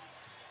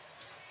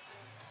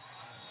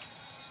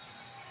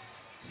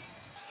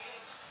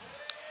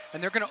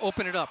 And they're going to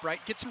open it up, right?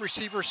 Get some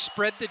receivers,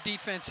 spread the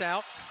defense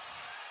out.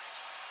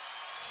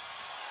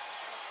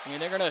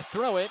 And they're going to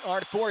throw it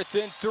on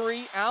 4th and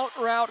 3. Out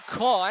route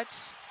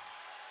caught.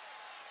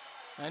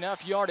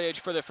 Enough yardage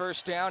for the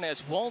first down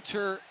as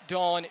Walter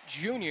Dawn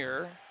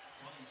Jr.,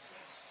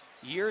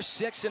 year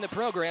 6 in the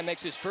program,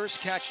 makes his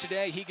first catch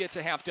today. He gets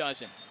a half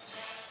dozen.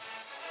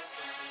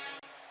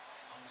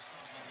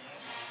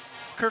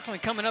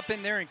 Kirkland coming up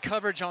in there in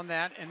coverage on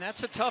that, and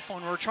that's a tough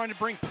one. We're trying to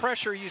bring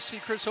pressure. You see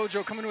Chris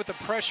Ojo coming with the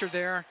pressure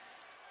there.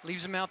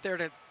 Leaves him out there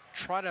to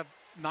try to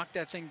knock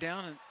that thing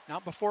down, and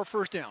not before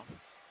first down.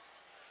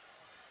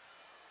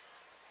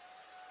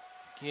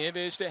 Give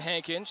is to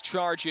Hankins.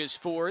 Charges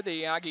 4.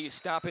 The Aggies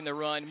stopping the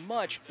run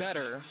much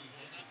better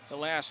the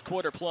last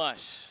quarter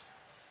plus.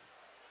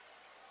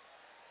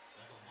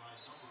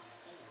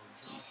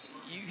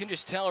 You can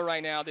just tell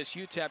right now this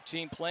UTEP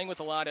team playing with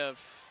a lot of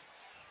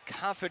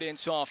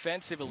confidence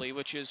offensively,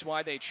 which is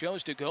why they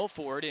chose to go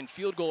for it in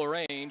field goal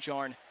range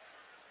on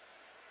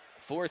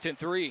 4th and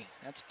 3.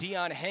 That's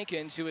Deion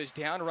Hankins, who is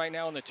down right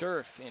now on the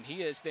turf, and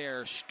he is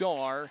their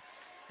star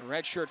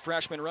redshirt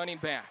freshman running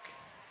back.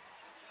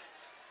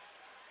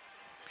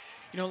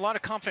 You know, a lot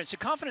of confidence. The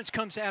confidence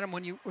comes at them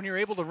when you're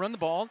able to run the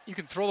ball. You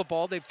can throw the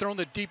ball. They've thrown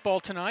the deep ball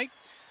tonight.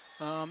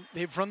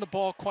 They've run the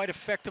ball quite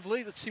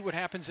effectively. Let's see what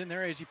happens in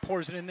there as he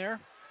pours it in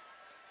there.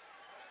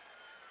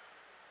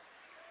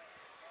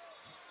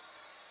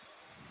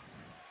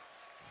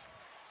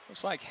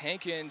 Looks like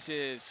Hankins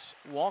is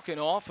walking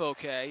off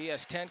okay. He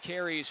has 10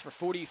 carries for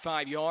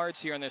 45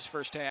 yards here in this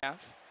first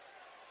half.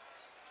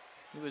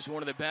 He was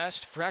one of the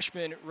best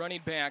freshman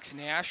running backs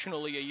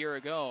nationally a year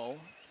ago.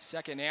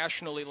 Second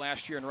nationally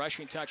last year in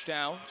rushing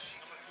touchdowns.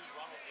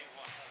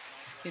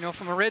 You know,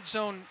 from a red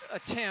zone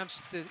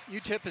attempts, the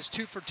UTEP is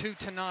 2 for 2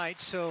 tonight.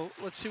 So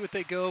let's see what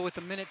they go with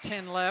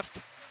 1:10 left.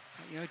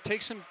 You know,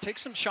 take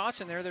some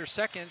shots in there. They're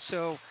second.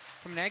 So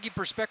from an Aggie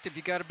perspective,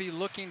 you got to be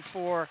looking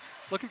for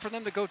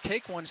them to go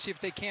take one, see if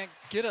they can't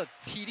get a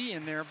TD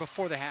in there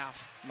before the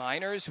half.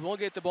 Miners will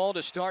get the ball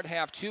to start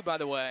half 2, by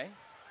the way.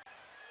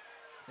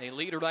 They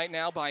lead right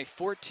now by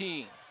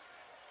 14.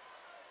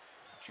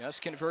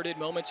 Just converted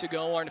moments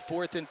ago on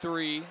 4th and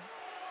 3.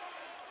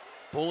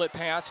 Bullet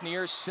pass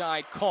near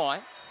side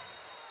caught.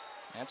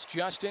 That's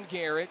Justin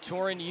Garrett.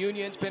 Torrin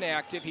Union's been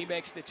active. He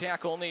makes the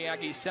tackle in the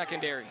Aggies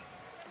secondary.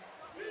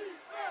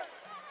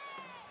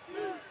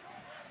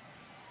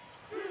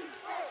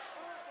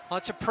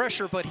 Lots of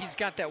pressure, but he's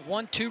got that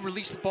 1-2,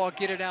 release the ball,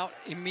 get it out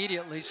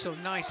immediately. So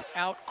nice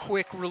out,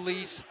 quick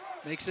release.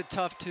 Makes it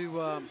tough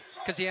to,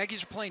 because the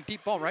Aggies are playing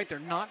deep ball, right? They're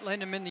not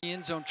letting him in the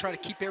end zone, try to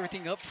keep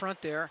everything up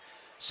front there.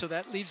 So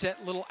that leaves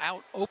that little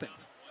out open.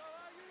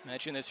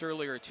 Mentioned this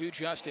earlier too,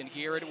 Justin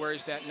Garrett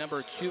wears that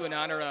number 2 in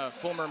honor of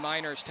former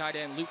Miners tight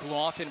end Luke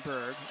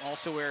Laufenberg.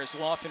 Also wears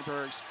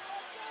Laufenberg's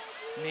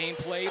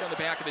nameplate on the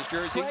back of his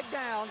jersey. Flag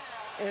down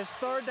is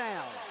 3rd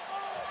down.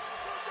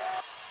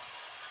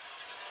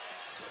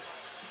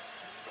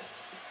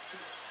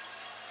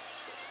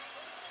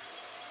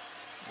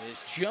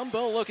 This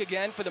jumbo look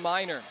again for the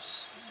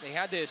Miners. They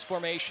had this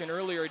formation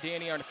earlier,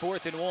 Danny, on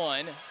 4th and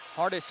 1.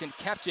 Hardison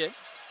kept it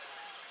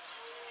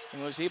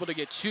and was able to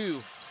get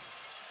 2.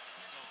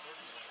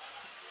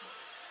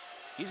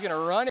 He's going to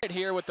run it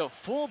here with the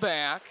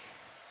fullback.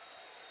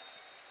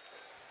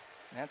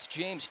 That's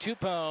James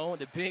Tupou,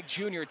 the big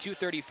junior,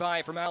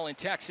 235 from Allen,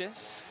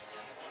 Texas.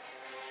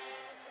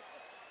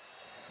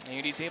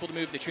 And he's able to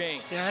move the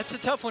chain. Yeah, that's a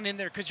tough one in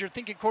there because you're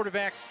thinking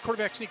quarterback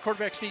sneak.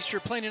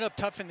 You're playing it up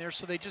tough in there,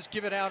 so they just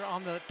give it out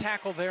on the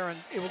tackle there and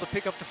able to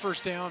pick up the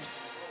first down.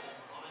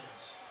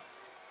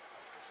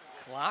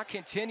 Clock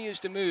continues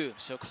to move,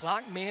 so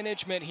clock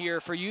management here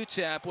for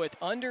UTEP with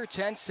under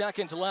 10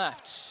 seconds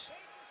left.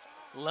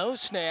 Low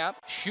snap,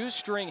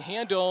 shoestring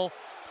handle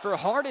for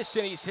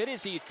Hardison. He's hit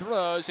as he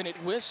throws, and it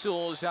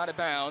whistles out of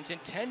bounds,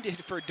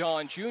 intended for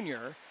Don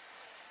Jr.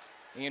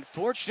 And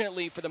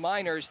fortunately for the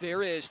Miners,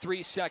 there is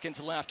 3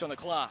 seconds left on the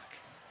clock.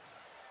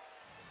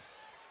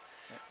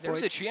 There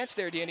was a chance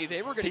there, Danny.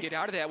 They were going to get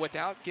out of that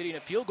without getting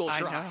a field goal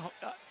try.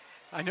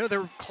 I know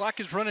their clock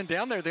is running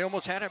down there. They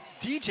almost had a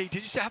DJ.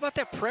 Did you see how about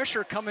that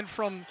pressure coming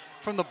from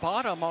the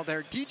bottom all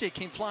there? DJ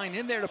came flying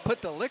in there to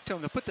put the lick to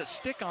him, to put the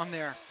stick on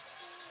there.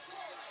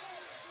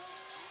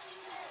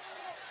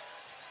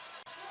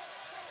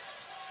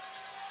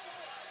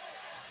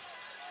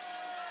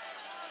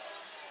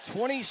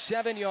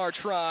 27-yard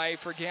try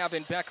for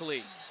Gavin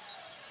Beckley.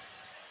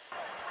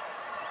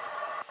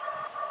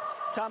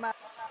 Timeout.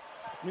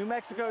 New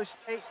Mexico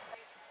State.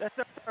 That's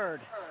a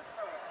third.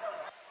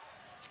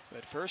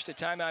 But first, a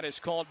timeout is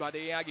called by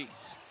the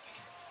Aggies.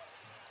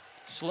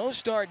 Slow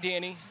start,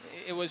 Danny.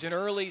 It was an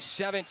early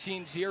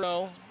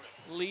 17-0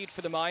 lead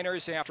for the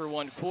Miners after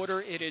 1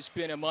 quarter. It has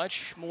been a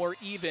much more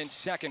even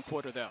second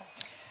quarter, though.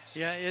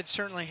 Yeah, it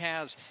certainly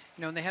has.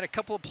 You know, and they had a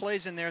couple of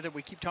plays in there that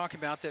we keep talking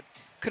about that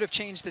could have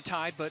changed the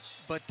tide, but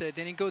they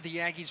didn't go the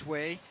Aggies'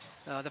 way.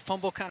 The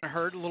fumble kind of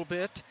hurt a little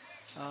bit.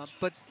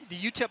 But the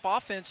UTEP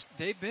offense,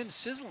 they've been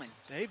sizzling.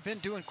 They've been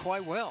doing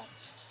quite well.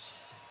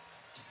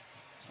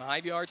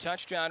 5-yard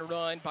touchdown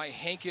run by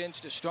Hankins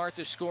to start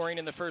the scoring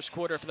in the first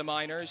quarter for the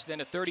Miners.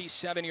 Then a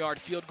 37-yard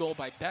field goal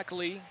by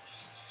Beckley.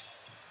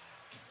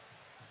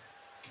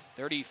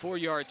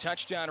 34-yard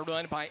touchdown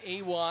run by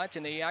Awatt,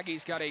 and the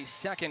Aggies got a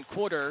second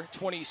quarter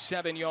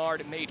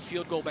 27-yard made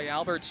field goal by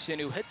Albertson,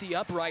 who hit the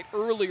upright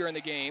earlier in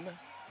the game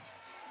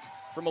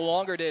from a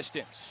longer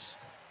distance.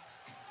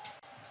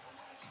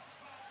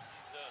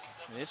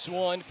 This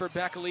one for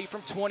Beckley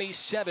from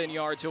 27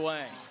 yards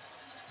away.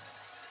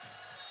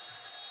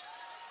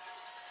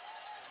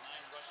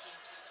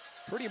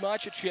 Pretty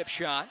much a chip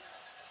shot.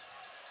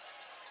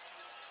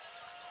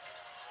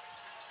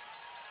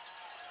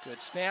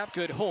 Good snap,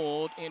 good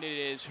hold, and it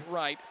is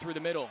right through the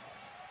middle.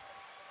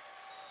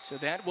 So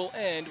that will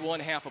end one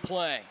half of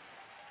play.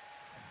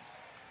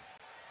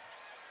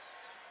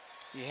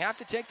 You have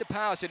to take the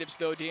positives,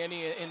 though,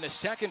 Danny. In the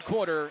second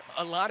quarter,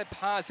 a lot of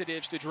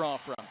positives to draw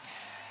from.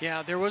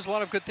 Yeah, there was a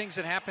lot of good things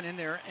that happened in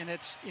there, and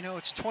it's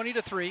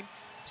 20-3,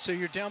 so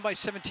you're down by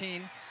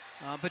 17,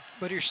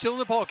 but you're still in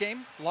the ball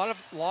game. A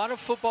lot of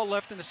football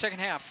left in the second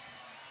half.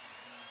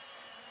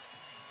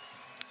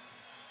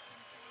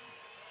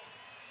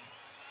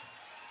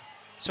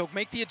 So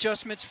make the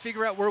adjustments,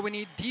 figure out where we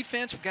need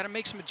defense. We've got to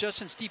make some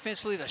adjustments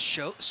defensively to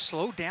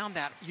slow down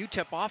that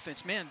UTEP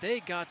offense. Man, they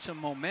got some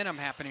momentum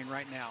happening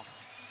right now.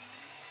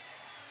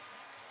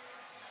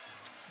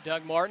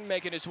 Doug Martin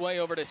making his way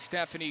over to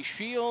Stephanie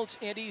Shields,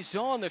 and he's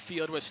on the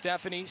field with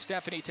Stephanie.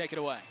 Stephanie, take it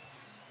away.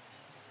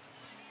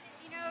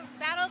 You know,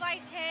 battle by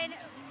 10,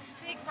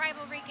 big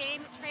rivalry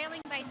game,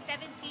 trailing by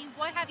 17.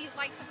 What have you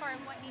liked so far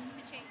and what needs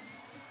to change?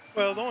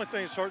 Well, the only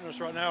thing that's hurting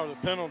us right now are the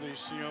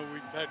penalties. You know,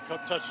 we've had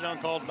a touchdown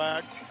called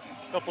back,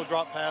 a couple of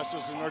drop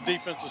passes, and our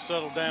defense has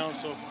settled down.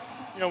 So,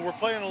 you know, we're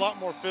playing a lot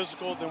more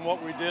physical than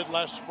what we did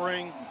last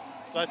spring.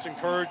 So that's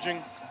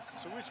encouraging.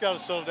 So we just got to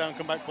settle down and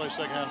come back and play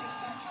second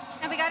half.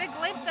 And we got a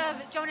glimpse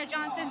of Jonah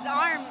Johnson's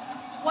arm.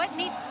 What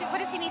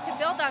does he need to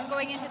build on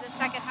going into the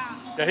second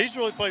half? Yeah, he's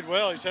really played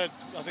well. He's had,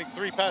 I think,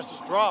 3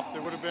 passes dropped.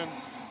 There would have been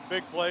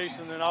big plays,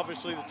 and then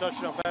obviously the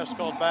touchdown pass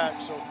called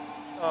back. So,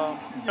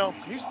 you know,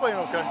 he's playing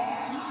okay.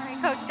 All right,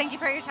 Coach, thank you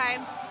for your time.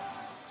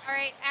 All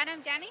right,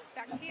 Adam, Danny,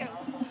 back to you.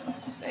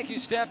 Thank you,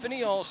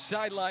 Stephanie. All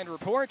sideline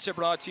reports are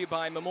brought to you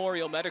by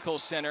Memorial Medical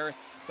Center.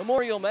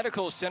 Memorial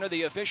Medical Center,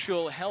 the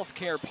official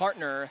healthcare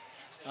partner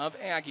of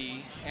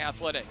Aggie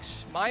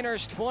Athletics.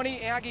 Miners 20,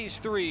 Aggies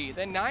 3.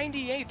 The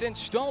 98th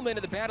installment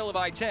of the Battle of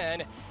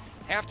I-10.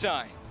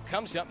 Halftime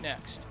comes up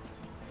next.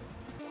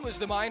 It was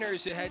the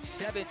Miners that had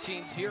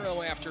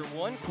 17-0 after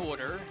 1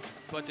 quarter,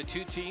 but the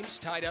two teams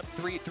tied up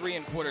 3-3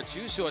 in quarter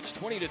 2, so it's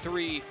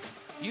 20-3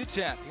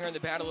 UTEP here in the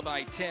Battle of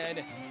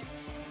I-10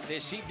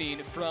 this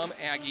evening from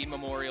Aggie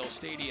Memorial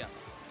Stadium.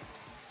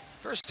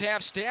 First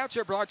half stats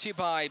are brought to you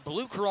by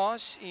Blue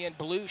Cross and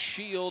Blue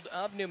Shield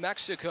of New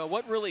Mexico.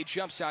 What really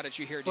jumps out at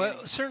you here, Danny?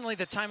 Well, certainly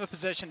the time of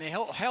possession. They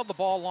held the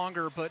ball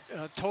longer, but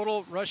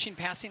total rushing,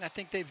 passing, I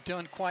think they've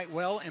done quite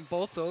well in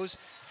both those.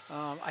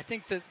 I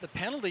think that the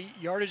penalty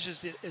yardage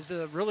is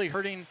really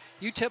hurting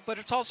UTEP, but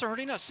it's also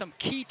hurting us. Some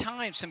key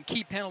times, some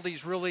key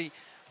penalties really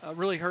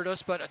hurt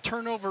us, but a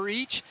turnover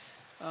each.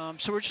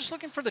 So we're just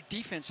looking for the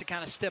defense to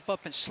kind of step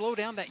up and slow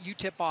down that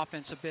UTEP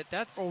offense a bit.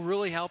 That will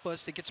really help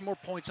us to get some more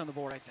points on the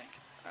board, I think.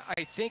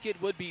 I think it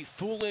would be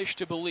foolish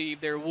to believe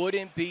there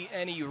wouldn't be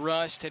any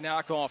rust to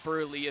knock off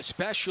early,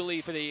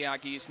 especially for the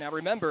Aggies. Now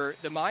remember,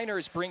 the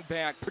Miners bring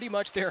back pretty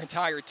much their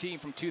entire team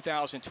from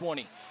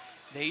 2020.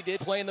 They did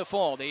play in the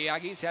fall. The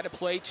Aggies had to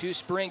play 2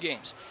 spring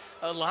games.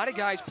 a lot of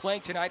guys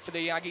playing tonight for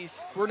the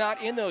Aggies were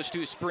not in those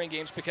 2 spring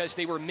games because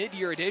they were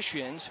mid-year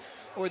additions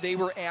or they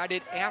were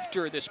added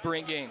after the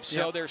spring games.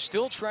 So they're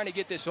still trying to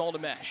get this all to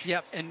mesh.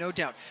 Yep, and no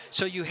doubt.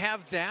 So you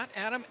have that,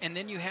 Adam, and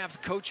then you have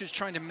coaches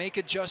trying to make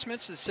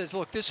adjustments that says,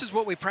 look, this is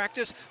what we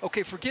practice.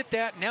 Okay, forget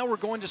that. Now we're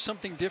going to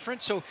something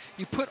different. So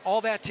you put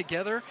all that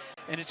together,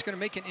 and it's going to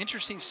make an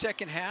interesting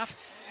second half.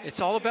 It's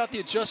all about the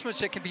adjustments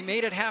that can be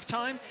made at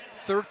halftime.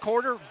 Third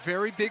quarter,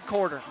 very big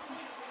quarter.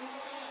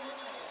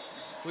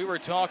 We were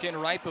talking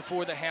right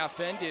before the half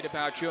ended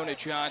about Jonah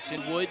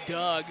Johnson. Would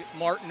Doug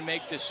Martin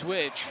make the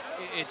switch?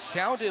 It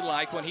sounded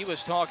like when he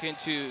was talking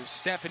to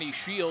Stephanie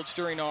Shields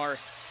during our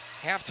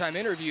halftime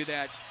interview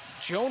that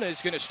Jonah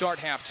is going to start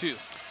half 2.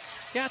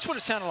 Yeah, that's what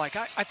it sounded like.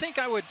 I think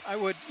I would,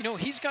 you know,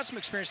 he's got some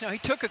experience now. He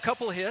took a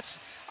couple of hits.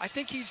 I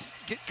think he's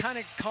kind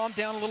of calmed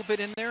down a little bit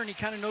in there, and he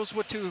kind of knows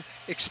what to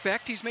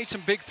expect. He's made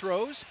some big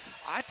throws.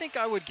 I think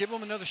I would give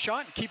him another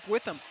shot and keep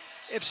with him.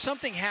 If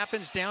something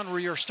happens down where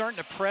you're starting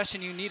to press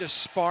and you need a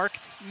spark,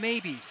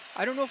 maybe.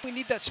 I don't know if we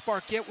need that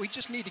spark yet. We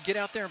just need to get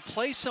out there and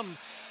play some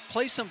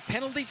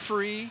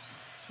penalty-free,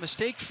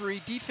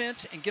 mistake-free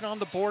defense and get on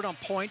the board on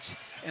points,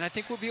 and I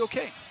think we'll be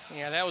okay.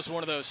 Yeah, that was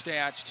one of those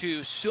stats,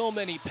 too. So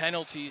many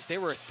penalties. They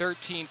were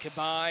 13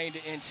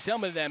 combined, and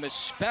some of them,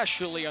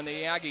 especially on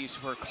the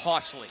Aggies, were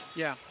costly.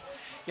 Yeah,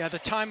 the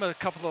time of a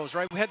couple of those,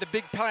 right? We had the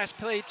big pass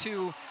play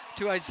to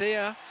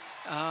Isaiah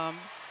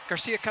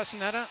Garcia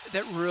Castaneda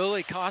that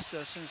really cost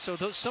us, and so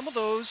some of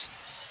those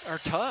are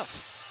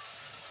tough.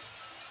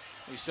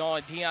 We saw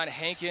Deion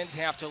Hankins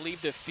have to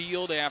leave the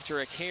field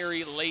after a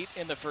carry late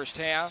in the first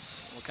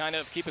half. We'll kind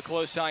of keep a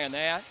close eye on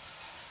that.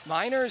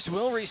 Miners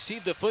will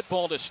receive the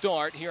football to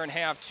start here in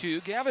half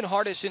 2. Gavin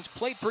Hardison's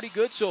played pretty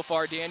good so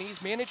far, Danny.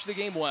 He's managed the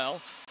game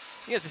well.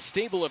 He has a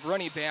stable of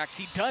running backs.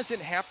 He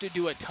doesn't have to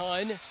do a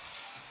ton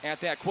at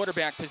that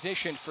quarterback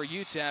position for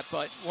UTEP,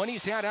 but when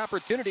he's had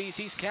opportunities,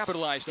 he's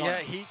capitalized on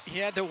it. Yeah, he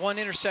had the one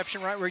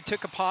interception, right, where he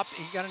took a pop.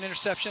 He got an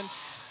interception,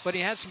 but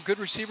he had some good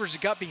receivers that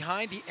got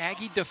behind the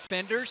Aggie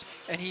defenders,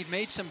 and he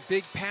made some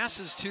big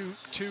passes to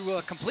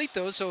complete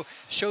those, so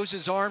shows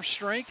his arm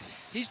strength.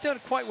 He's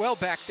done quite well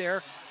back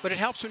there, but it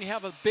helps when you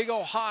have a big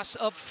old hoss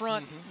up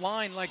front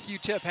line like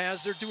UTEP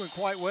has. They're doing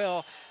quite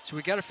well, so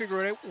we got to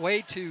figure out a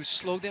way to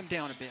slow them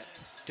down a bit.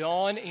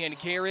 Dawn and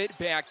Garrett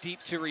back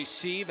deep to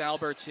receive.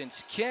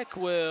 Albertson's kick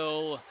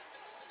will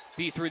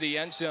be through the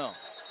end zone.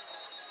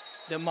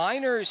 The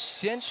Miners,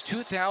 since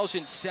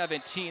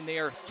 2017, they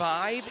are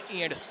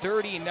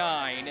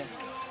 5-39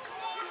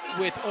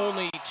 with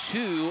only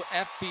 2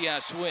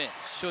 FBS wins.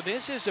 So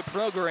this is a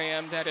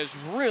program that has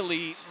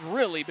really,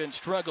 really been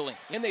struggling.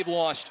 And they've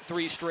lost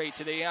 3 straight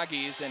to the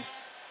Aggies, and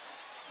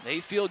they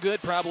feel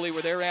good probably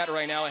where they're at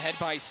right now, ahead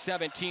by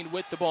 17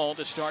 with the ball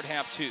to start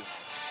half 2.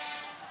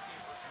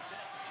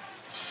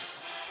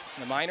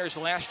 The Miners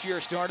last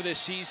year started this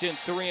season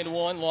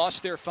 3-1,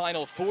 lost their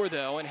final 4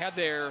 though, and had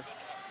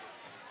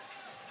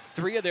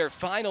 3 of their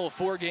final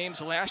 4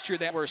 games last year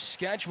that were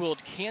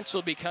scheduled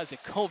canceled because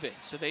of COVID.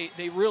 So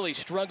they really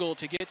struggled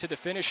to get to the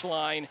finish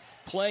line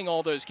playing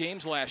all those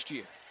games last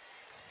year.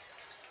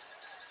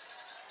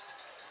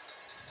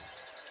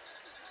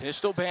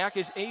 Pistol back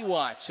is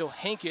Awatt, so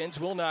Hankins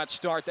will not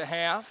start the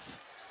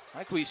half.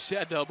 Like we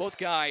said though, both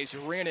guys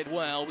ran it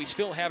well. We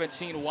still haven't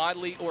seen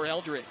Wadley or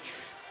Eldridge.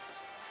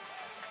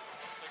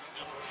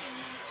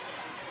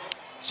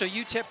 So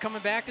UTEP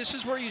coming back, this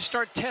is where you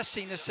start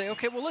testing to say,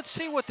 okay, well, let's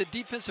see what the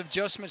defensive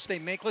adjustments they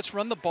make. Let's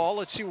run the ball.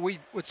 Let's see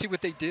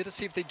what they did. Let's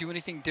see if they do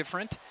anything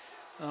different.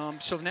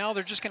 So now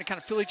they're just going to kind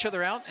of fill each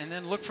other out and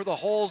then look for the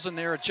holes in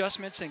their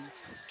adjustments and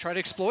try to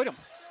exploit them.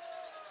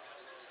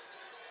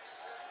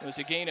 It was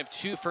a gain of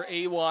 2 for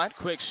Awatt.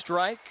 Quick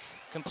strike,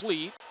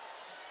 complete.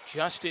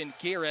 Justin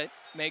Garrett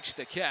makes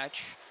the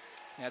catch.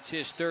 That's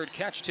his 3rd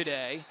catch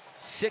today.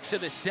 6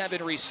 of the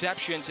 7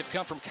 receptions have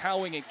come from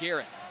Cowing and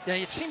Garrett. Yeah,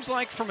 it seems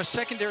like from a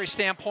secondary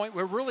standpoint,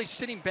 we're really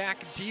sitting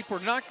back deep. We're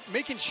not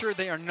making sure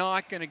they are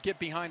not going to get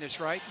behind us,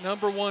 right?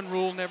 Number 1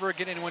 rule, never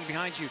get anyone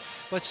behind you.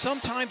 But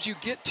sometimes you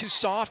get too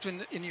soft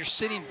and you're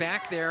sitting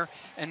back there,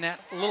 and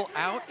that little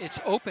out, it's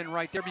open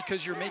right there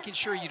because you're making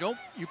sure you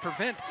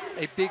prevent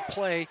a big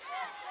play,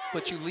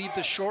 but you leave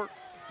the short,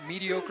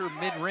 mediocre,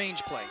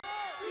 mid-range play.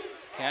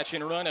 Catch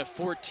and run of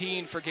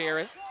 14 for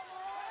Garrett.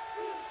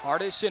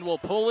 Hardison will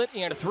pull it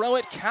and throw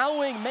it.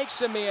 Cowing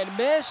makes a man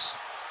miss.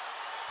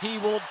 He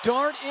will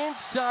dart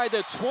inside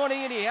the 20,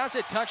 and he has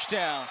a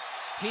touchdown.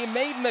 He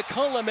made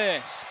McCullough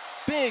miss.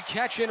 Big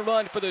catch and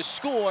run for the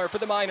score for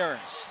the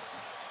Miners.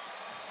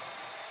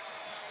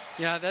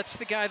 Yeah, that's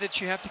the guy that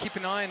you have to keep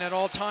an eye on at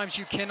all times.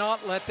 You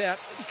cannot let that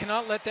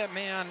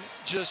man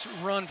just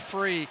run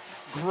free.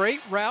 Great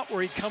route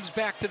where he comes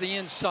back to the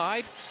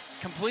inside.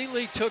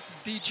 Completely took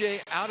DJ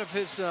out of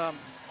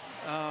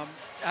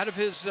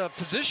his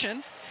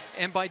position.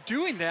 And by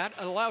doing that,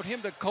 it allowed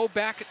him to go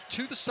back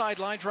to the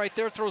sidelines right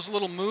there, throws a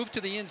little move to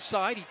the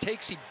inside. He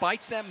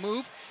bites that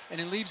move, and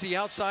then leaves the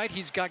outside.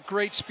 He's got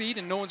great speed,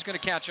 and no one's going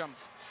to catch him.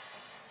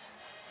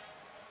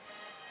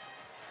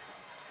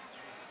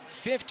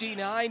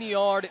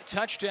 59-yard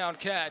touchdown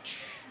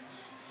catch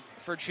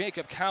for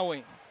Jacob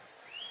Cowing.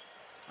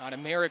 Out of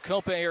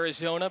Maricopa,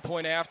 Arizona,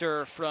 point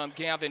after from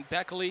Gavin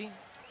Beckley.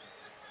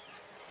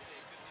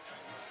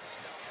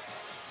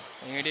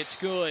 And it's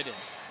good.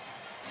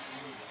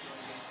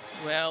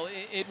 Well,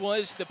 it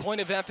was the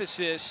point of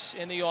emphasis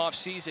in the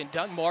offseason.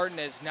 Doug Martin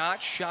has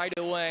not shied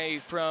away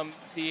from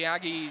the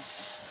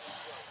Aggies'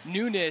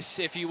 newness,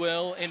 if you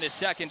will, in the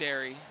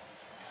secondary.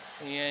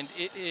 And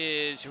it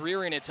is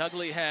rearing its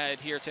ugly head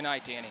here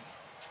tonight, Danny.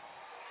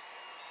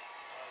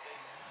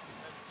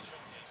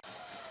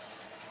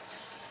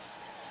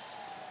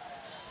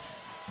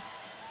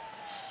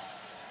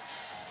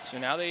 So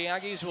now the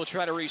Aggies will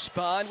try to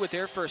respond with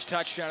their first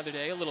touchdown of the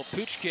day, a little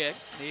pooch kick.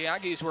 The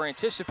Aggies were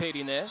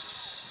anticipating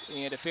this,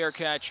 and a fair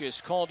catch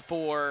is called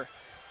for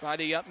by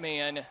the up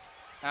man,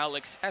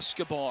 Alex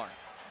Escobar,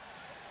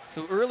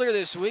 who earlier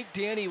this week,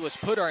 Danny, was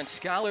put on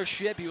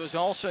scholarship. He was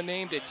also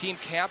named a team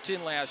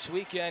captain last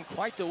weekend.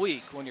 Quite the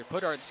week when you're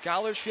put on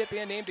scholarship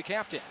and named a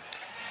captain.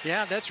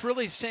 Yeah, that's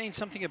really saying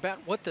something about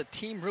what the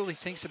team really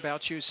thinks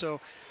about you.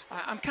 So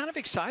I'm kind of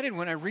excited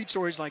when I read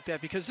stories like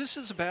that, because this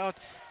is about,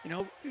 you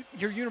know,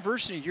 your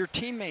university, your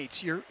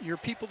teammates, your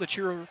people that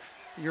you're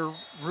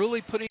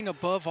really putting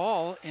above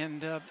all,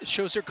 and it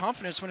shows their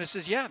confidence when it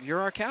says, yeah, you're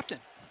our captain.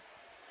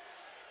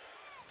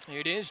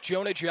 It is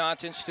Jonah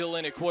Johnson still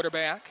in at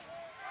quarterback.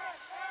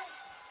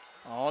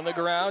 On the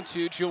ground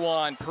to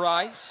Juwan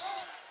Price.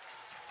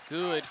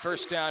 Good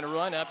first down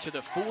run up to the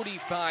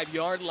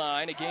 45-yard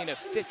line. A gain of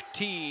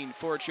 15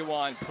 for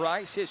Juwan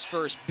Price, his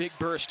first big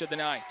burst of the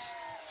night.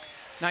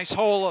 Nice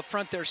hole up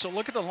front there. So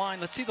look at the line.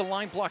 Let's see the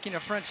line blocking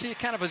up front. See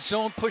kind of a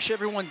zone, push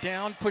everyone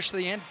down, push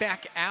the end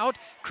back out.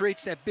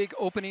 Creates that big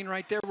opening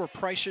right there where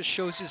Price just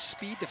shows his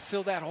speed to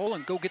fill that hole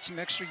and go get some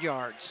extra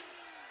yards.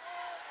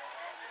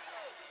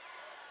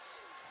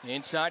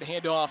 Inside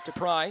handoff to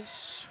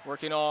Price.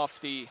 Working off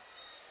the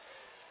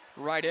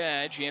right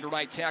edge, and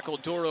right tackle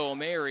Doro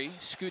O'Mary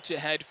scoots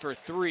ahead for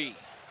 3.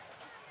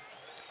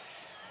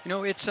 You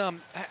know, it's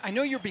I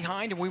know you're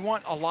behind and we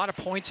want a lot of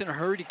points in a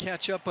hurry to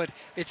catch up, but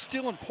it's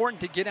still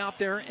important to get out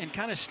there and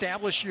kind of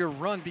establish your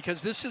run,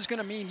 because this is going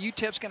to mean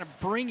UTEP's going to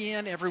bring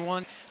in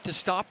everyone to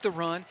stop the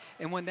run,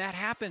 and when that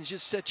happens,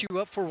 just set you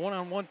up for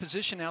one-on-one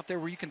position out there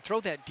where you can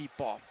throw that deep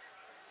ball.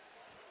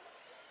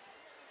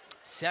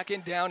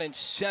 2nd down and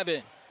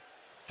 7.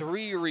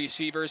 3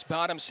 receivers,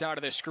 bottom side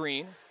of the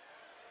screen.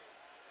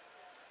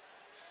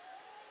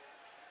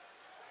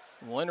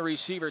 1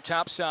 receiver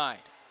top side.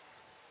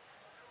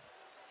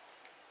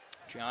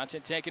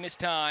 Johnson taking his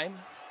time.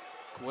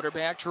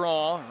 Quarterback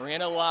draw.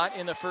 Ran a lot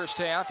in the first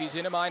half. He's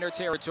into minor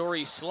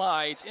territory.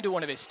 Slides into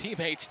one of his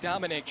teammates,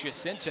 Dominic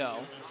Jacinto.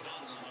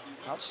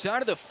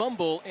 Outside of the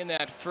fumble in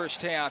that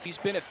first half, he's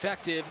been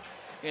effective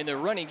in the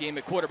running game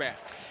at quarterback.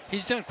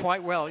 He's done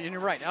quite well, and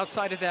you're right,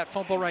 outside of that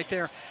fumble right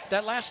there.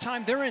 That last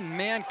time, they're in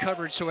man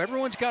coverage, so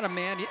everyone's got a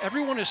man.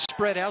 Everyone is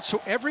spread out,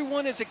 so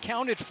everyone is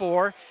accounted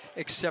for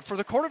except for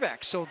the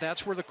quarterback. So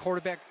that's where the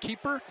quarterback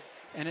keeper,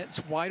 and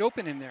it's wide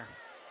open in there.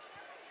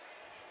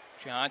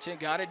 Johnson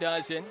got a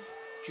dozen.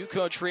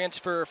 JUCO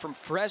transfer from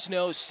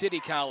Fresno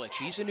City College.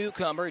 He's a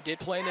newcomer, did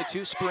play in the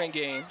 2 spring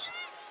games.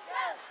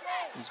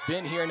 He's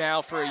been here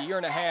now for a year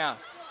and a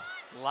half.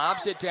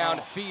 Lobs it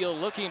downfield,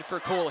 looking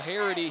for Cole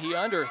Harity. He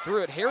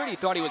underthrew it. Harity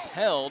thought he was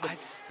held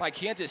by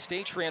Kansas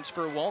State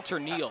transfer Walter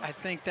Neal. I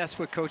think that's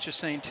what Coach is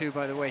saying too,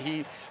 by the way.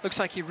 He looks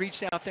like he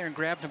reached out there and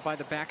grabbed him by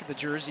the back of the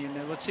jersey,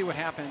 and let's see what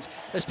happens.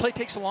 This play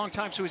takes a long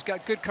time, so he's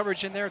got good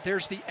coverage in there.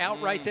 There's the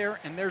out right there,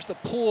 and there's the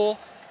pull,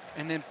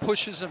 and then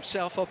pushes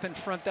himself up in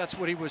front. That's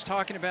what he was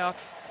talking about,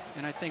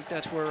 and I think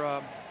that's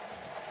where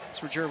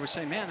Jared was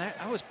saying, man,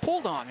 I was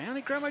pulled on, man.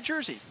 They grabbed my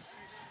jersey.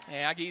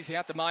 Aggies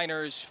at the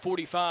Miners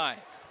 45.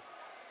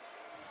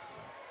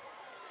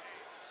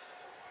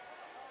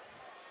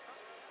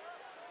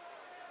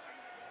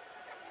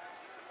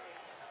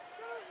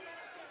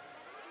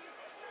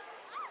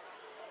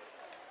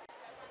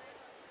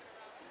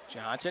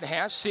 Johnson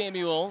has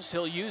Samuels.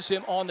 He'll use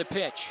him on the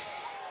pitch.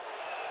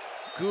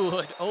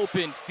 Good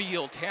open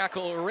field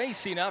tackle,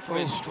 racing up from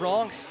his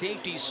strong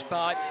safety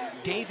spot,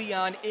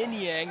 Davion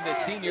Inyang, the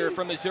senior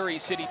from Missouri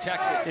City,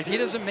 Texas. If he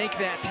doesn't make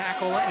that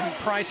tackle and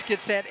Price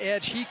gets that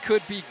edge, he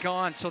could be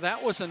gone. So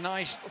that was a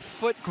nice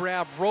foot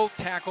grab, rope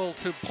tackle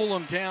to pull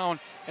him down,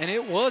 and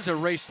it was a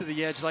race to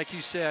the edge, like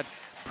you said.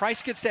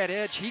 Price gets that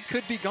edge, he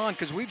could be gone,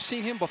 because we've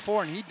seen him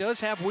before, and he does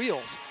have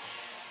wheels.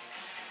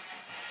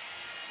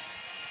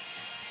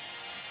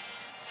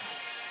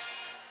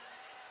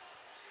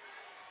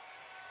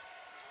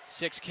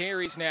 Six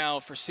carries now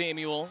for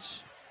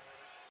Samuels.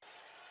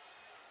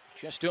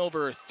 Just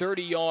over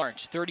 30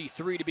 yards,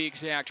 33 to be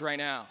exact right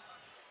now.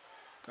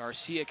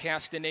 Garcia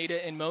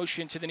Castaneda in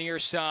motion to the near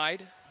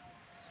side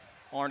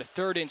on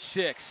 3rd and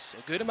 6.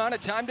 A good amount of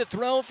time to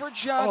throw for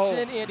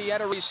Johnson, and he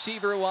had a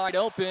receiver wide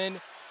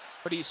open,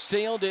 but he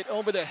sailed it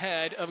over the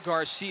head of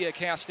Garcia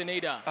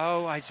Castaneda.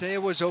 Oh,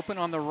 Isaiah was open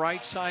on the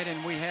right side,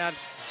 and we had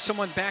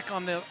someone back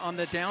on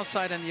the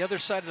downside on the other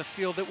side of the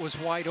field that was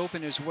wide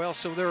open as well.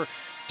 So there were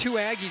 2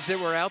 Aggies that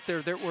were out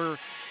there that were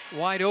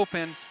wide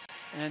open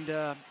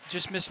and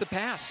just missed the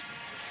pass.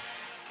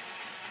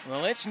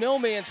 Well, it's no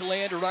man's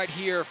land right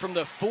here from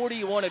the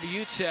 41 of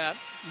UTEP.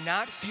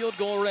 Not field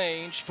goal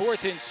range.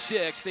 4th and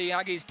 6. The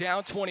Aggies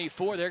down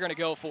 24. They're going to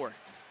go for it.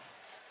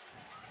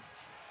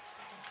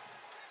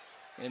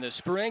 In the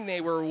spring,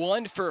 they were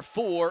 1 for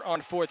 4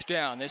 on 4th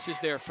down. This is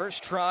their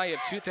first try of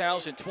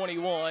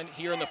 2021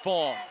 here in the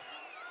fall.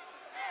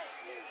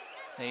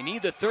 They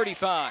need the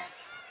 35.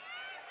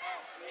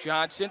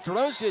 Johnson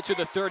throws it to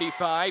the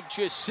 35.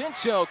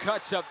 Jacinto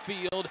cuts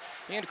upfield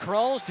and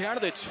crawls down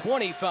to the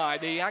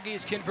 25. The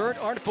Aggies convert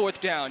on 4th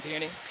down,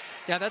 Danny.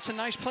 Yeah, that's a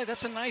nice play.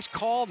 That's a nice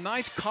call,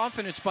 nice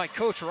confidence by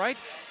Coach, right?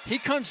 He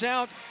comes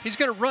out, he's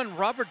going to run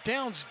Robert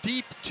Downs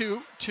deep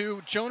to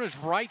Jonah's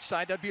right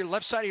side. That'd be your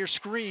left side of your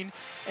screen.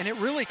 And it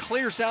really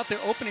clears out the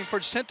opening for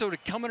Jacinto to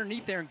come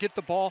underneath there and get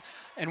the ball.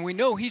 And we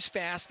know he's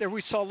fast. There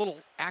we saw a little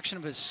action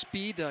of his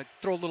speed,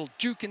 throw a little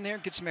juke in there,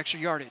 get some extra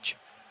yardage.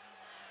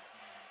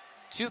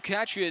 2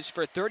 catches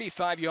for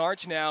 35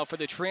 yards now for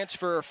the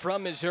transfer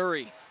from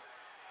Missouri.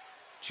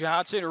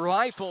 Johnson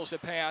rifles a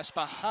pass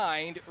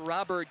behind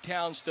Robert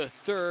Downs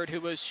III,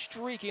 who was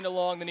streaking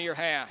along the near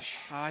hash.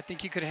 I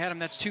think you could have had him.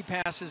 That's 2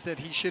 passes that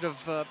he should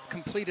have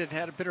completed,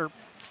 had a better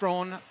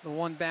thrown, the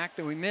one back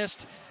that we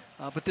missed.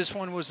 But this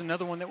one was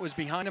another one that was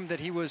behind him that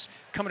he was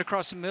coming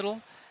across the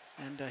middle,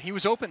 and he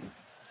was open.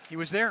 He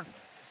was there.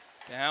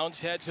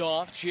 Downs heads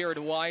off. Jared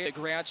Wyatt, a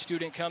grad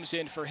student, comes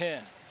in for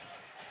him.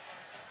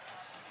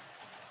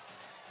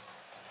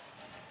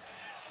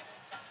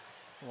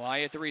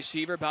 Wyatt, the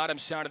receiver, bottom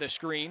side of the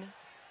screen.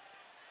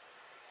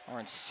 Are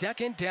on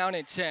 2nd down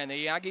and 10.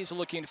 The Aggies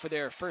looking for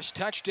their first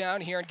touchdown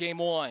here in game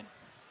 1.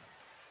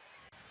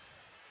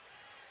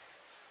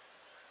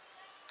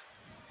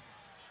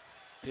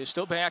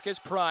 Pistol back is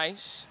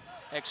Price.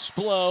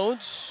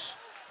 Explodes.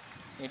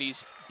 And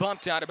he's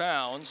bumped out of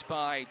bounds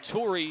by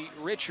Torrey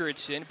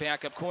Richardson,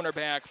 backup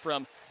cornerback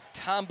from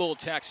Tomball,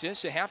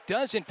 Texas. A half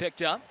dozen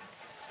picked up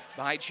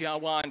by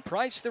Jawan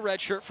Price, the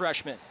redshirt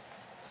freshman.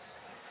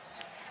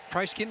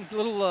 Price getting a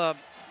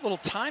little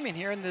time in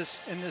here in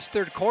this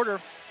 3rd quarter.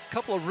 A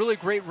couple of really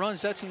great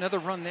runs. That's another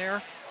run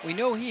there. We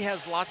know he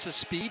has lots of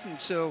speed, and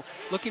so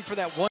looking for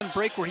that one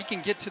break where he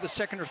can get to the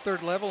 2nd or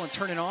 3rd level and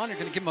turn it on. You're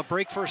going to give him a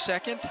break for a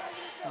second,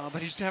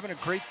 but he's having a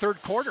great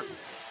 3rd quarter.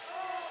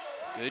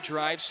 Good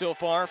drive so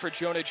far for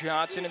Jonah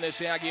Johnson in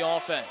this Aggie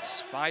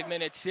offense. 5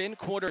 minutes in,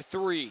 quarter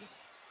 3.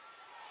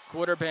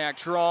 Quarterback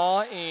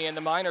draw, and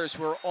the Miners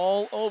were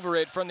all over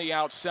it from the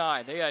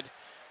outside. They had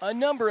a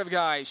number of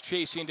guys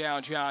chasing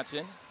down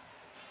Johnson.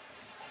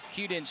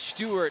 Keaton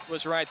Stewart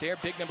was right there,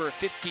 big number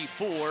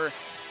 54,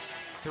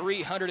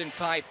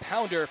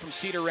 305-pounder from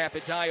Cedar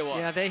Rapids, Iowa.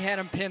 Yeah, they had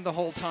him pinned the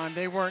whole time.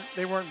 They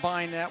weren't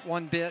buying that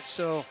one bit,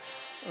 so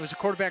it was a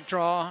quarterback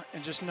draw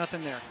and just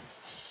nothing there.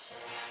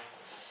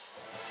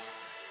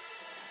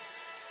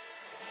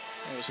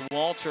 It was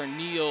Walter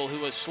Neal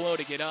who was slow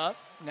to get up.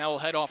 Now will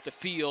head off the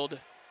field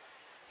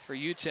for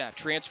UTEP.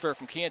 Transfer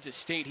from Kansas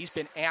State. He's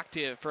been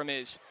active from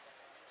his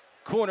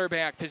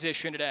cornerback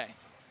position today.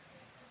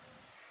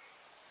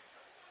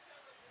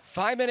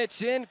 5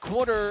 minutes in,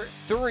 quarter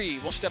 3.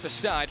 We'll step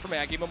aside from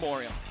Aggie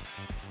Memorial.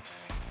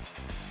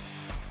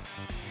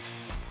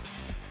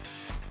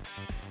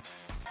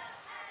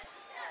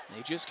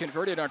 They just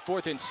converted on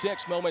 4th and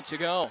 6 moments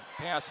ago.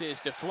 Pass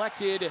is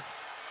deflected,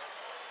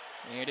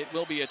 and it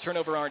will be a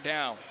turnover on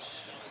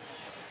downs.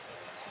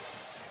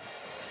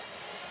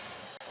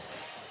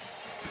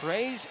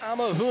 Praise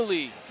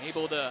Amahuli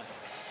able to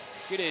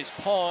get his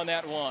paw on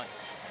that one.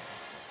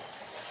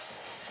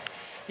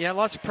 Yeah,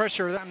 lots of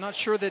pressure. I'm not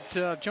sure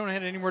that Jonah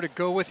had anywhere to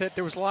go with it.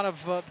 There was a lot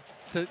of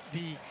the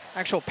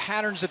actual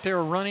patterns that they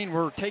were running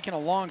were taking a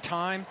long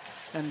time,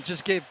 and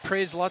just gave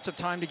Praise lots of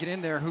time to get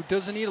in there, who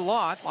doesn't need a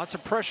lot, lots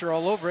of pressure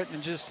all over it,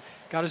 and just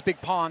got his big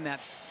paw on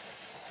that.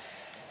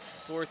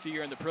 4th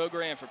year in the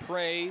program for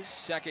Praise,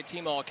 2nd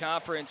team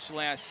all-conference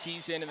last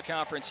season in the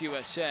Conference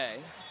USA.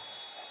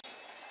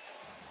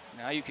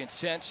 Now you can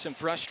sense some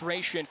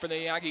frustration for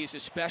the Aggies,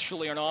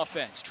 especially on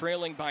offense,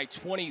 trailing by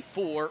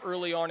 24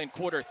 early on in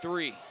quarter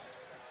 3.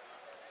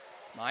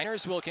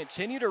 Miners will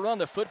continue to run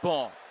the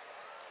football.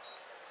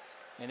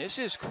 And this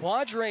is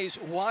Quadres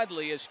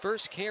Wadley, his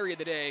first carry of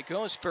the day,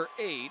 goes for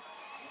 8.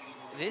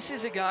 This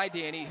is a guy,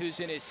 Danny, who's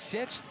in his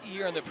 6th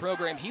year in the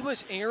program. He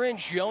was Aaron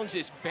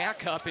Jones's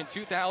backup in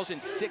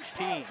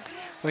 2016.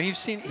 Well,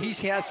 he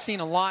has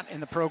seen a lot in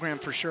the program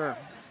for sure.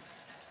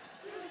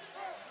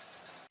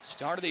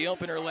 Started the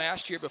opener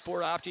last year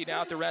before opting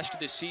out the rest of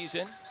the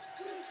season.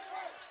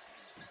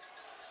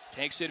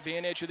 Takes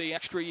advantage of the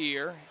extra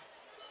year.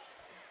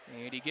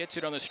 And he gets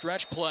it on the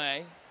stretch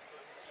play.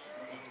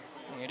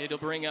 And it'll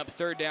bring up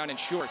 3rd down and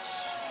shorts.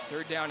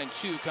 3rd down and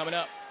 2 coming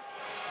up.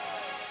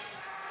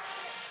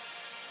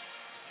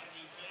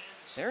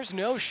 There's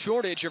no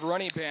shortage of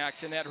running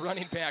backs in that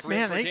running back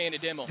room for Dana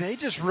Dimmel. They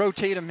just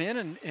rotate them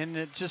in, and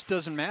it just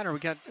doesn't matter. We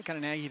got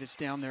an Aggie that's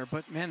down there,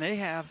 but man, they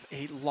have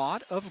a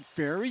lot of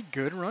very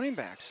good running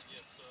backs.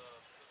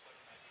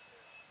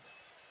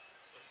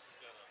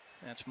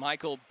 That's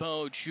Michael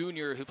Bowe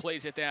Jr., who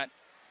plays at that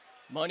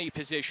money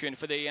position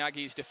for the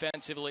Aggies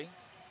defensively.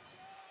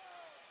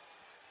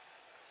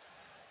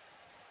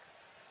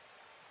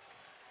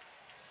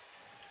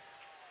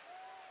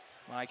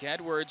 Mike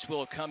Edwards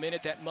will come in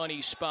at that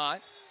money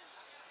spot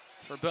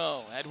for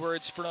Bo.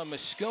 Edwards from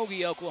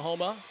Muskogee,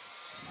 Oklahoma.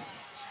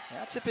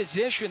 That's a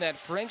position that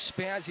Frank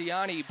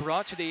Spaziani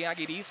brought to the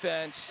Aggie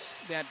defense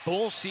that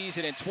bowl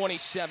season in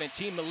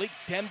 2017. Malik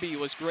Demby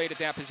was great at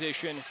that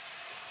position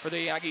for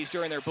the Aggies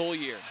during their bowl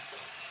year.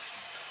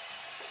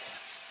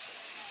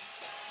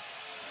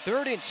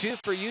 3rd and 2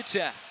 for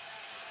UTEP.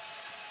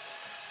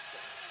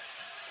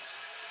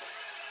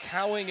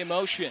 Cowing in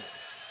motion.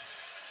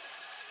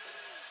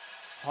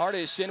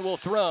 Hardison will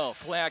throw.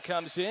 Flag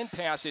comes in.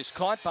 Pass is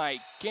caught by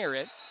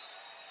Garrett.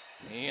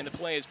 And the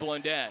play is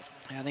blown dead.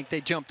 Yeah, I think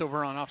they jumped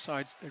over on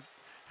offsides. They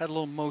had a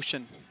little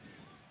motion.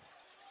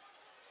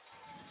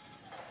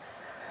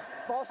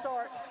 False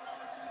start.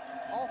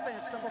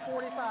 Offense, number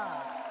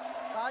 45.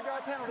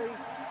 5-yard penalty.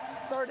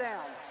 3rd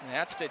down.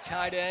 That's the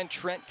tight end,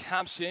 Trent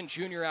Thompson,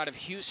 junior out of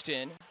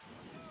Houston.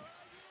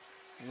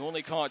 He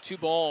only caught 2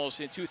 balls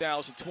in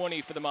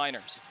 2020 for the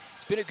Miners.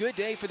 It's been a good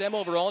day for them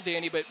overall,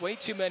 Danny, but way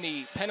too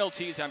many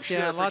penalties, I'm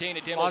sure, for Dana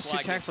Dimmels. Lots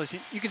of tackles.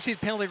 You can see the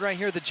penalty right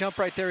here, the jump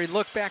right there. He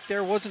looked back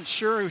there, wasn't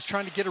sure. He was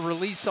trying to get a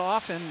release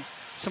off, and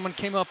someone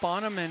came up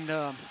on him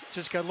and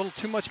just got a little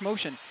too much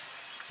motion.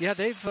 Yeah,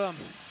 they've...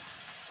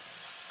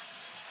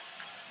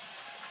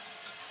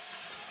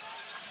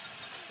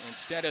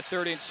 Instead of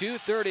 3rd and 2,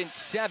 3rd and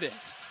 7.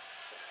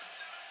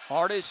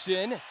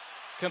 Hardison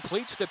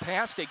completes the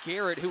pass to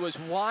Garrett, who was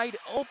wide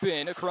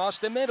open across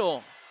the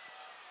middle.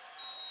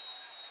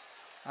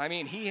 I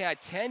mean, he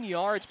had 10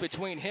 yards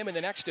between him and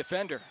the next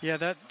defender. Yeah,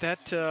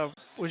 that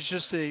was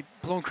just a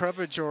blown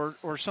coverage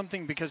or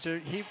something, because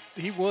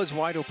he was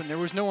wide open. There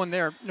was no one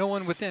there, no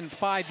one within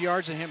 5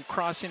 yards of him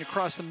crossing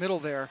across the middle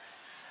there.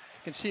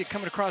 You can see it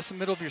coming across the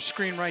middle of your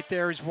screen right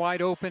there. He's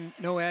wide open,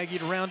 no Aggie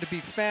around to be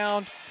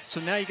found. So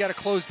now you got to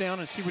close down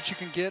and see what you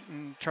can get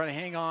and try to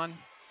hang on.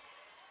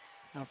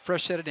 Now,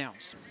 fresh set of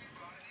downs.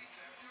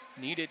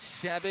 Needed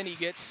 7, he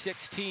gets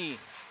 16.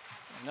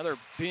 Another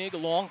big,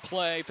 long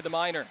play for the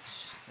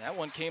Miners. That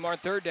one came on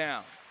 3rd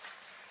down.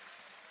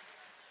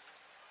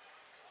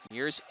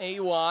 Here's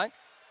Awat.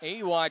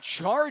 Awat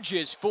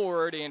charges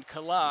forward and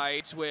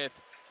collides with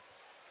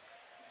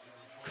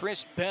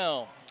Chris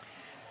Bell.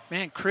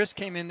 Man, Chris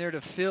came in there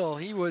to fill.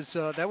 He was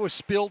that was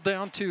spilled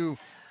down to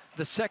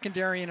the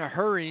secondary in a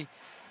hurry,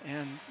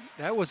 and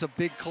that was a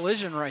big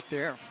collision right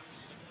there.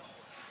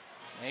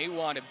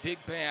 Awat, a big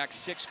back,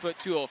 6 foot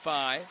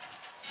 205.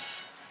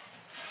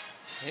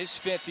 His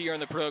 5th year in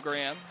the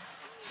program,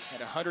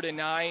 at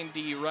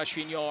 190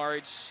 rushing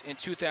yards in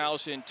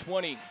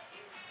 2020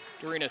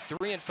 during a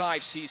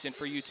 3-5 season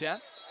for UTEP.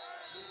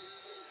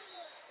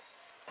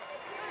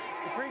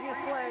 The previous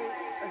play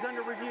is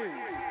under review.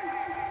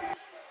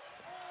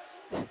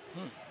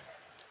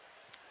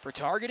 For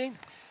targeting?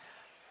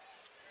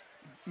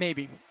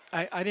 Maybe.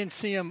 I didn't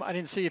see him. I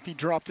didn't see if he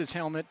dropped his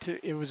helmet.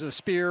 It was a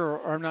spear,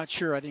 or I'm not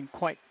sure. I didn't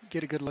quite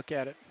get a good look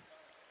at it.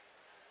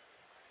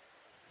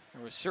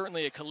 There was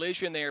certainly a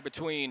collision there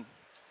between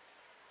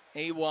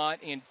Awat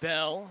and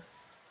Bell.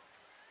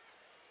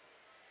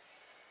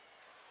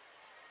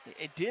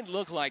 It did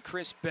look like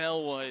Chris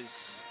Bell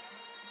was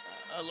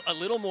a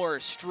little more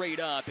straight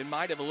up and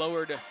might have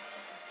lowered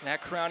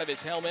that crown of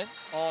his helmet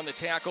on the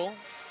tackle.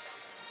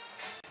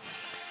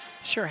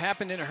 Sure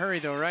happened in a hurry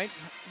though, right?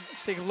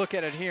 Let's take a look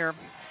at it here.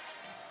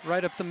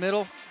 Right up the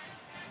middle.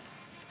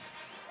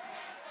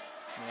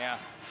 Yeah,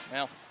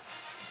 well.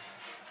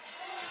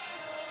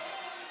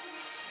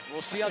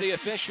 We'll see how the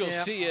officials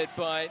see it,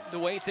 but the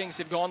way things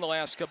have gone the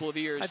last couple of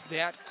years,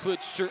 that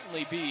could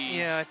certainly be.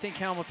 Yeah, I think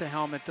helmet to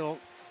helmet, they'll.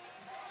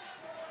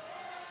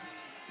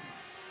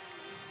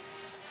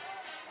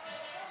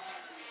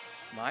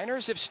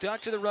 Miners have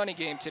stuck to the running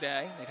game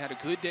today. They've had a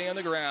good day on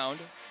the ground.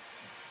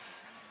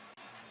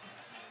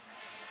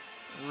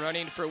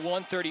 Running for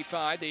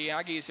 135. The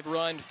Aggies have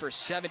run for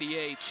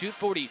 78,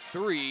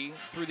 243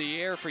 through the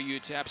air for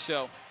UTEP.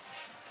 So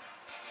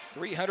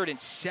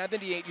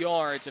 378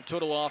 yards of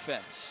total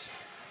offense.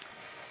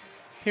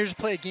 Here's the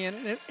play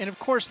again. And of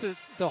course,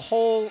 the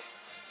whole,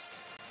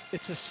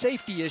 it's a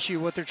safety issue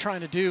what they're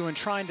trying to do, and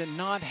trying to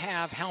not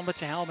have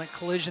helmet-to-helmet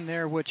collision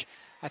there, which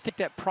I think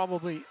that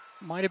probably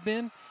might have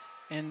been.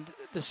 And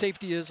the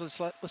safety is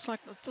let's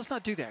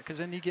not do that, because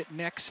then you get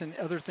necks and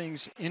other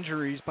things,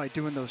 injuries by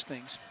doing those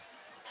things.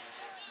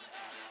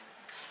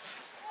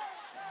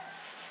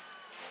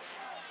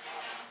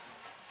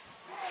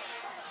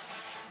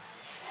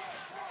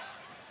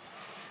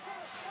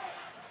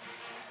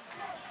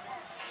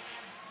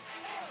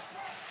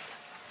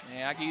 The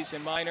Aggies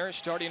and Miners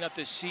starting up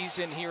the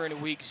season here in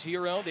week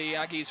 0. The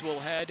Aggies will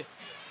head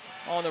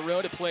on the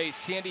road to play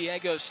San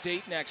Diego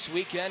State next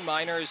weekend.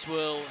 Miners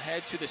will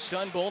head to the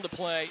Sun Bowl to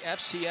play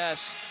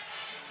FCS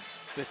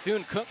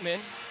Bethune-Cookman.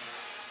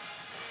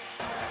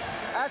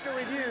 After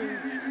review,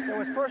 there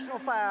was personal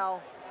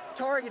foul,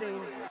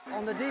 targeting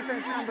on the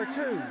defense number 2.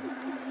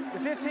 The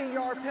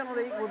 15-yard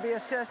penalty will be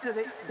assessed to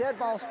the dead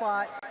ball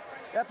spot.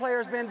 That player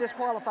has been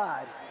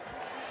disqualified.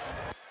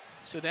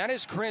 So that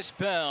is Chris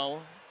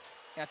Bell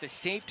at the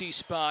safety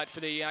spot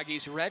for the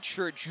Aggies,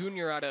 redshirt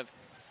junior out of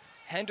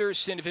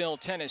Hendersonville,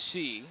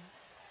 Tennessee.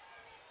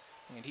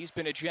 and he's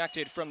been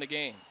ejected from the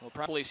game. We'll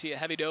probably see a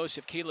heavy dose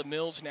of Caleb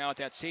Mills now at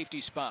that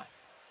safety spot.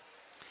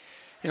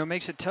 You know, it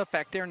makes it tough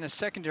back there in the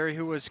secondary,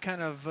 who was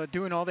kind of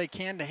doing all they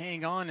can to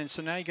hang on, and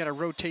so now you got to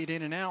rotate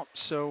in and out.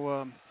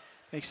 So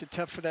makes it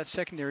tough for that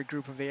secondary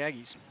group of the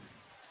Aggies.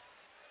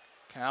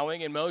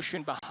 Cowing in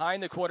motion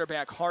behind the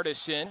quarterback,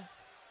 Hardison.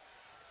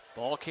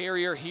 Ball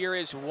carrier here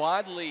is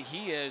Wadley.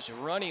 He is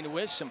running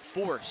with some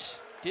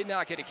force. Did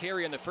not get a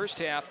carry in the first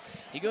half.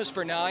 He goes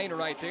for 9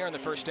 right there on the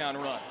first down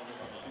run.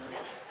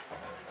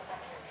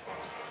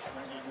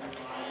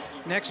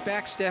 Next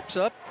back steps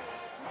up,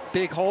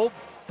 big hole,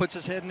 puts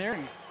his head in there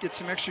and gets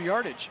some extra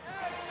yardage.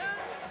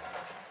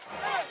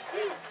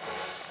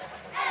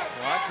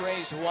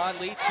 Rodriguez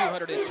Wadley,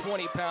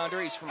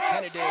 220-pounder. He's from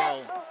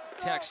Kennedale,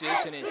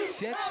 Texas, in his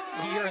 6th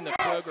year in the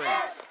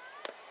program.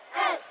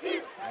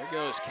 There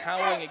goes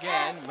Cowing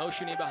again,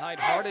 motioning behind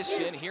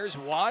Hardison. Here's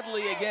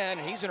Wadley again,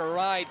 and he's going to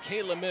ride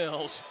Caleb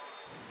Mills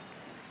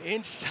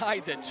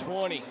inside the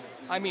 20.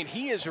 I mean,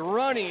 he is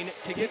running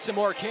to get some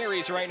more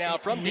carries right now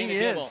from Dean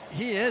Dibble.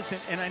 He is,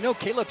 and I know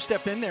Caleb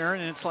stepped in there,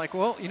 and it's like,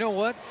 well, you know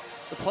what?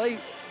 The play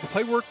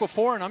worked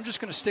before, and I'm just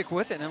going to stick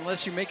with it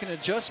unless you make an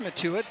adjustment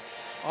to it.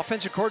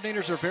 Offensive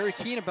coordinators are very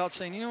keen about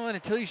saying, you know what,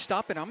 until you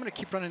stop it, I'm going to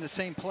keep running the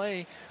same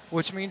play,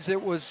 which means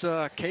it was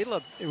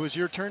Caleb. It was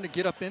your turn to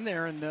get up in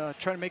there and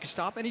try to make a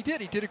stop, and he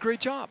did. He did a great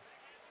job.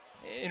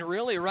 And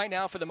really, right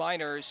now for the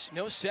Miners,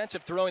 no sense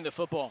of throwing the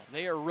football.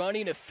 They are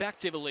running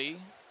effectively,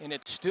 and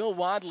it's still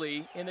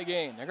Wadley in the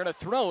game. They're going to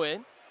throw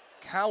it.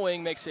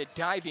 Cowing makes a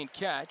diving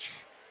catch.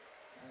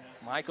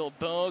 Michael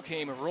Bowe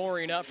came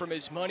roaring up from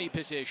his money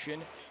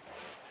position.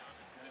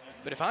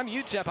 But if I'm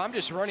UTEP, I'm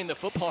just running the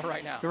football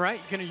right now. You're right.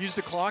 You're going to use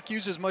the clock,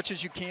 use as much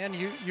as you can.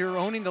 You're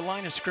owning the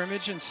line of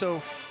scrimmage, and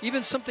so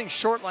even something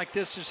short like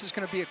this is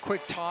going to be a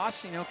quick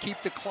toss, you know,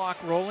 keep the clock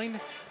rolling.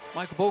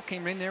 Michael Bowe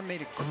came in there,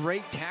 made a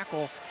great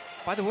tackle.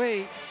 By the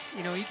way,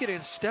 you know, you get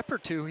a step or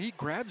two, he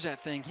grabs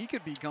that thing. He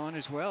could be gone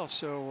as well.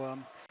 So,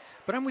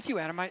 but I'm with you,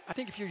 Adam. I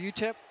think if you're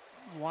UTEP,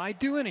 why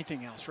do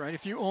anything else, right?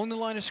 If you own the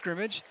line of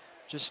scrimmage,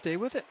 just stay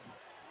with it.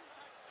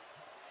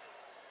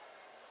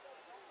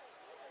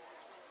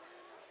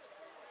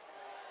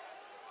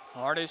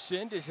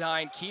 Hardison,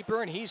 design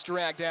keeper, and he's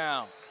dragged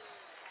down.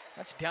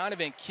 That's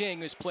Donovan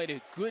King, who's played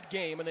a good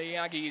game in the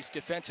Aggies'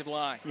 defensive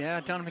line. Yeah,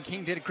 Donovan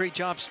King did a great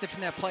job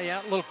sniffing that play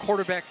out. A little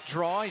quarterback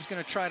draw. He's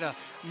going to try to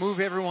move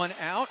everyone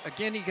out.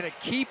 Again, you got to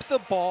keep the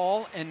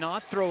ball and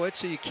not throw it,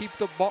 so you keep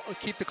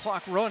the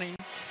clock running.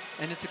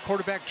 And it's a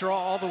quarterback draw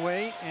all the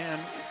way, and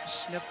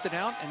sniffed it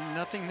out, and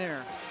nothing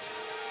there.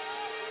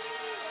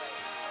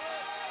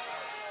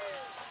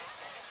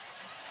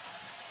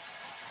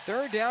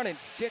 Third down and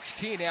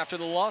 16 after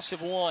the loss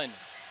of 1.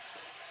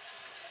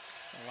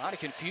 A lot of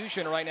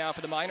confusion right now for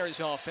the Miners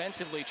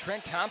offensively.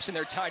 Trent Thompson,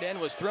 their tight end,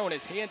 was throwing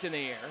his hands in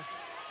the air.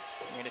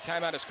 And a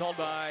timeout is called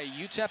by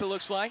UTEP, it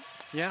looks like.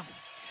 Yeah,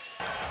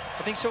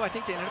 I think so. I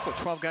think they ended up with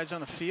 12 guys on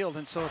the field,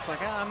 and so it's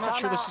like, I'm not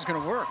sure this is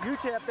going to work.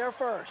 UTEP, they're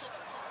first.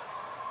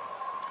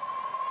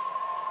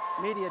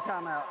 Media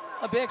timeout.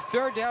 A big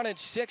third down and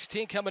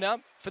 16 coming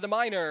up for the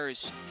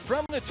Miners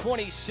from the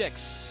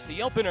 26,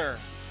 the opener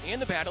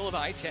in the Battle of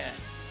I-10.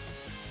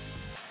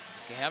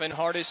 Gavin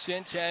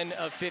Hardison, 10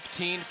 of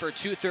 15 for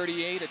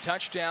 238, a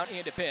touchdown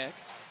and a pick.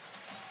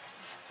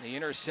 The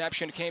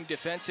interception came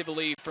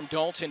defensively from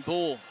Dalton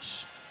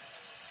Bulls.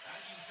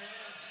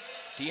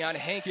 Deion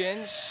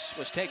Hankins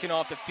was taken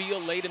off the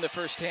field late in the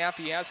first half.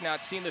 He has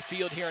not seen the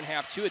field here in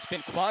half 2. It's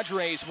been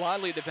Quadres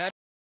Wadley, the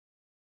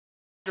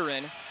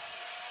veteran,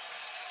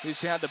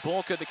 who's had the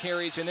bulk of the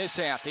carries in this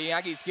half. The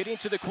Aggies getting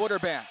to the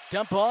quarterback.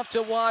 Dump off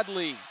to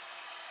Wadley.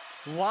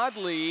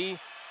 Wadley,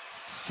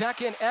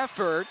 second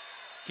effort,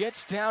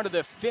 gets down to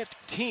the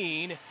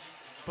 15,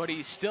 but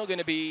he's still going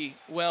to be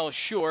well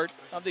short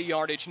of the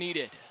yardage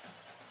needed.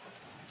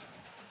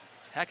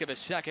 Heck of a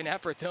second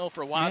effort, though,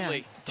 for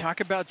Wadley. Man,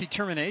 talk about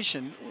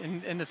determination.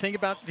 And the thing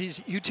about these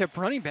UTEP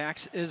running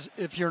backs is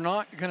if you're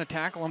not going to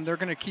tackle them, they're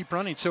going to keep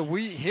running. So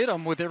we hit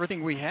them with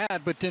everything we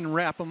had, but didn't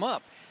wrap them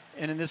up.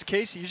 And in this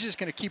case, he's just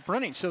going to keep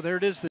running. So there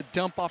it is, the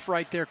dump off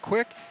right there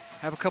quick.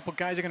 Have a couple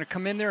guys are going to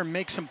come in there and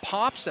make some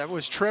pops. That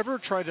was Trevor,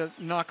 tried to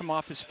knock him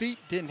off his feet.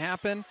 Didn't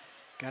happen.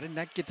 Got to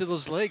not get to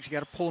those legs. You got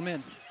to pull them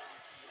in.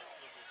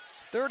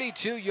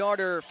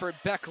 32-yarder for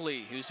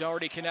Beckley, who's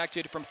already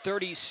connected from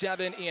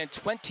 37 and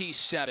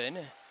 27.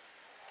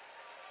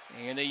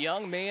 And the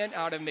young man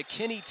out of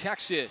McKinney,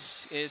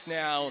 Texas, is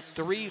now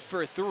 3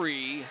 for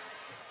 3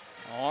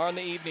 on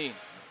the evening.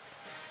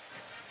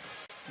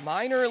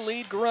 Miner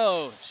lead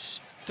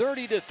grows,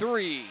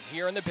 30-3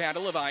 here in the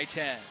Battle of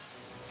I-10.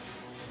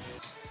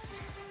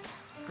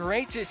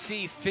 Great to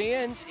see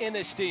fans in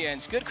the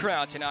stands. Good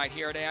crowd tonight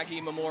here at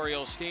Aggie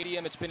Memorial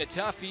Stadium. It's been a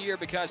tough year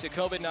because of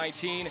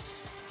COVID-19.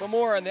 For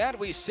more on that,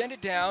 we send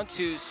it down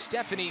to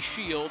Stephanie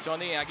Shields on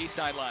the Aggie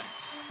sidelines.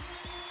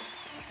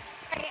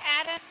 Hey,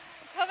 Adam,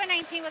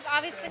 COVID-19 was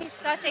obviously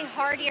such a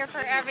hard year for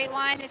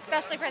everyone,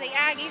 especially for the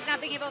Aggies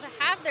not being able to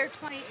have their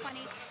 2020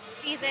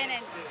 season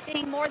and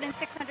being more than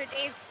 600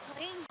 days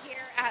being here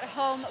at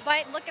home,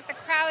 but look at the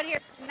crowd here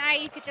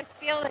tonight. You could just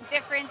feel the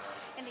difference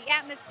in the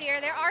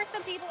atmosphere. There are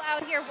some people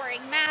out here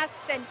wearing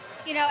masks, and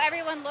you know,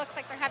 everyone looks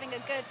like they're having a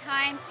good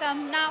time.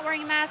 Some not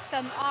wearing masks,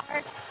 some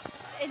are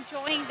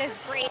enjoying this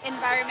great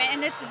environment,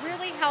 and it's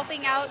really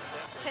helping out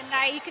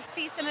tonight. You could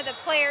see some of the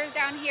players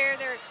down here.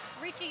 They're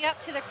reaching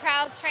up to the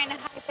crowd, trying to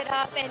hype it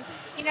up, and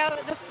you know,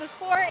 the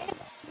score is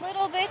a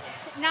little bit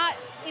not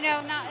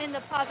in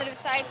the positive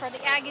side for the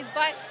Aggies,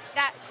 but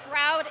that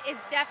crowd is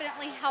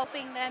definitely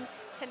helping them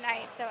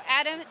tonight. So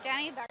Adam,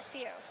 Danny, back to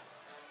you.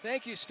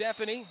 Thank you,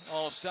 Stephanie.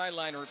 All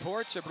sideline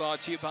reports are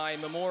brought to you by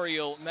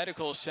Memorial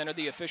Medical Center,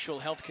 the official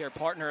healthcare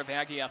partner of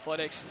Aggie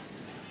Athletics.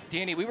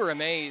 Danny, we were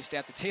amazed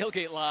at the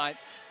tailgate lot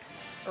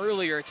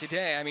earlier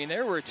today. I mean,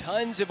 there were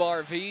tons of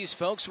RVs.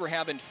 Folks were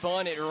having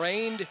fun. It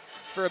rained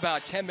for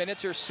about 10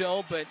 minutes or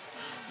so, but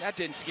that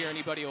didn't scare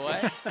anybody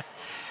away.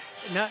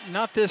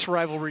 Not this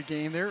rivalry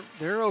game.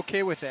 They're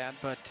okay with that,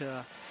 but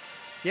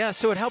yeah.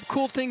 So it helped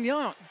cool things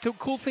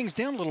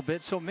down a little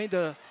bit. So it made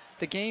the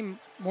game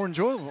more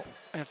enjoyable,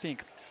 I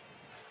think.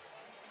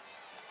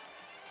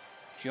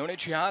 Jonah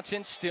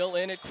Johnson still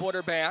in at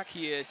quarterback.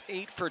 He is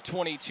 8 for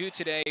 22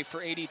 today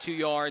for 82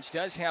 yards.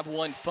 Does have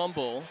one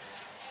fumble,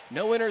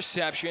 no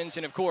interceptions,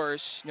 and of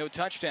course, no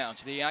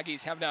touchdowns. The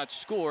Aggies have not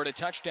scored a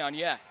touchdown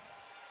yet.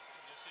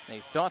 They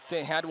thought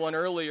they had one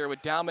earlier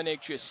with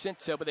Dominic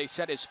Jacinto, but they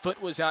said his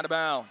foot was out of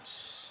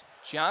bounds.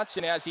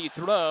 Johnson, as he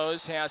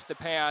throws, has the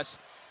pass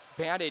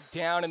batted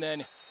down, and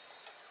then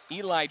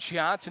Eli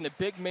Johnson, the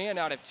big man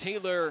out of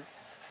Taylor,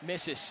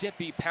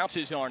 Mississippi,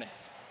 pounces on it.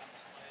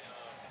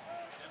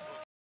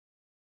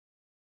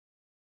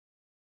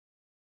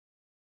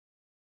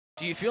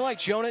 Do you feel like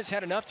Jonah's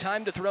had enough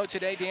time to throw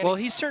today, Danny? Well,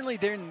 he's certainly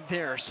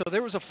there. So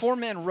there was a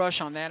 4-man rush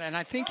on that, and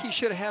I think he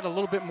should have had a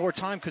little bit more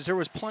time because there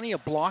was plenty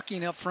of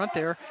blocking up front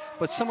there,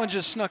 but someone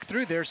just snuck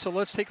through there. So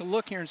let's take a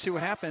look here and see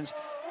what happens.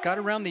 Got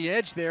around the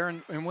edge there,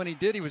 and when he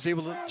did, he was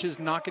able to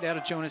just knock it out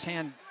of Jonah's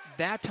hand.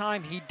 That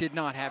time, he did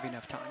not have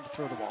enough time to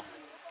throw the ball.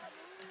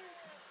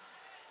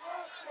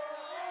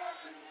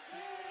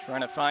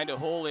 Trying to find a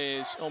hole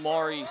is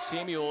Omari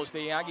Samuels.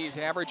 The Aggies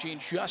averaging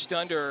just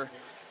under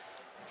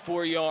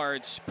 4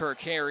 yards per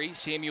carry.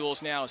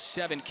 Samuels now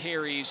 7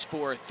 carries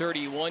for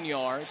 31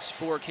 yards,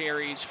 4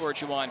 carries for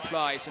Juwan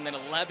Price, and then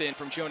 11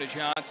 from Jonah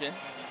Johnson.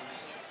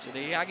 So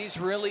the Aggies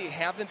really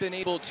haven't been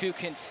able to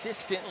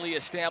consistently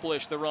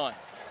establish the run.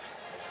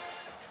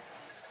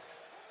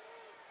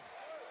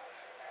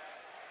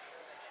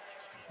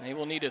 They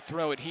will need to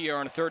throw it here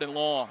on 3rd and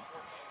long.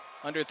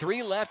 Under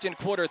 3 left in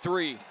quarter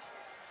 3.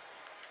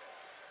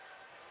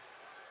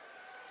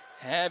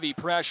 Heavy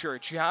pressure.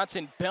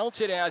 Johnson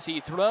belted as he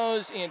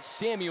throws, and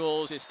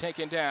Samuels is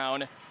taken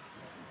down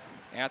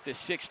at the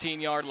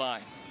 16-yard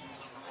line.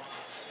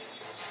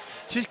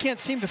 Just can't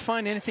seem to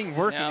find anything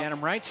working at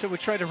him, right? So we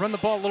tried to run the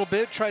ball a little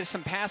bit, try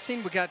some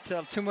passing. We got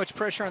too much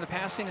pressure on the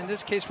passing. In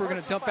this case, we're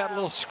going to dump out a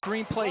little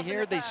screen play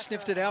here. They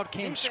sniffed it out,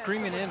 came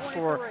screaming in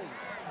for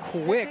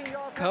quick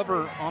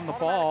cover on the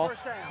ball.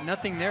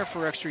 Nothing there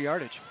for extra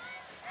yardage.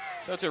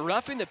 So it's a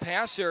roughing the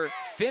passer,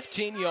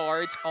 15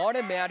 yards,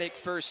 automatic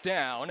first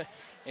down.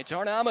 It's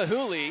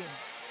Arnamahuli.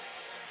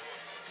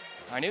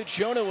 I knew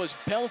Jonah was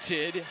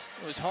belted. It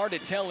was hard to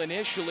tell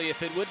initially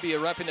if it would be a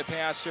roughing the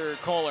passer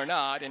call or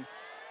not, and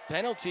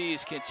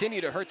penalties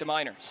continue to hurt the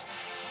Miners.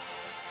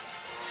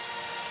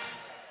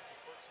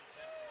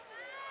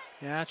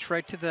 Yeah, it's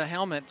right to the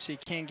helmet, so you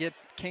can't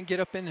get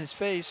up in his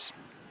face.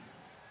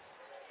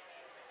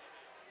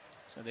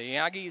 So the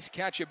Aggies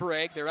catch a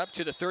break. They're up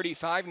to the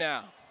 35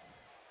 now.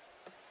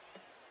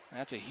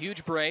 That's a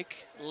huge break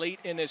late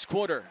in this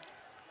quarter.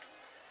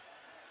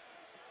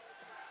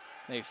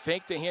 They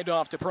fake the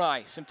handoff to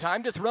Price. Some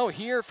time to throw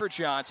here for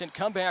Johnson.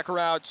 Comeback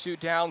route to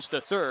Downs the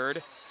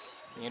 3rd.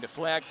 And a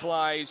flag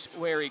flies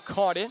where he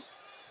caught it.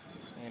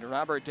 And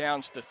Robert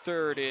Downs the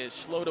 3rd is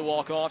slow to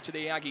walk off to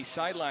the Aggie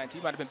sidelines. He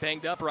might have been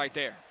banged up right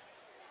there.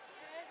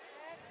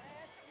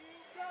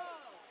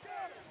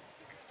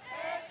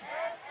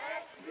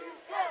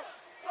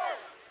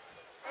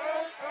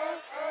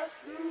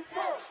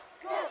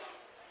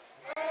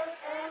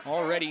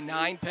 Already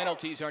 9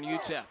 penalties on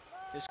UTEP.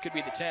 This could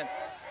be the 10th.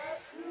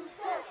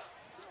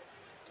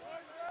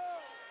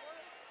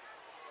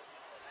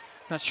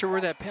 Not sure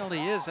where that penalty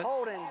is.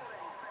 Holding,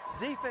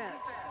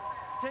 defense,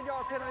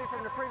 10-yard penalty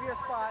from the previous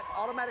spot,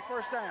 automatic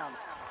first down.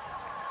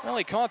 Well,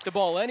 he caught the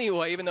ball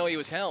anyway, even though he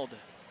was held.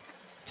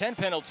 10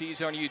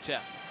 penalties on UTEP.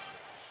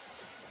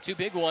 2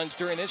 big ones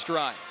during this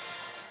drive.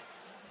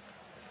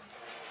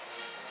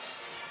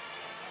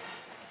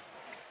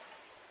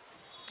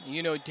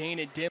 You know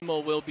Dana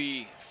Dimmel will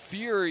be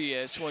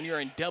furious when you're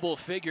in double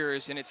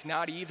figures and it's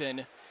not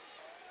even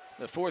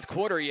the 4th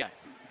quarter yet.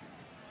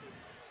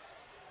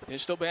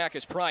 Pistol back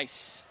is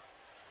Price.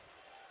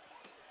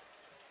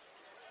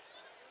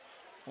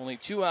 Only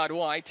 2 out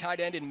wide. Tight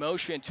end in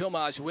motion,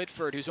 Tomas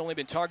Whitford, who's only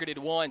been targeted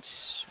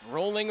once.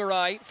 Rolling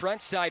right,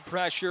 front side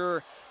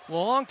pressure.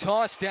 Long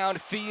toss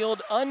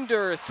downfield,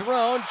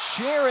 underthrown.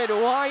 Jared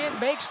Wyatt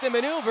makes the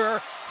maneuver,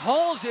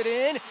 hauls it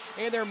in,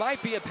 and there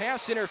might be a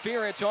pass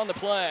interference on the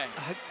play.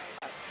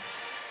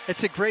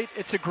 It's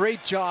a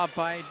great job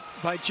by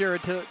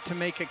Jared to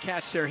make a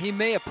catch there. He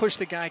may have pushed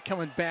the guy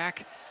coming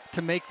back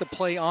to make the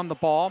play on the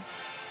ball.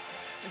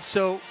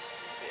 So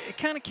it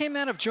kind of came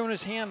out of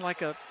Jonah's hand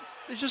like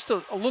just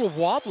a little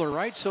wobbler,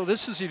 right? So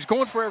he was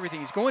going for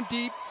everything. He's going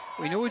deep.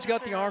 We know he's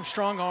got the arm,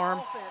 strong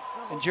arm,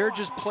 and Jared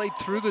just played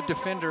through the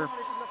defender.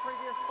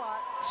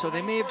 So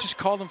they may have just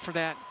called him for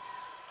that.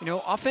 You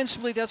know,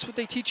 offensively, that's what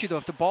they teach you, though.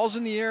 If the ball's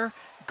in the air,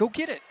 go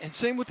get it. And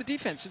same with the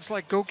defense. It's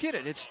like, go get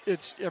it.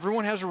 It's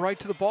everyone has a right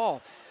to the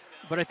ball.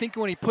 But I think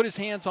when he put his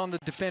hands on the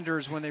defender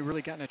is when they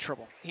really got into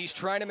trouble. He's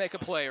trying to make a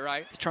play,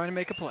 right? He's trying to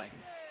make a play.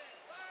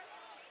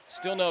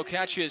 Still no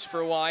catches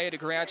for Wyatt, a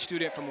grad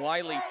student from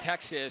Wiley,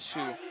 Texas,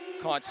 who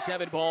caught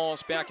 7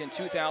 balls back in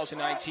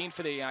 2019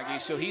 for the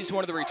Aggies, so he's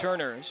one of the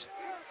returners.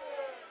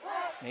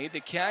 Made the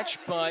catch,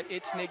 but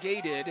it's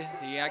negated.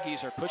 The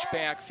Aggies are pushed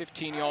back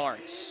 15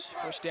 yards.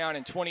 First down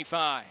and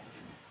 25.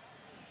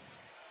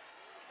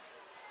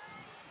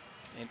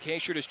 In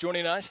case you're just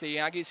joining us, the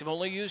Aggies have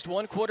only used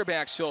 1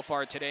 quarterback so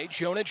far today.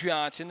 Jonah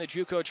Johnson, the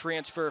JUCO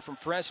transfer from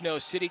Fresno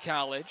City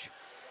College.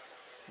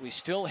 We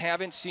still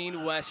haven't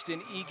seen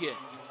Weston Egan.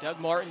 Doug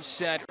Martin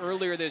said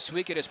earlier this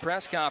week at his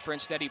press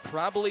conference that he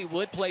probably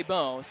would play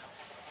both.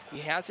 He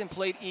hasn't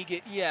played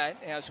Egan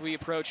yet as we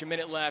approach a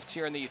minute left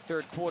here in the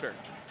 3rd quarter.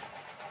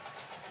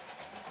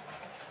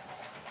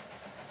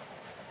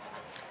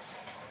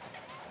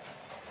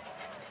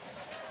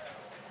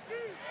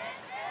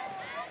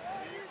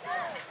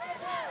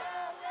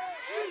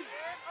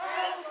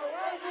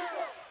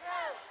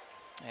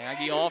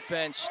 Aggie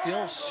offense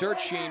still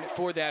searching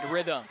for that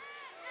rhythm.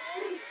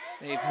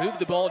 They've moved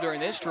the ball during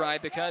this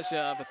drive because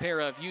of a pair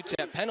of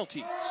UTEP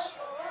penalties.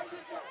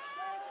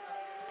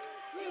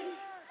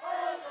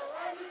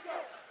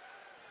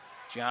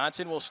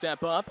 Johnson will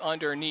step up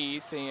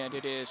underneath, and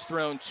it is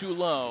thrown too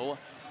low.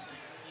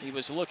 He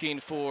was looking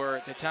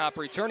for the top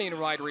returning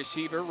wide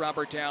receiver,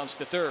 Robert Downs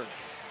III.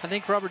 I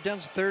think Robert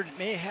Downs III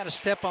may have had a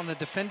step on the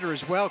defender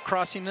as well,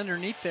 crossing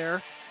underneath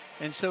there.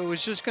 And so it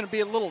was just going to be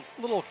a little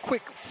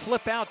quick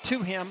flip out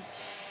to him.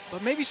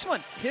 But maybe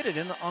someone hit it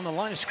on the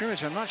line of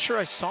scrimmage. I'm not sure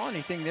I saw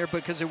anything there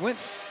because it went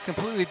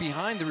completely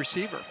behind the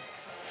receiver.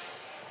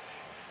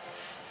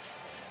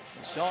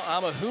 We saw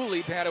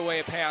Amahuli bat away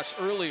a pass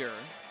earlier.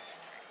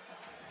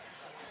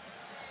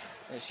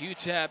 This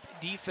UTEP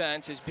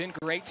defense has been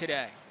great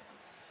today.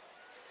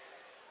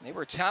 They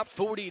were top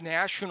 40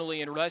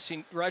 nationally in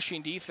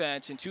rushing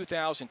defense in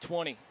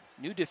 2020.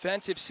 New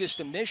defensive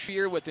system this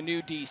year with the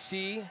new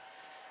DC,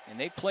 and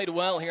they played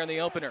well here in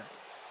the opener.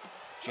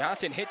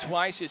 Johnson hit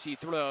twice as he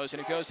throws, and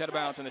it goes out of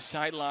bounds on the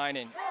sideline.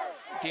 And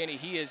Danny,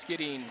 he is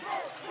getting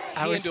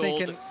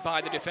handled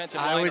by the defensive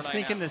line. I was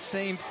thinking the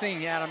same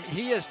thing, Adam.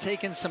 He has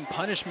taken some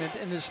punishment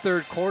in this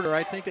 3rd quarter.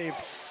 I think they've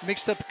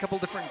mixed up a couple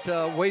different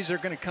ways they're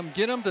going to come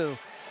get him to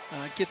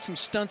get some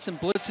stunts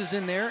and blitzes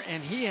in there,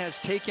 and he has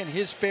taken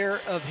his fair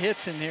of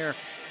hits in there.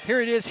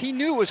 Here it is. He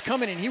knew it was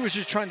coming, and he was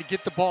just trying to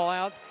get the ball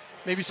out.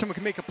 Maybe someone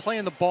can make a play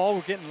on the ball.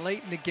 We're getting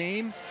late in the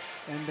game.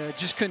 And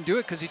just couldn't do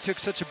it because he took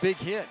such a big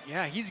hit.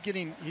 Yeah, he's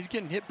getting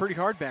hit pretty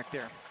hard back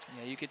there.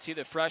 Yeah, you could see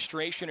the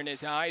frustration in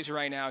his eyes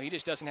right now. He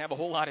just doesn't have a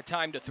whole lot of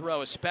time to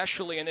throw,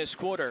 especially in this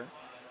quarter.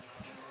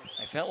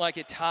 I felt like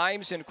at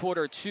times in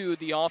quarter 2,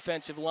 the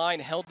offensive line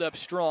held up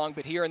strong,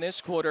 but here in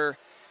this quarter,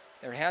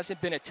 there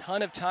hasn't been a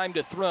ton of time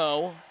to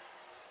throw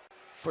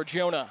for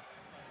Jonah.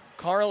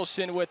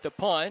 Carlson with the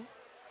punt.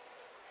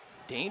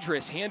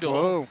 Dangerous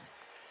handle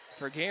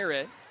for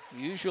Garrett.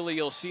 Usually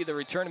you'll see the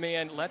return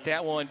man let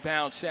that one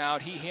bounce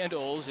out. He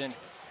handles, and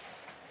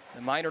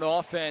the Minot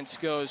offense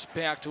goes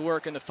back to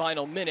work in the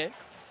final minute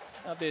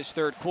of this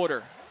 3rd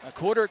quarter. A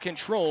quarter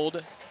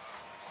controlled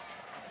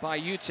by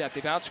UTEP.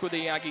 They've outscored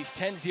the Aggies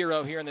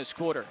 10-0 here in this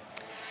quarter.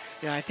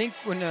 Yeah, I think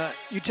when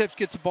UTEP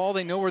gets the ball,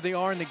 they know where they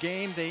are in the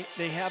game.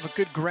 They have a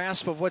good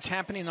grasp of what's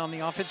happening on the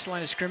offensive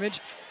line of scrimmage,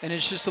 and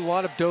it's just a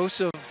lot of dose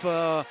of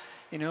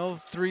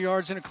 3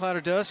 yards in a cloud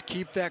of dust,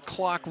 keep that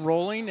clock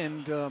rolling,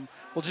 and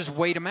we'll just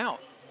wait them out.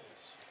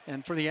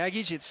 And for the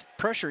Aggies, it's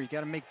pressure. You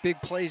got to make big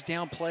plays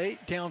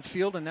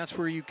downfield, and that's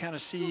where you kind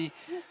of see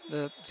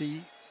the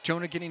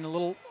Jonah getting a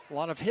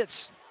lot of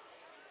hits.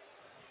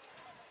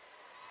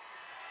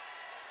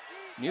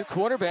 New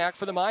quarterback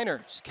for the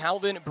Miners.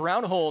 Calvin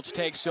Brownholtz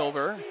takes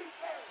over.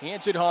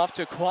 Hands it off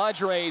to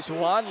Quadres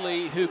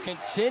Wadley, who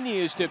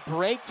continues to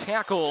break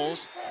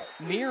tackles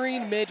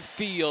nearing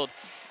midfield.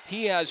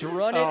 He has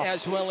run it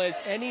as well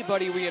as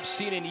anybody we have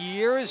seen in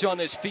years on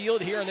this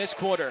field here in this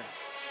quarter.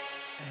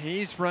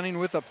 He's running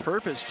with a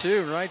purpose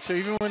too, right? So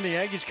even when the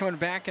Aggies coming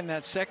back in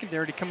that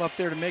secondary to come up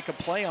there to make a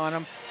play on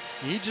him,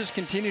 he just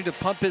continued to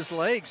pump his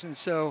legs. And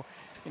so,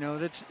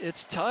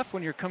 it's tough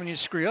when you're coming to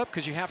screw up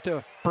because you have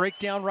to break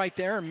down right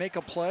there and make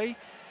a play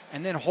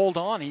and then hold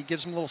on. He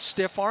gives him a little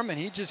stiff arm, and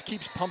he just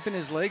keeps pumping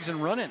his legs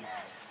and running.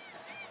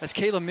 That's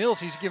Caleb Mills.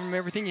 He's giving him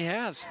everything he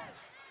has.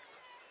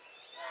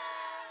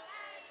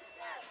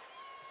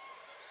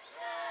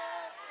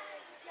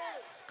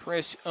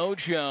 Chris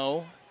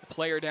Ojo, the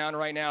player down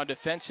right now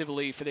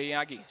defensively for the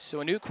Aggies. So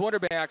a new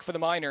quarterback for the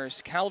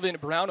Miners, Calvin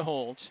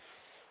Brownholtz,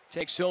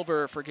 takes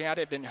over for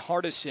Gadivan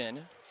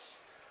Hardison,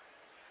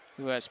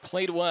 who has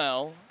played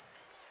well.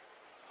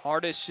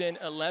 Hardison,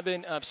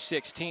 11 of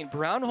 16.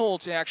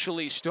 Brownholtz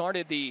actually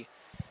started the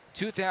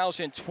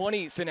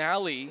 2020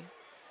 finale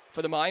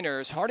for the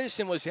Miners.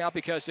 Hardison was out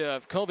because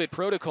of COVID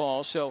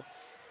protocol, so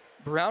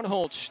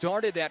Brownholtz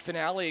started that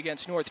finale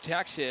against North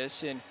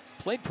Texas and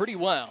played pretty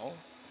well.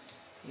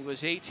 He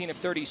was 18 of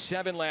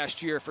 37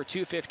 last year for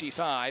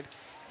 255.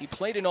 He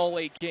played in all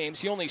 8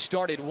 games. He only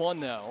started 1,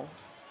 though.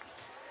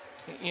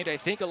 And I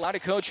think a lot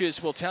of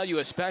coaches will tell you,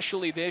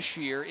 especially this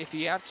year, if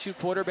you have 2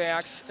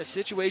 quarterbacks, a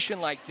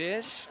situation like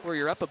this where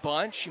you're up a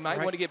bunch, you might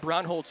want to get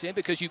Brownholtz in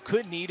because you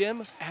could need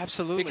him.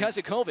 Absolutely. Because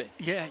of COVID.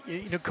 Yeah,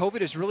 you know, COVID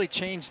has really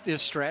changed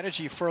this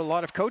strategy for a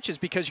lot of coaches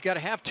because you got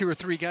to have 2 or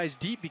 3 guys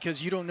deep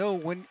because you don't know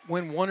when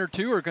 1 or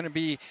 2 are going to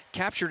be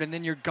captured and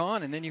then you're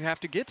gone and then you have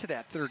to get to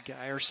that 3rd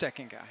guy or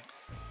 2nd guy.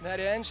 That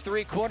ends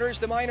 3 quarters.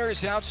 The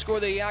Miners outscore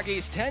the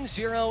Aggies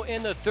 10-0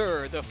 in the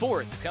 3rd. The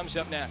 4th comes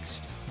up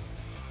next.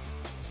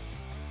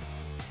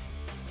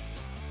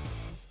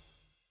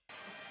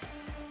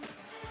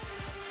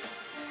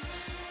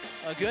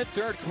 A good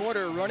 3rd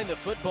quarter running the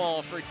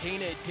football for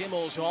Dana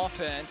Dimmel's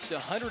offense.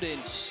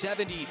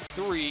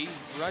 173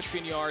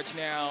 rushing yards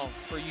now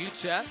for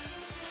UTEP.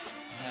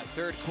 That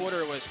 3rd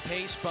quarter was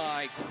paced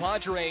by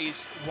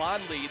Quadres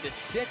Wadley, the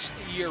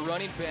 6th-year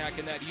running back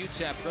in that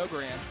UTEP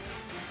program.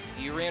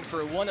 He ran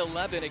for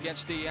 111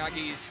 against the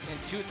Aggies in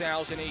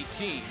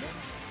 2018.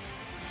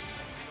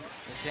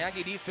 This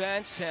Aggie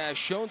defense has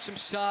shown some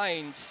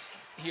signs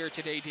here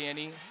today,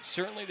 Danny.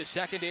 Certainly the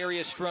secondary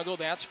has struggled,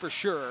 that's for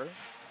sure.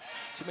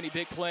 Too many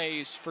big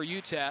plays for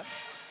UTEP.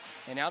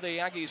 And now the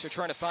Aggies are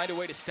trying to find a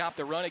way to stop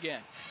the run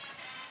again.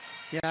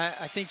 Yeah,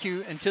 I think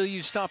until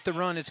you stop the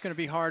run, it's going to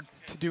be hard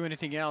to do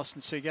anything else.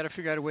 And so you got to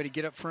figure out a way to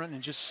get up front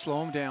and just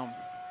slow them down.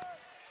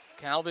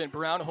 Calvin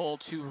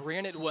Brownholtz, who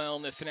ran it well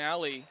in the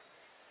finale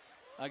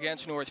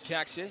against North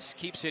Texas,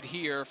 keeps it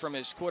here from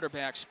his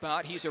quarterback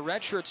spot. He's a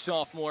redshirt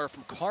sophomore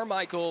from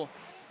Carmichael,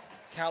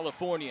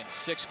 California,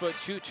 6'2",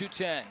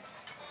 210.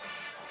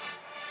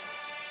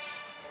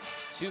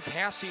 2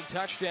 passing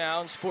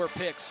touchdowns, 4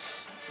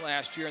 picks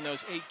last year in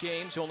those 8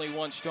 games. Only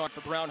 1 start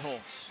for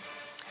Brownholtz.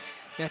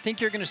 Yeah, I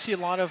think you're going to see a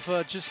lot of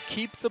just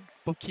keep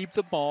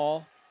the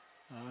ball,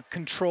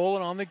 control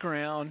it on the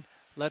ground,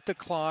 let the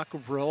clock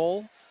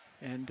roll,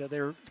 and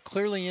they're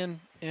clearly in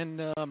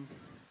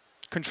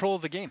control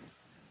of the game.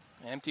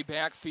 Empty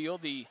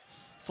backfield. The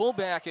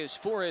fullback is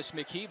Forrest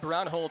McKee.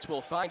 Brownholtz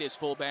will find his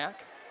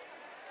fullback.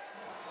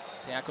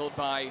 Tackled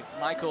by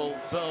Michael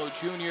Bowe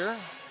Jr.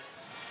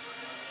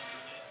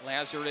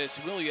 Lazarus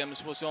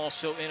Williams was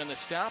also in on the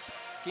stop.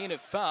 Gain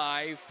of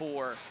 5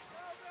 for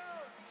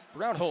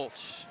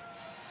Brownholtz.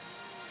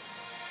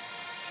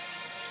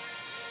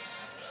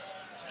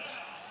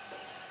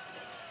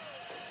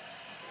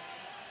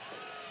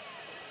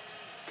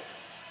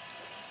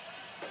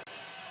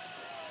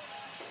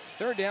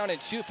 Third down and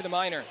 2 for the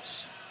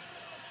Miners.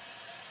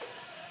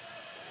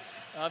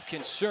 Of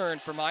concern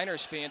for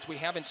Miners fans, we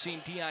haven't seen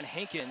Deion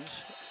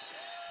Hankins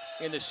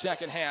in the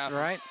second half.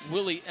 Right.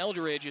 Willie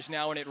Eldridge is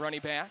now in at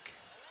running back.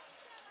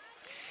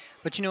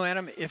 But you know,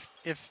 Adam, if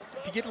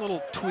you get a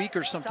little tweak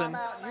or something.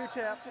 Timeout,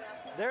 UTEP,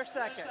 they're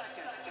second.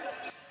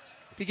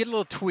 If you get a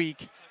little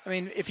tweak, I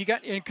mean, if you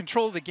got in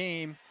control of the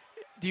game,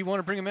 do you want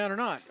to bring him out or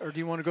not? Or do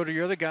you want to go to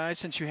your other guy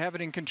since you have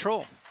it in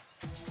control?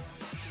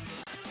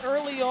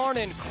 Early on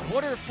in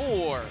quarter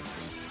 4,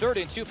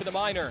 3rd and 2 for the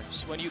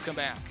Miners when you come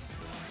back.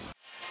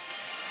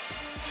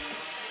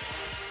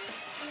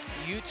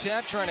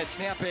 UTEP trying to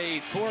snap a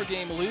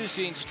 4-game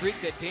losing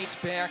streak that dates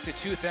back to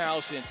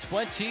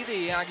 2020.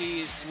 The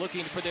Aggies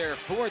looking for their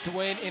 4th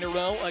win in a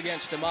row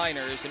against the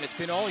Miners, and it's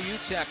been all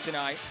UTEP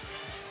tonight.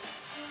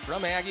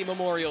 From Aggie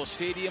Memorial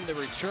Stadium, the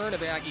return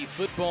of Aggie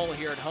football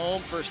here at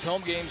home. First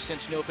home game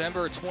since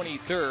November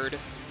 23rd,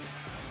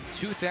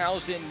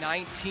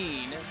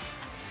 2019.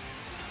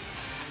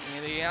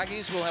 And the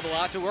Aggies will have a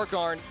lot to work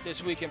on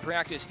this week in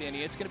practice,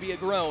 Danny. It's going to be a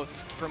growth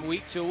from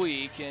week to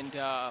week, and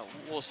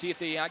we'll see if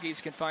the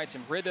Aggies can find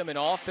some rhythm and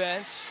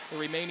offense, the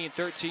remaining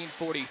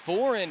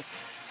 13:44, and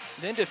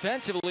then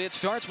defensively it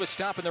starts with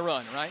stopping the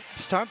run, right?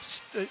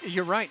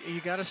 You're right.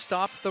 You got to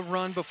stop the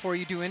run before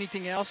you do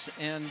anything else.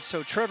 And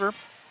so Trevor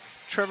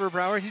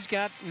Brower, he's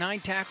got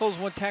 9 tackles,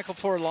 1 tackle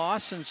for a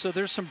loss, and so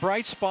there's some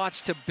bright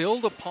spots to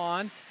build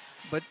upon,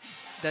 but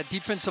that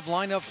defensive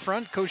line up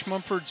front, Coach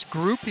Mumford's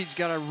group, he's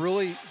got to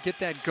really get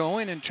that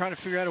going and try to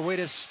figure out a way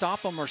to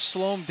stop them or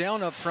slow them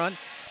down up front,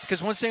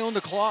 because once they own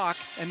the clock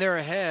and they're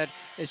ahead,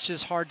 it's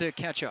just hard to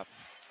catch up.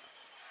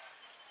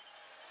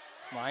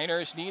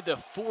 Miners need the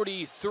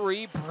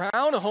 43.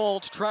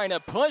 Brownholtz trying to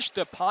push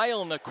the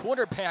pile, and the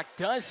quarterback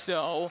does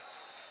so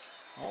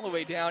all the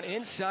way down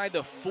inside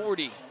the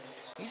 40.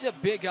 He's a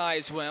big guy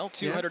as well,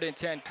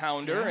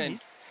 210-pounder, and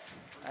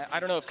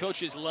I don't know if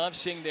coaches love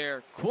seeing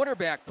their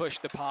quarterback push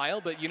the pile,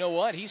 but you know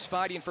what? He's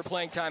fighting for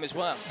playing time as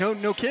well.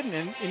 No kidding.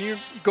 And you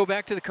go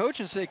back to the coach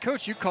and say,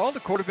 Coach, you called the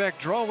quarterback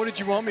draw. What did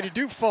you want me to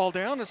do, fall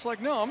down? It's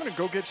like, no, I'm going to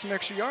go get some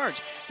extra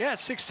yards. Yeah,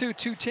 6'2",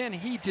 210.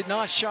 He did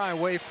not shy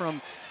away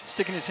from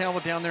sticking his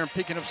helmet down there and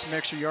picking up some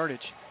extra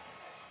yardage.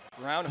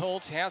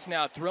 Brownholtz has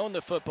not thrown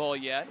the football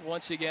yet.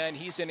 Once again,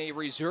 he's in a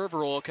reserve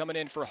role coming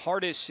in for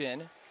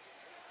Hardison,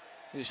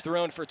 who's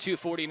thrown for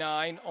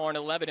 249 on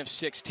 11 of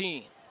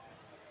 16.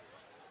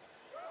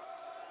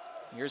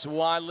 Here's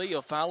Wadley.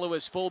 He'll follow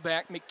his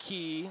fullback,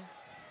 McKee.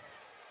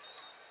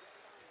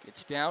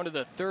 Gets down to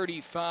the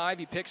 35.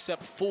 He picks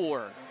up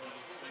 4.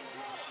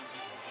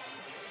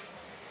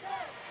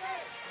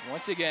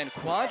 Once again,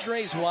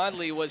 Quadres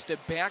Wadley was the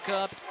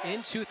backup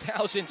in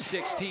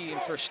 2016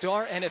 for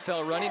star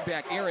NFL running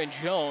back Aaron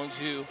Jones,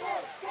 who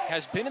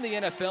has been in the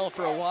NFL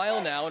for a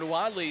while now, and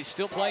Wadley's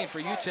still playing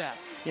for UTEP.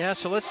 Yeah,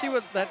 so let's see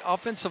what that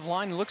offensive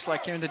line looks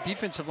like here in the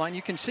defensive line.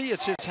 You can see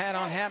it's just hat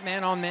on hat,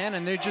 man on man,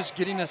 and they're just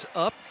getting us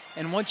up.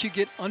 And once you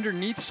get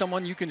underneath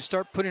someone, you can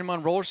start putting them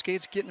on roller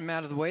skates, getting them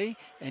out of the way,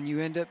 and you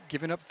end up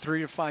giving up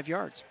 3 or 5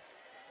 yards.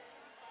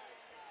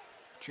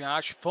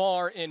 Josh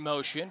Farr in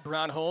motion.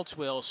 Brownholtz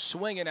will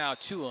swing it out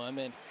to him,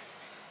 and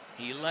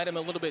he led him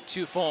a little bit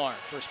too far.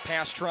 First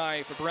pass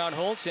try for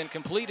Brownholtz, and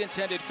complete,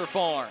 intended for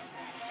Farr.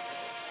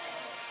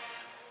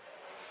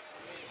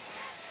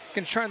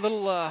 Going to try a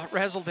little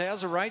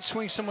razzle-dazzle, right?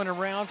 Swing someone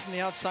around from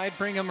the outside,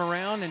 bring them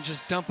around, and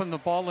just dump them the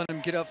ball, let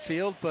them get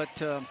upfield. But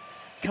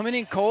coming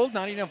in cold,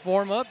 not enough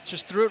warm-up,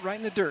 just threw it right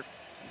in the dirt.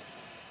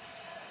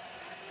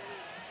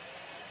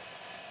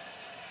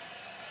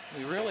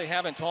 We really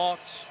haven't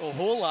talked a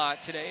whole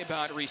lot today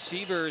about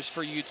receivers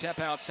for UTEP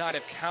outside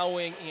of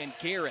Cowing and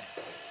Garrett.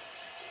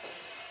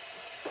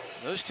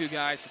 Those two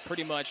guys have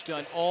pretty much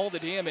done all the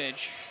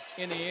damage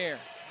in the air.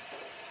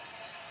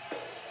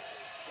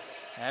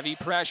 Heavy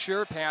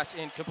pressure, pass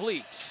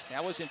incomplete.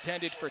 That was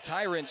intended for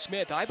Tyron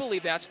Smith. I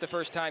believe that's the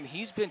first time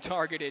he's been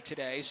targeted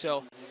today,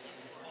 so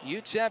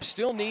UTEP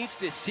still needs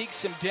to seek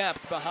some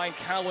depth behind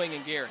Cowing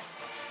and Garrett.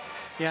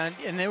 Yeah,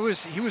 and he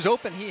was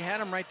open. He had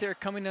him right there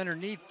coming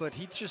underneath, but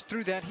he just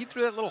threw that. He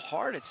threw that a little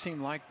hard, it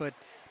seemed like, but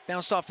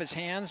bounced off his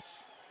hands,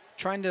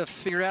 trying to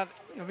figure out,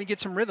 let me get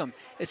some rhythm.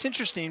 It's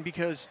interesting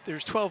because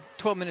there's 12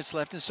 minutes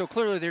left, and so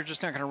clearly they're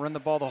just not going to run the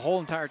ball the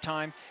whole entire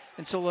time.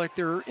 And so, like,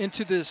 they're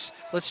into this,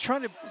 let's try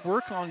to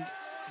work on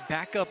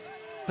backup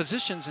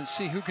positions and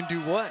see who can do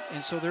what.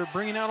 And so they're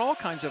bringing out all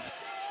kinds of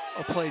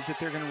plays that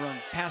they're going to run,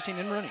 passing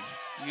and running.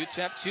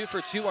 UTEP 2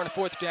 for 2 on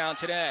 4th down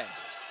today.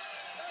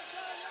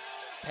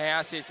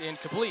 Pass is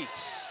incomplete.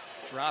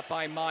 Dropped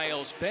by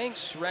Miles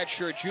Banks,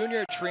 redshirt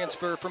junior,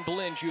 transfer from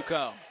Berlin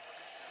JUCO.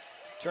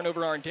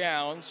 Turnover on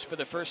downs for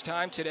the first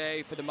time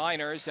today for the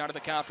Miners out of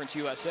the Conference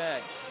USA.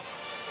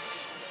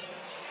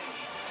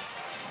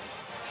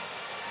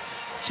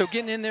 So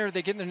getting in there,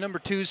 they get their number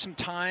 2 some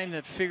time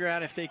to figure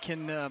out if they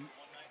can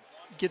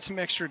get some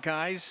extra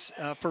guys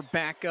for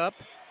backup.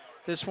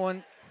 This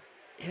one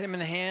hit him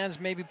in the hands,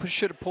 maybe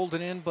should have pulled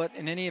it in, but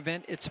in any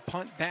event, it's a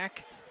punt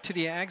back to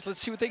the Aggies. Let's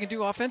see what they can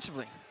do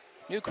offensively.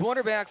 New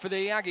quarterback for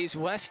the Aggies,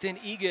 Weston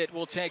Egot,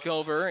 will take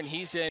over, and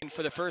he's in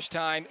for the first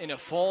time in a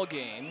fall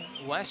game.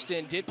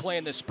 Weston did play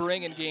in the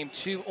spring in game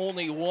 2,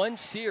 only 1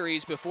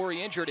 series before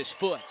he injured his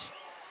foot.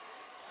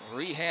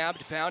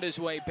 Rehabbed, found his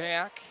way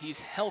back.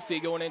 He's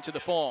healthy going into the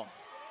fall.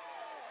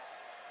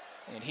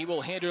 And he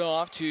will hand it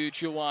off to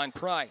Juwan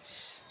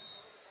Price.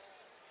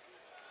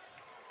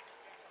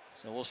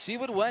 So we'll see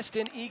what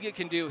Weston Egot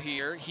can do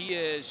here. He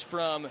is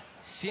from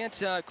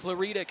Santa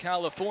Clarita,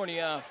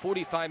 California,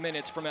 45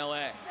 minutes from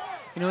LA.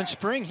 You know, in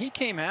spring, he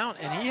came out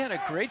and he had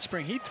a great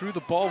spring. He threw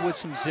the ball with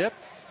some zip.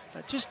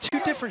 Just 2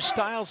 different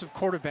styles of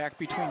quarterback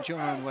between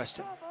Jonah and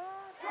Weston.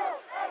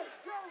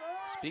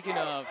 Speaking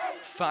of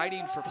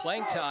fighting for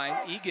playing time,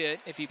 Egot,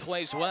 if he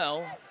plays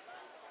well,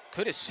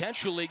 could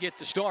essentially get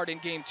the start in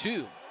game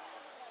 2.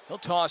 He'll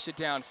toss it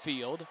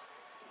downfield.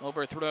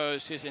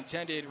 Overthrows his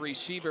intended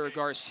receiver,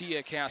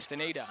 Garcia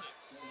Castaneda.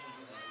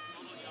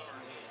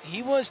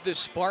 He was the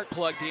spark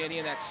plug, Danny,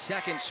 in that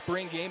second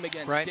spring game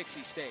against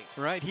Dixie State.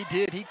 Right, he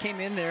did. He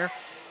came in there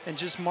and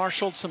just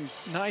marshaled some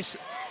nice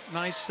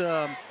drives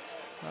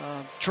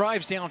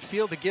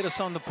downfield to get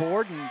us on the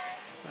board and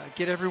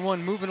get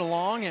everyone moving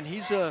along. And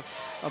he's a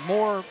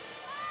more,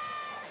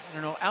 I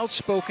don't know,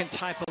 outspoken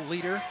type of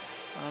leader.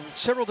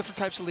 Several different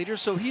types of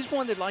leaders, so he's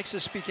one that likes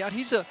to speak out.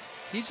 He's a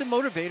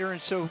motivator,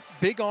 and so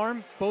big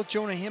arm, both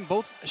Jonah and him,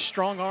 both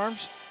strong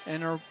arms,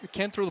 and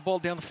can throw the ball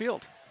down the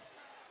field.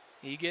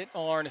 Egot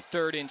on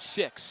 3rd and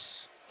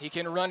 6. He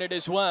can run it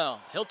as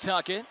well. He'll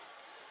tuck it,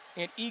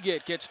 and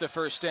Egot gets the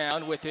first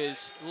down with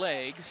his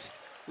legs.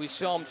 We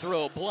saw him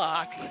throw a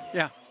block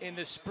in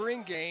the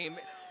spring game.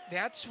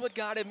 That's what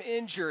got him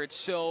injured,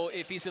 so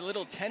if he's a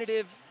little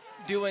tentative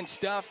doing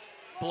stuff,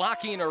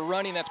 blocking or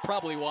running, that's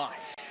probably why.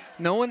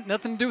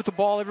 Nothing to do with the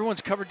ball.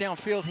 Everyone's covered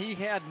downfield. He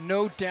had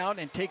no doubt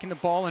in taking the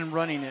ball and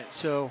running it.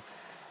 So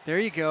there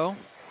you go.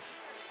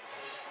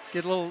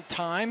 Get a little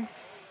time.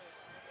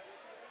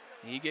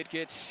 Eget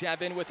gets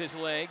 7 with his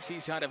legs.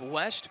 He's out of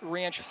West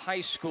Ranch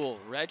High School.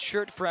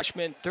 Redshirt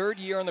freshman, 3rd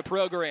year in the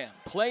program.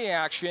 Play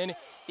action.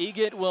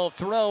 Eget will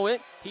throw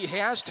it. He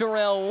has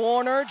Terrell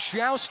Warner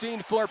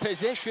jousting for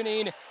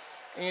positioning,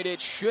 and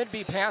it should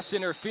be pass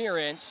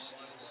interference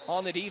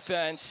on the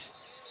defense.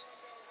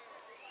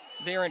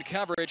 There in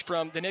coverage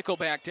from the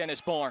nickelback, Dennis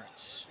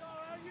Barnes.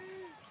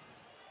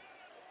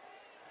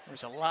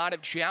 There's a lot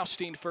of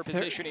jousting for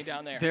positioning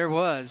down there. There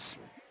was.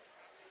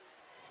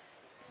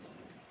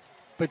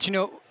 But you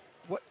know,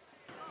 what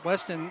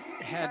Weston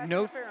had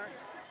no.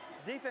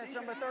 Defense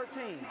number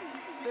 13.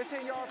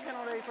 15-yard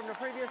penalty from the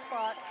previous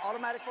spot.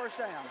 Automatic first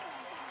down.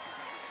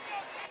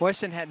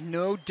 Weston had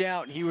no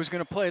doubt he was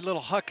going to play a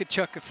little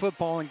huck-a-chuck of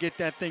football and get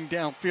that thing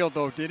downfield,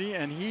 though, did he?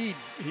 And he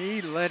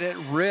let it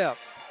rip.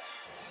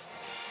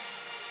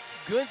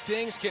 Good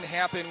things can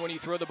happen when you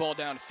throw the ball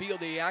downfield.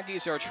 The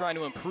Aggies are trying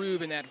to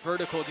improve in that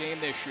vertical game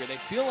this year. They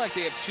feel like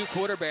they have 2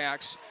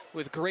 quarterbacks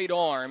with great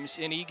arms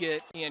in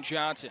Eget and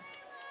Johnson.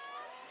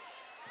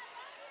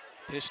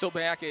 Pistol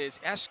back is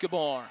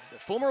Escobar, the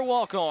former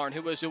walk-on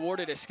who was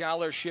awarded a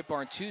scholarship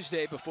on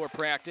Tuesday before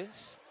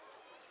practice.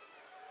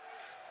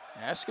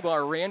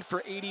 Escobar ran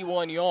for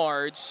 81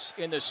 yards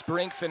in the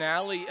spring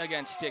finale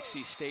against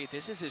Dixie State.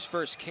 This is his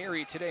first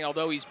carry today,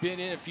 although he's been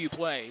in a few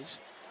plays.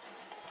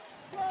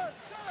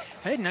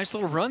 Hey, nice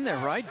little run there,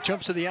 right?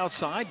 Jumps to the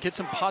outside, gets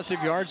some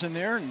positive yards in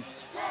there, and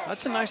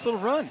that's a nice little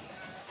run.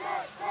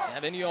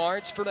 7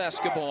 yards for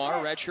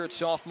Escobar, redshirt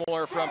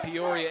sophomore from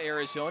Peoria,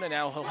 Arizona.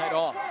 Now he'll head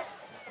off.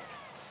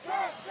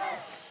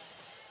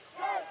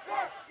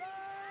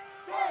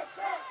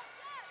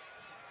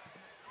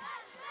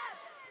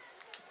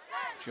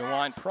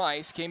 Jawan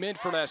Price came in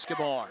for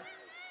Escobar.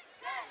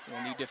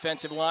 And the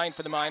defensive line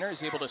for the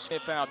Miners able to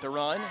sniff out the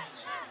run.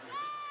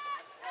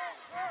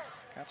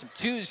 Got some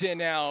 2s in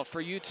now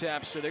for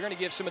UTEP, so they're going to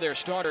give some of their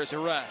starters a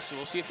rest. So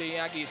we'll see if the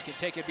Aggies can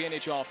take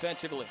advantage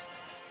offensively.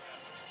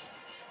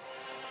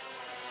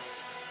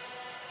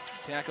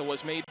 Tackle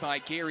was made by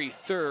Gary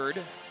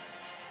Third.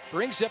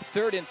 Brings up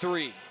 3rd and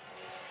 3.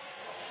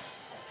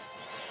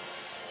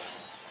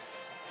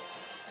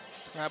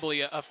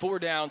 Probably a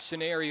 4-down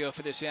scenario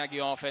for this Aggie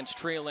offense,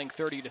 trailing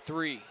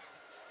 30-3.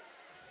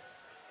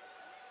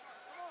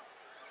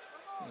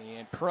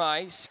 And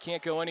Price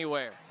can't go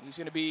anywhere. He's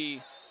going to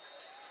be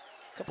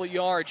a couple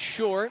yards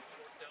short,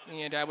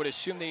 and I would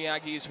assume the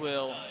Aggies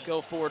will go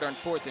forward on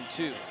 4th and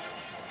 2.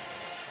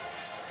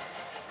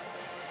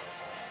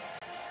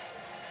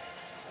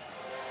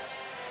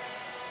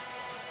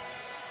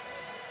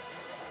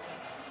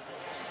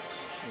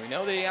 We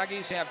know the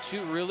Aggies have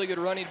 2 really good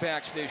running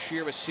backs this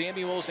year with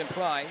Samuels and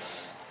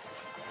Price.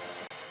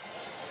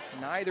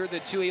 Neither of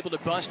the 2 able to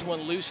bust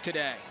one loose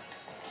today.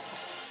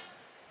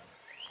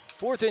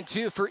 4th and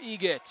 2 for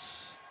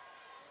Eget.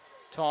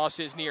 Toss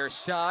is near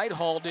side,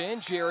 hauled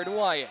in, Jared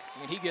Wyatt,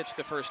 and he gets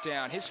the first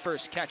down, his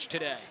first catch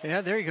today.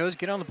 Yeah, there he goes,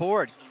 get on the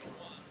board.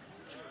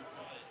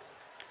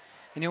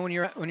 You know, when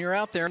you're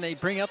out there and they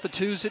bring out the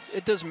 2s,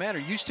 it doesn't matter.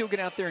 You still get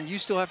out there and you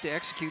still have to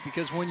execute,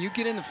 because when you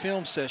get in the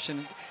film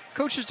session,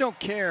 coaches don't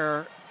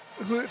care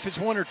if it's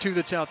 1 or 2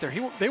 that's out there.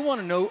 They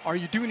want to know, are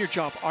you doing your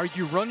job? Are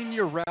you running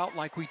your route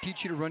like we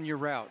teach you to run your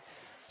route?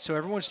 So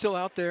everyone's still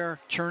out there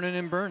churning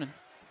and burning.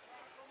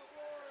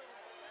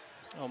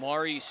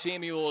 Omari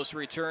Samuels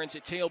returns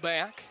at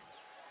tailback.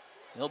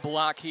 He'll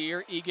block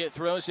here. Eget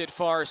throws it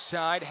far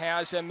side,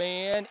 has a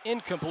man,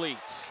 incomplete.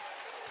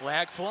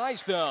 Flag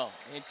flies though,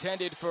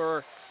 intended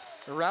for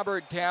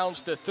Robert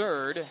Downs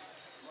III.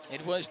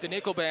 It was the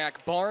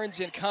nickelback Barnes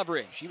in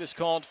coverage. He was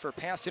called for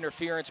pass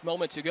interference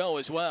moments ago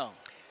as well.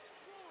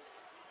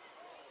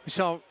 We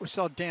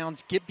saw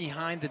Downs get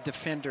behind the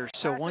defender.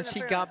 So once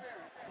he got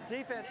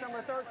defense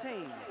number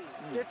 13,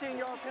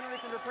 15-yard penalty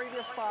from the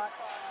previous spot.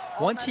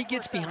 Once he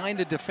gets behind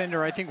the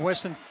defender, I think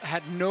Weston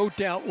had no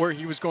doubt where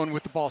he was going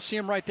with the ball. See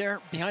him right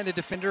there behind the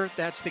defender?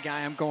 That's the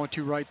guy I'm going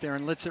to right there,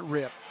 and lets it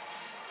rip.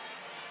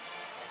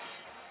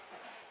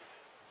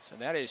 So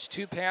that is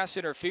 2 pass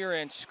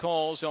interference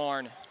calls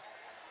on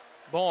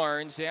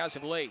Barnes as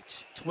of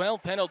late.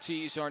 12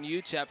 penalties on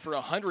UTEP for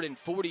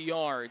 140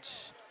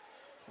 yards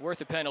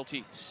worth of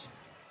penalties.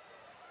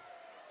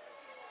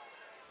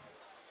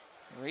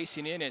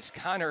 Racing in as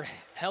Connor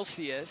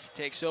Helsius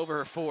takes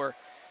over for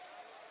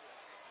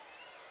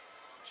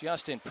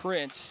Justin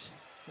Prince,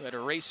 who had to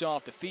race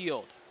off the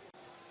field.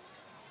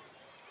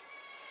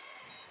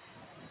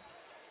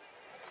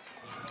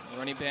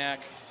 Running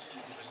back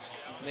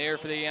there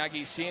for the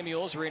Aggies,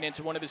 Samuels ran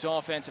into one of his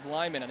offensive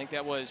linemen. I think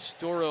that was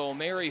Doro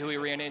O'Mary who he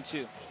ran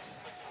into.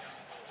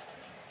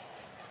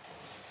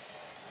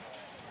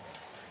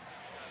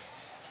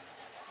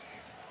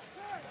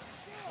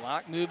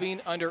 Clock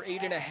moving, under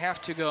 8.5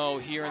 to go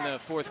here in the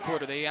 4th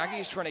quarter. The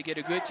Aggies trying to get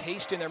a good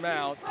taste in their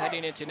mouth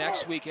heading into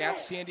next week at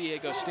San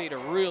Diego State. A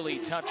really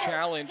tough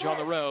challenge on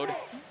the road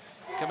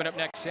coming up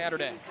next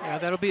Saturday. Yeah,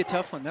 that'll be a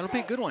tough one. That'll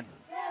be a good one.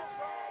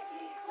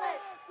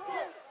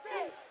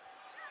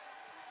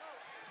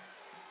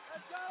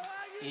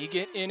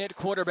 Eget in at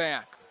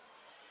quarterback.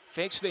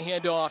 Fakes the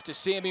handoff to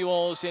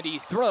Samuels, and he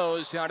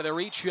throws out of the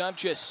reach of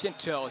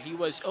Jacinto. He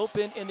was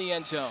open in the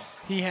end zone.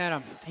 He had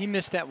him. He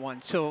missed that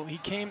one. So he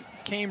came,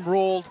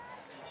 rolled.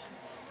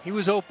 He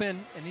was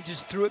open, and he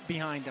just threw it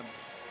behind him.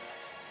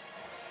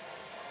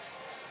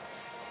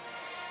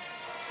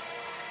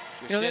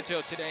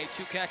 Jacinto today,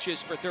 2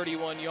 catches for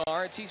 31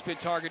 yards. He's been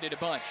targeted a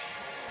bunch.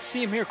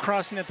 See him here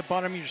crossing at the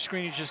bottom of your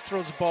screen. He just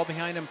throws the ball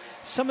behind him.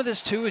 Some of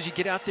this, too, as you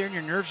get out there and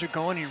your nerves are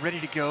going and you're ready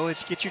to go, is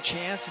you get your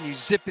chance and you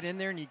zip it in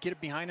there and you get it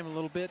behind him a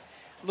little bit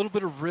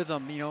of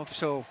rhythm, you know.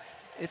 So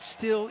it's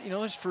still, you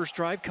know, his first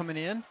drive coming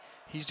in.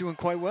 He's doing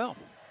quite well.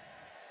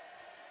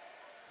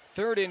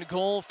 3rd and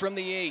goal from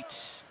the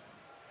 8.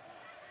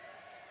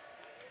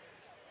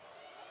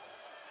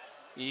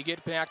 You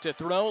get back to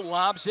throw,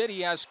 lobs it.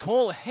 He has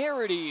Cole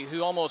Harity,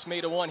 who almost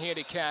made a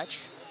one-handed catch.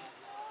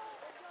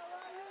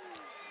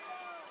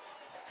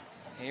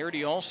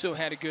 Harity also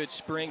had a good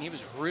spring. He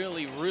was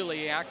really,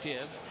 really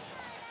active.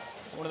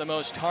 One of the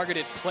most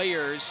targeted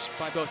players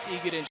by both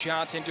Egan and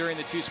Johnson during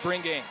the 2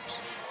 spring games.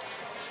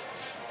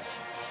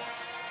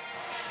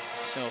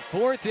 So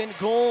 4th and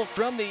goal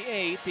from the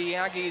 8. The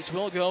Aggies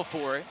will go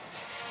for it.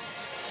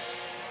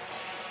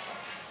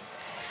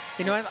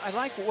 You know, I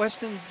like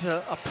Weston's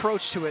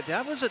approach to it.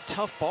 That was a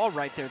tough ball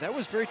right there. That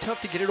was very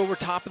tough to get it over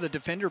top of the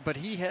defender, but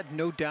he had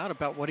no doubt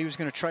about what he was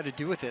going to try to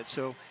do with it.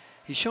 So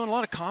he's showing a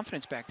lot of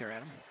confidence back there,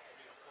 Adam.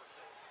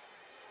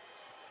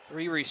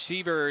 3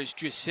 receivers,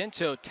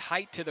 Jacinto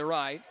tight to the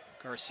right.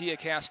 Garcia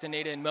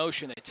Castaneda in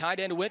motion. The tight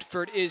end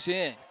Whitford is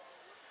in.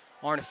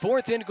 On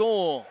 4th and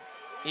goal,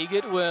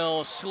 Egan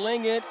will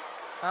sling it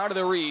out of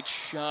the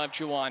reach of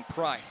Juwan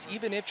Price.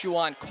 Even if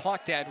Juwan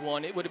caught that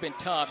one, it would have been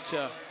tough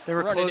to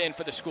run it in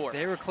for the score.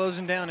 They were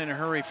closing down in a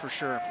hurry for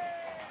sure.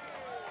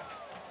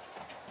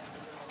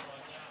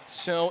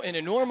 So in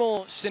a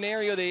normal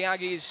scenario, the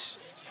Aggies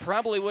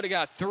probably would have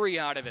got 3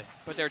 out of it,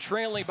 but they're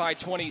trailing by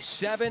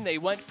 27. They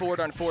went for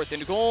it on 4th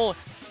and goal,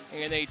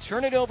 and they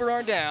turn it over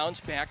on downs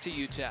back to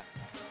UTEP.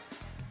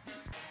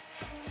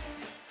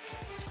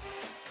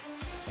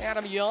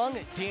 Adam Young,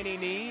 Danny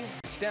Nee,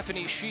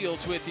 Stephanie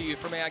Shields with you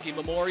from Aggie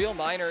Memorial.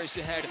 Miners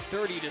ahead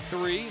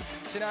 30-3.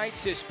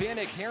 Tonight's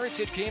Hispanic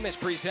Heritage Game is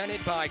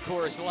presented by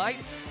Coors Light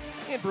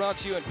and brought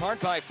to you in part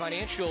by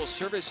financial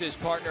services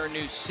partner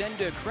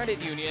Nusenda Credit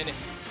Union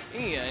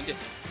and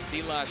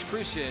the Las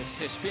Cruces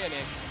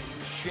Hispanic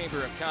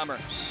Chamber of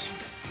Commerce.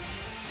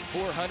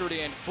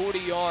 440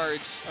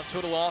 yards of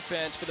total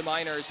offense for the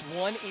Miners,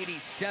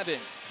 187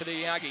 for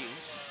the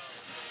Aggies.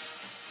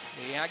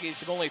 The Aggies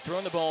have only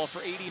thrown the ball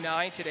for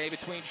 89 today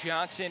between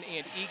Johnson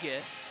and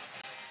Egan.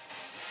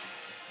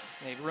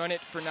 They've run it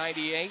for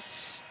 98.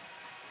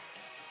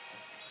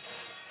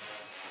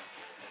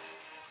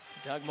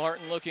 Doug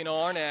Martin looking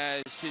on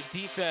as his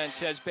defense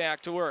heads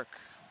back to work.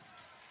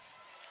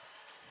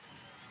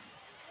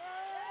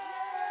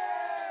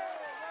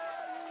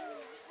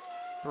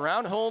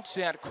 Brown Holtz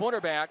at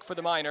quarterback for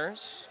the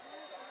Miners.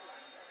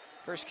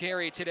 First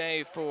carry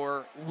today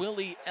for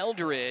Willie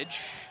Eldridge.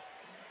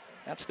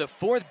 That's the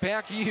 4th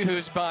back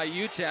used by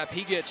UTEP.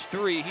 He gets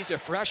 3. He's a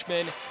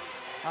freshman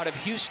out of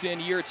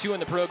Houston, year 2 in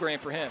the program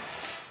for him.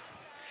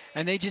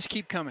 And they just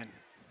keep coming.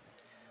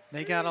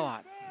 They got a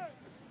lot.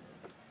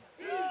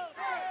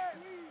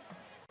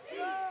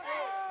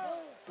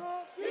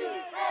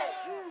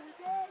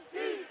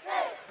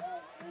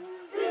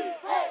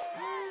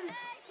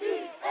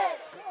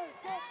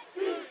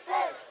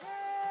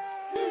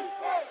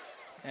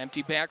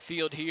 Empty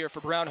backfield here for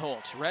Brown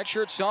Holtz.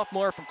 Redshirt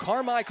sophomore from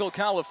Carmichael,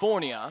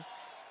 California.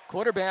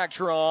 Quarterback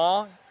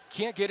draw.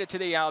 Can't get it to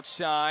the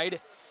outside.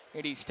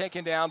 And he's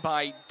taken down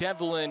by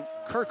Devlin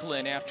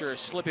Kirkland after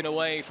slipping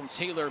away from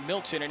Taylor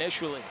Milton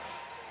initially.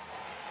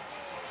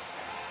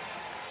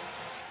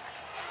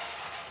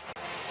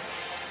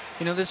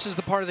 You know, this is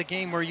the part of the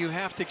game where you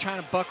have to kind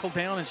of buckle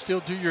down and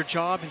still do your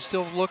job and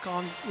still look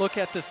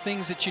at the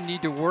things that you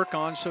need to work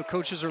on. So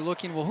coaches are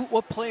looking, well,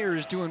 what player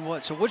is doing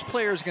what? So which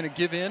player is going to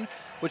give in?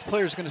 Which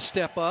player is going to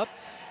step up?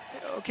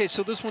 Okay,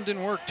 so this one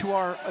didn't work to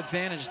our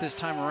advantage this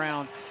time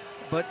around.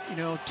 But, you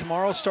know,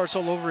 tomorrow starts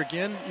all over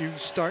again. You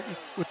start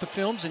with the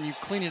films and you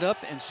clean it up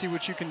and see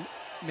what you can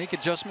make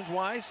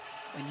adjustment-wise,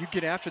 and you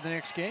get after the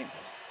next game.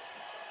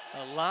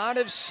 A lot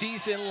of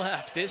season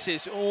left. This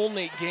is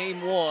only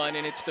game 1,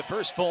 and it's the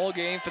first fall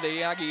game for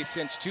the Aggies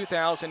since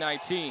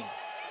 2019.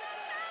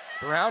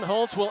 Brown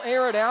Holtz will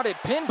air it out. It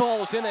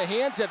pinballs in the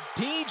hands of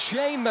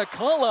DJ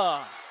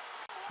McCullough.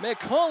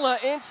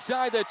 McCullough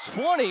inside the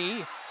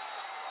 20,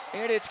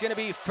 and it's going to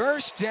be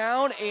first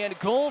down and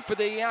goal for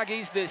the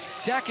Aggies, the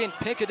 2nd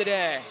pick of the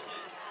day.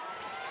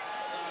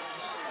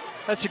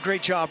 That's a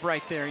great job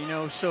right there, you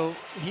know. So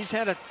he's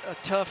had a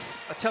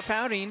tough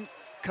outing,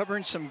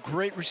 covering some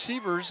great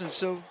receivers, and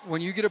so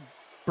when you get a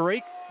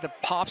break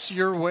that pops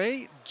your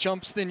way,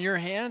 jumps in your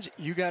hands,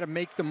 you got to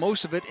make the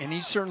most of it, and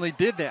he certainly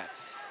did that.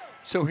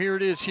 So here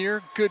it is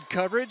here, good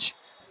coverage,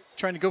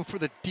 trying to go for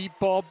the deep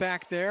ball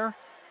back there.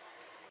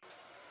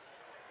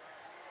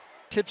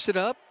 Tips it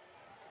up.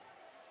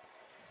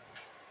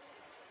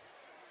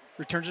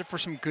 Returns it for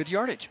some good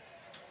yardage.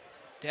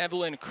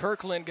 Devlin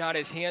Kirkland got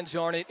his hands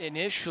on it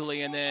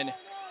initially, and then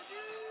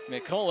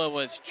Mikola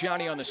was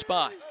Johnny on the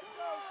spot.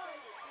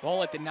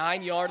 Ball at the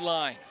 9-yard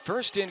line.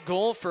 First and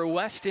goal for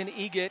Weston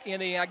Egan in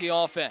the Aggie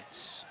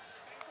offense.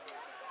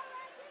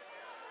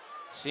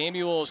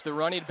 Samuels, the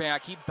running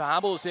back, he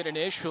bobbles it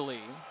initially.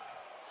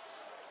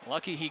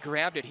 Lucky he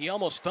grabbed it. He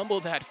almost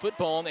fumbled that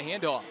football on the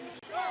handoff.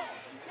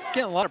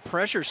 Getting a lot of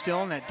pressure still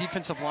on that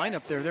defensive line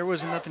up there. There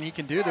wasn't nothing he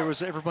can do. There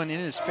was everyone in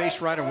his face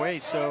right away.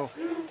 So,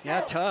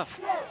 yeah, tough.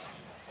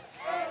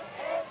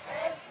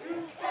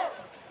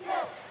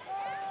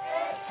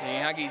 The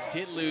Aggies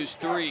did lose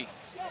 3.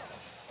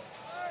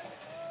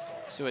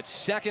 So it's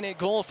second and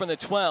goal from the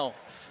 12.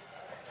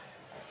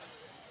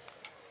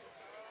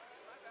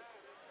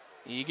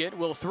 Egan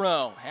will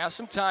throw, has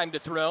some time to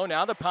throw.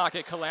 Now the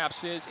pocket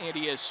collapses and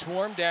he is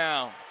swarmed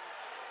down.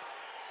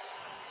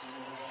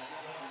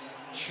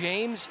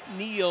 James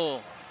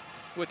Neal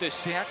with a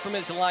sack from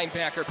his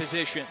linebacker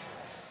position.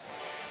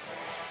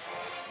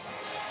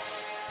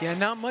 Yeah,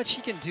 not much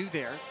he can do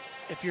there.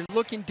 If you're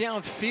looking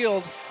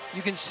downfield,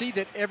 you can see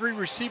that every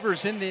receiver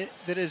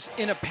that is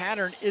in a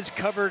pattern is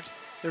covered.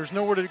 There's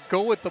nowhere to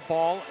go with the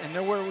ball and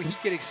nowhere he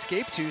could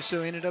escape to,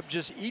 so he ended up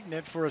just eating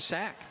it for a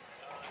sack.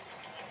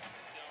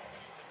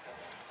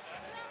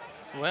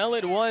 Well,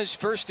 it was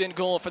first and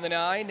goal from the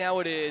 9. Now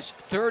it is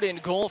third and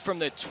goal from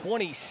the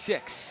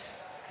 26.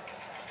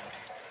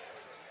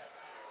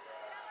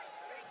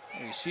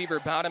 Receiver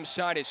bottom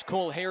side is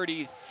Cole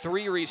Harity.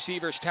 3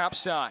 receivers top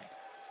side.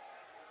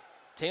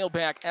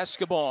 Tailback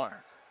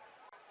Escobar.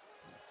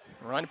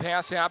 Run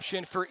pass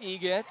option for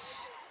Egan.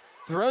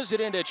 Throws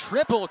it into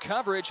triple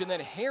coverage, and then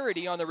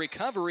Harity on the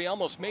recovery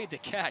almost made the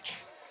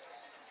catch.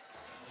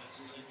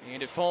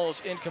 And it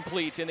falls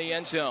incomplete in the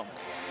end zone.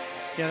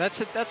 Yeah,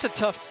 that's a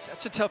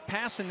tough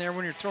pass in there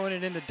when you're throwing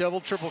it into double,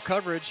 triple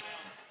coverage.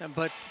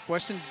 But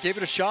Weston gave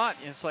it a shot.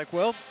 And it's like,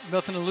 well,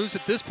 nothing to lose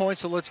at this point,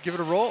 so let's give it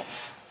a roll.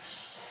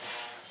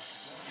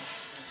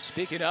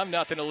 Speaking of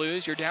nothing to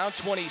lose, you're down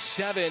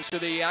 27, so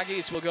the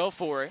Aggies will go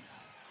for it.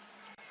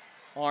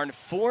 On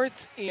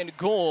fourth and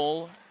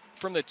goal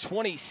from the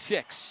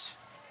 26.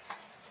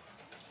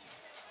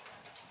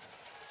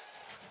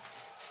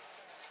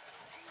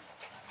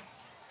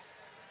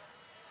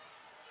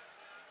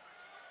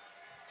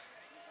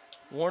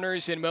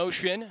 Warner's in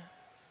motion.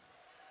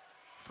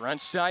 Front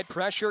side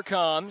pressure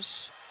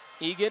comes.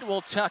 Egan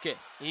will tuck it.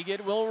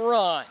 Egan will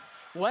run.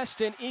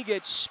 Weston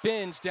Egan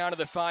spins down to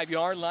the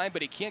 5-yard line,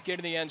 but he can't get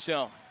in the end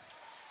zone.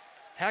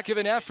 Heck of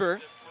an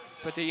effort,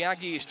 but the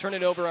Aggies turn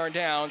it over on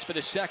downs for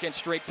the second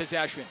straight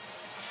possession.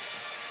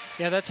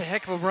 Yeah, that's a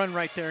heck of a run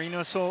right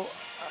there. So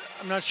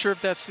I'm not sure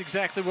if that's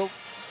exactly what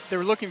they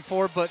were looking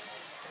for, but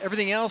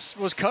everything else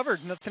was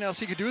covered. Nothing else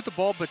he could do with the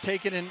ball but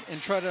take it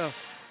and try to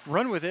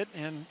run with it,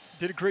 and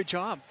did a great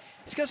job.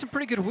 He's got some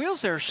pretty good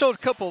wheels there. Showed a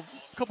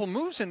couple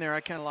moves in there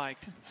I kind of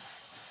liked.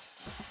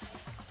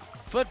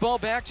 Football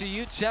back to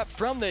UTEP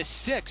from the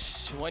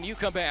 6 when you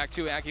come back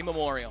to Aggie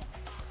Memorial.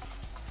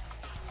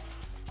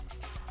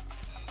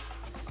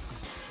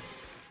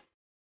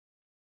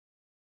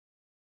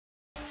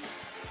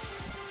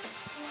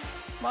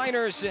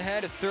 Miners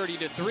ahead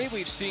 30-3.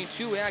 We've seen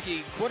 2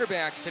 Aggie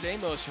quarterbacks today,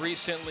 most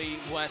recently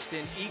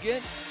Weston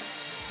Egan.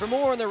 For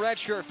more on the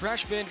redshirt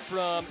freshman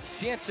from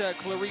Santa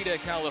Clarita,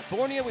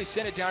 California, we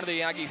send it down to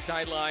the Aggie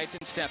sidelines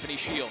and Stephanie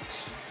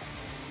Shields.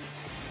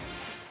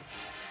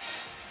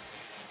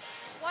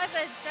 Was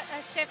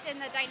a shift in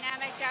the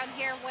dynamic down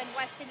here when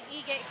Weston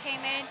Egan came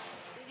in,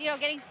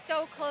 getting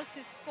so close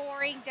to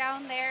scoring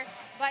down there,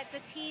 but the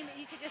team,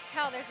 you could just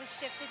tell there's a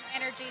shift in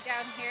energy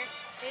down here.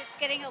 It's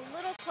getting a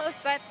little close,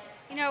 but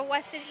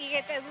Weston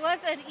Egan, it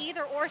was an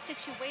either-or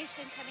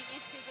situation coming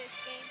into this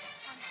game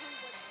on who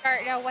would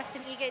start. Now,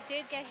 Weston Egan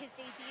did get his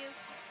debut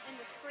in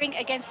the spring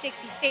against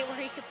Dixie State, where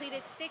he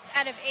completed 6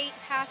 out of 8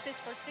 passes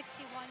for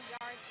 61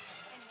 yards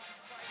and 1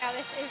 score. Now,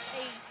 this is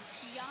a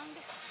young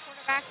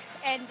quarterback,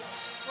 and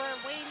we're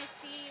waiting to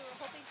see.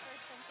 We're hoping for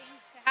something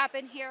to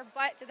happen here,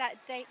 but that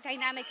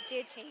dynamic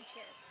did change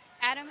here.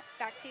 Adam,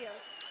 back to you.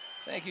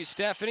 Thank you,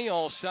 Stephanie.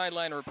 All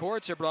sideline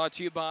reports are brought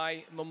to you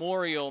by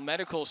Memorial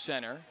Medical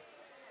Center.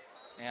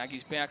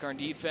 Aggies back on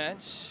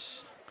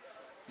defense.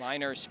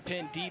 Miners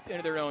pinned deep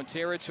into their own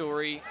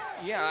territory.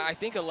 Yeah, I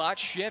think a lot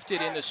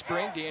shifted in the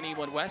spring, Danny,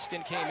 when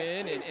Weston came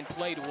in and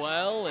played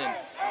well. And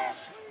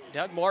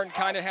Doug Martin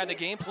kind of had the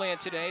game plan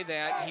today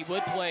that he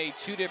would play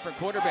 2 different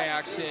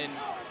quarterbacks, and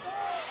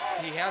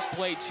he has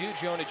played 2.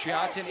 Jonah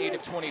Johnson, 8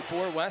 of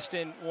 24.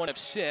 Weston, 1 of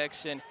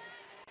 6. And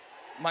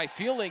my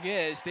feeling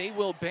is they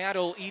will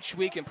battle each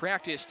week in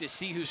practice to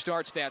see who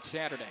starts that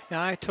Saturday.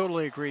 Now, I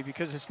totally agree,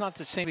 because it's not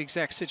the same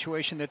exact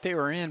situation that they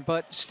were in,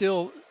 but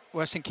still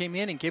Weston came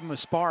in and gave him a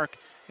spark,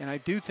 and I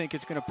do think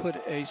it's going to put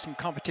some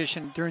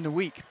competition during the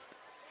week.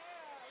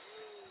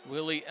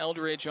 Willie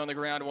Eldridge on the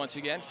ground once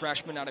again,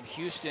 freshman out of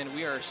Houston.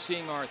 We are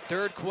seeing our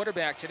 3rd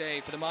quarterback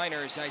today for the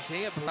Miners.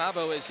 Isaiah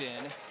Bravo is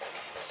in.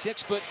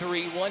 6'3",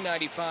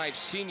 195,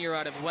 senior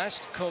out of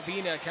West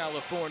Covina,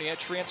 California,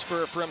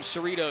 transfer from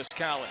Cerritos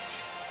College.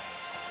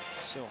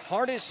 So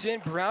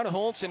Hardison, Brown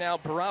Holtz, and now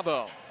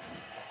Bravo.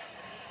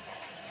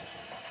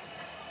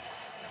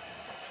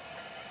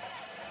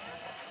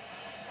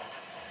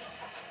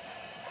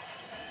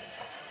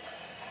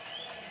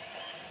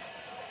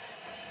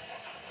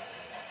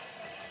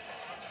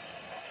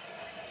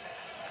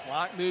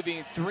 Clock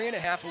moving,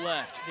 3.5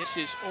 left. This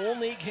is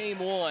only game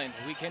one.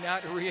 We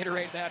cannot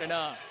reiterate that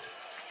enough.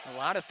 A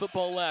lot of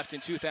football left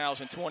in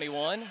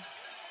 2021.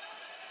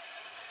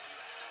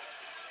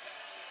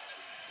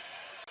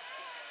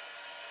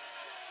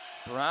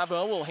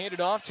 Bravo will hand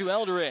it off to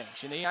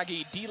Eldridge, and the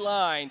Aggie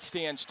D-line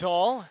stands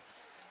tall.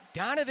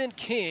 Donovan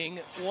King,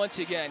 once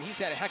again, he's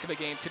had a heck of a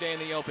game today in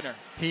the opener.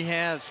 He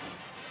has.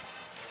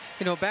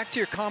 You know, back to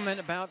your comment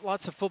about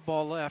lots of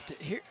football left,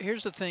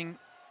 here's the thing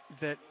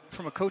that,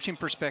 from a coaching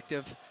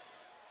perspective,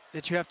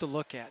 that you have to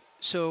look at.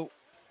 So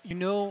you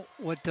know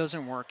what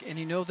doesn't work, and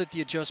you know that the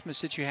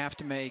adjustments that you have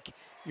to make,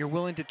 you're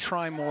willing to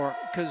try more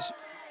because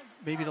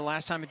maybe the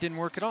last time it didn't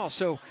work at all.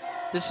 So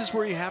this is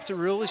where you have to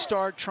really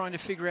start trying to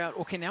figure out,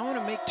 okay, now I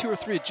want to make 2 or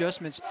 3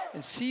 adjustments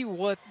and see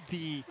what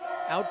the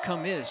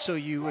outcome is. So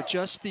you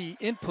adjust the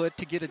input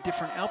to get a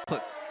different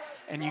output.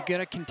 And you got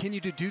to continue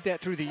to do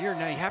that through the year.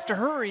 Now you have to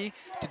hurry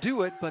to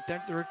do it, but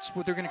that's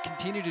what they're going to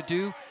continue to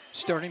do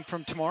starting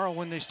from tomorrow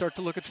when they start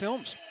to look at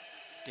films.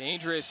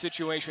 Dangerous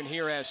situation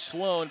here as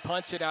Sloan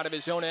punts it out of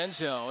his own end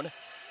zone.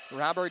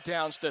 Robert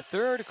Downs, the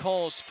third,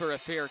 calls for a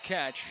fair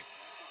catch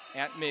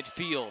at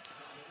midfield.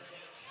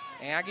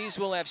 Aggies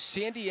will have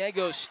San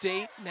Diego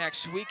State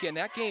next weekend.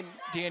 That game,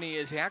 Danny,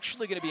 is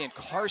actually going to be in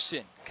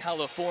Carson,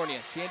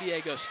 California. San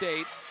Diego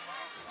State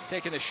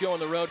taking the show on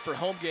the road for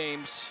home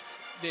games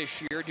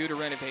this year due to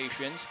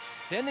renovations.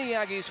 Then the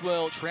Aggies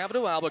will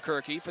travel to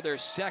Albuquerque for their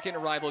second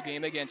rival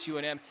game against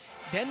UNM.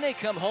 Then they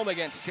come home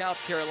against South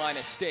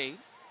Carolina State.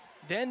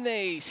 Then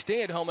they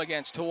stay at home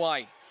against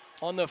Hawaii.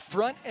 On the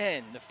front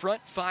end, the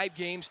front 5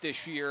 games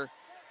this year,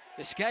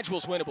 the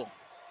schedule's winnable.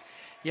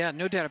 Yeah,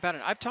 no doubt about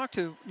it. I've talked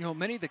to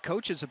many of the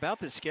coaches about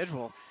this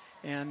schedule,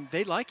 and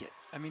they like it.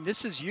 I mean,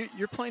 this is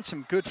you're playing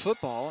some good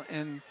football,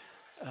 and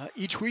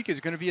each week is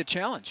going to be a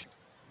challenge.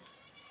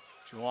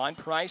 Juwan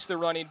Price, the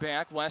running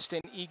back.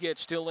 Weston Eget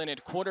still in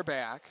at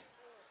quarterback.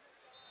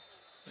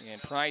 So again,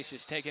 Price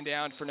is taken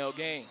down for no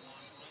gain.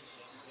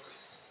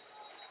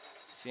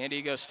 San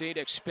Diego State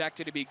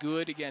expected to be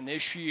good again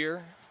this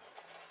year.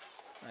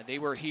 They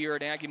were here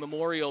at Aggie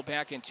Memorial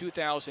back in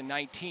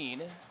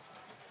 2019.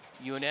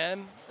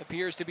 UNM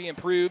appears to be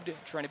improved,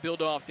 trying to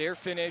build off their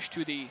finish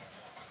to the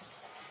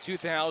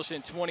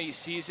 2020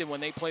 season when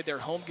they played their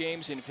home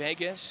games in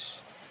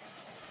Vegas.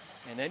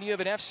 And then you have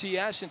an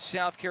FCS in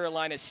South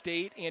Carolina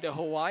State and a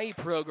Hawaii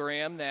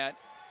program that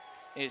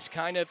is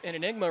kind of an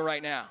enigma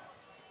right now.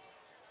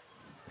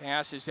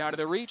 Pass is out of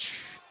the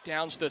reach.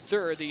 Downs the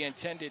third, the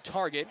intended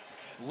target.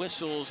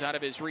 Whistles out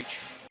of his reach.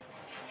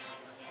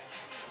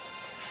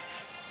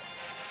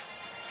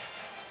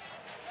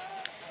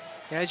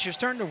 As you're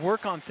starting to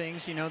work on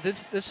things,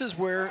 this is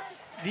where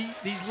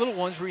these little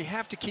ones where you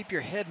have to keep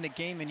your head in the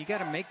game and you got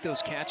to make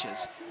those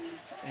catches.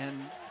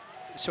 And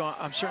so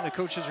I'm certain the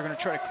coaches are going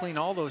to try to clean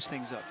all those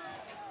things up.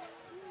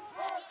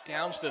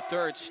 Downs the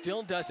third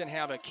still doesn't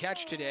have a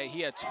catch today.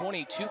 He had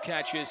 22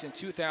 catches in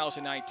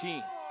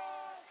 2019.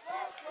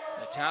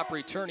 The top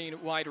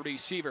returning wide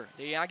receiver.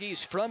 The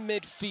Aggies from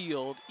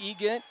midfield.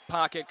 Eget,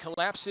 pocket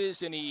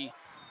collapses, and he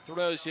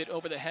throws it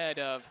over the head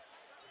of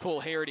Cole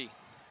Harity.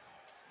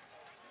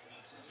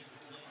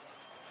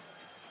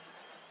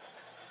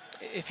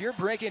 If you're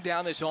breaking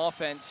down this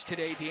offense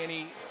today,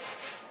 Danny,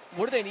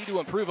 what do they need to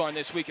improve on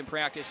this week in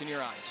practice in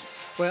your eyes?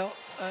 Well,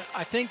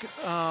 I think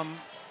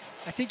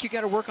you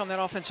got to work on that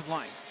offensive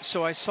line.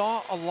 So I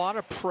saw a lot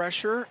of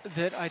pressure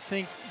that I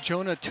think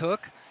Jonah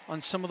took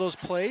on some of those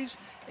plays,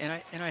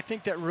 and I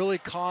think that really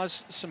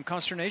caused some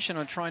consternation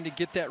on trying to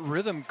get that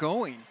rhythm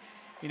going.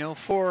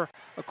 For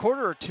a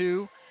quarter or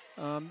two,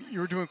 you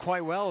were doing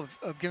quite well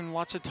of giving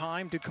lots of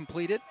time to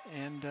complete it,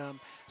 and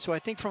so I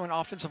think from an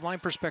offensive line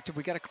perspective,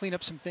 we got to clean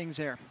up some things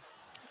there.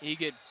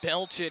 Eget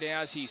belted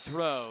as he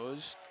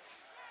throws,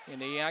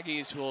 and the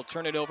Aggies will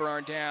turn it over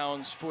on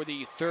downs for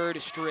the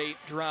third straight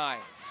drive.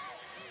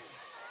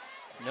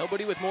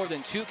 Nobody with more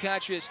than 2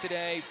 catches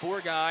today.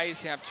 4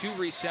 guys have 2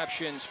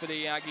 receptions for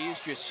the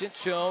Aggies.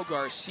 Jacinto,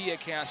 Garcia,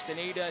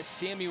 Castaneda,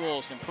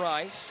 Samuels, and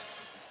Price.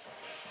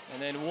 And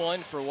then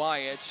 1 for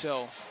Wyatt.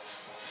 So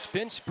it's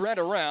been spread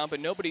around, but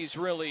nobody's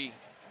really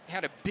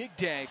had a big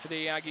day for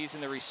the Aggies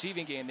in the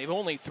receiving game. They've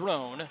only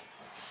thrown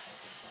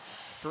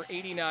for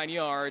 89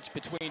 yards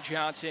between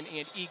Johnson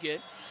and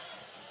Eget,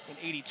 and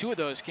 82 of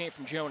those came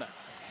from Jonah.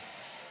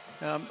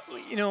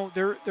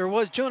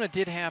 Jonah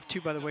did have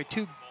 2, by the way,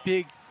 2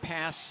 big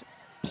pass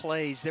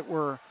plays that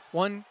were,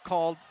 one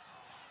called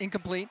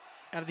incomplete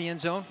out of the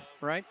end zone,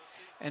 right?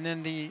 And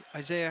then the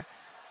Isaiah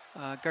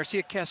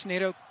Garcia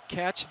Castaneda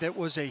catch, that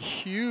was a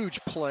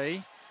huge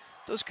play.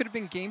 Those could have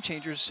been game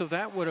changers, so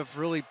that would have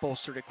really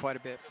bolstered it quite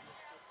a bit.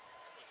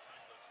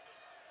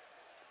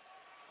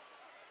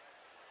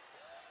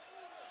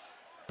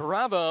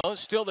 Bravo,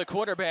 still the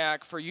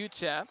quarterback for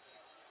UTEP.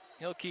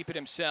 He'll keep it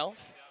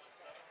himself.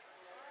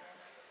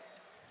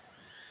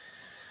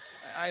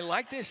 I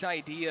like this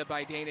idea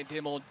by Dana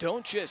Dimmel.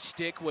 Don't just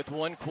stick with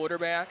one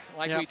quarterback.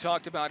 Like we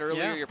talked about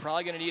earlier, you're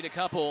probably going to need a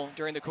couple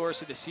during the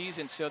course of the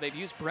season. So they've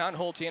used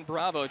Brownholt and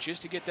Bravo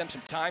just to get them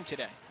some time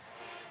today.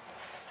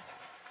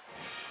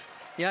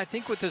 Yeah, I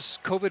think with this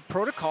COVID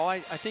protocol, I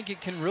think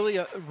it can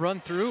really run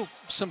through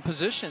some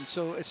positions.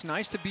 So it's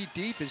nice to be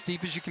deep as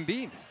you can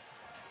be.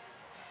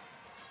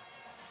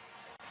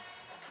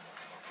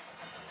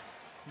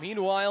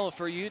 Meanwhile,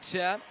 for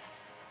UTEP,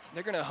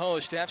 they're going to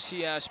host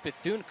FCS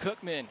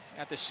Bethune-Cookman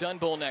at the Sun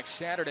Bowl next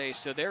Saturday.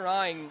 So they're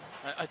eyeing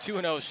a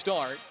 2-0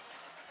 start.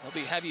 They'll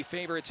be heavy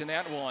favorites in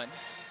that one.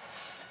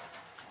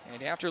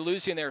 And after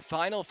losing their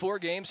final 4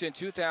 games in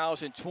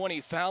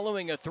 2020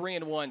 following a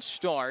 3-1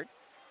 start,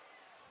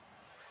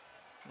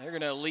 they're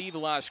going to leave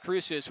Las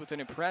Cruces with an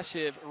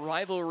impressive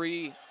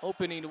rivalry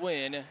opening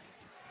win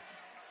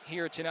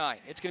here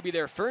tonight. It's going to be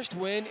their first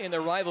win in the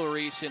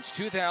rivalry since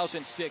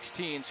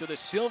 2016. So the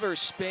Silver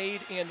Spade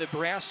and the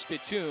Brass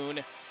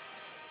Spittoon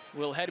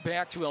will head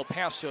back to El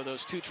Paso,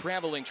 those 2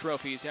 traveling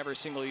trophies every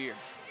single year.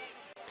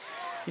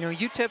 You know,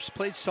 UTEP's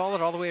played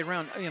solid all the way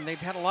around. I mean, they've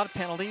had a lot of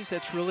penalties.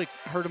 That's really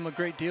hurt them a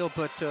great deal.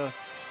 But,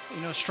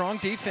 you know, strong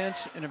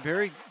defense and a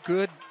very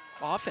good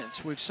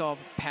offense. We've saw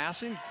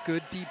passing,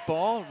 good deep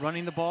ball,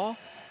 running the ball.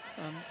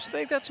 So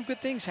they've got some good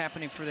things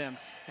happening for them.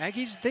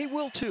 Aggies, they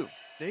will too.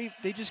 They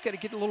just got to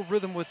get a little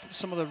rhythm with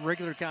some of the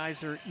regular guys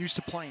they're used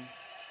to playing.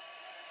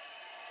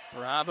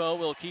 Bravo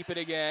will keep it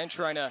again,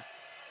 trying to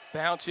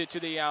bounce it to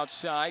the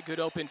outside. Good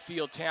open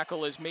field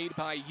tackle is made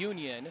by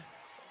Union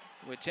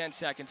with 10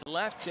 seconds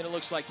left, and it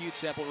looks like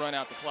UTEP will run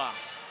out the clock.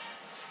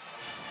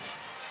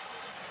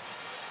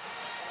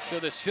 So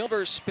the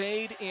Silver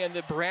Spade and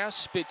the Brass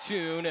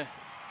Spittoon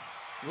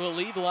will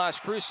leave Las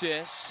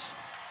Cruces.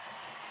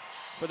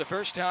 For the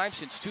first time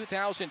since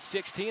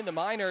 2016, the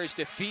Miners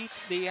defeat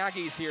the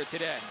Aggies here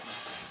today.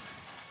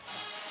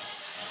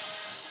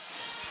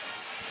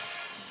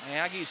 The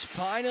Aggies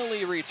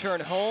finally return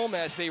home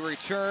as they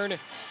return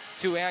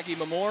to Aggie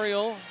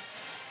Memorial.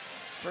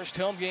 First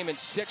home game in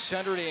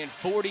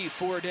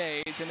 644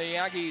 days, and the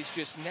Aggies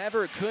just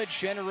never could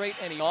generate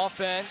any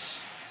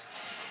offense.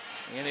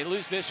 And they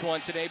lose this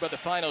one today by the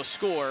final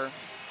score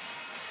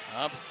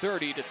of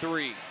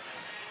 30-3.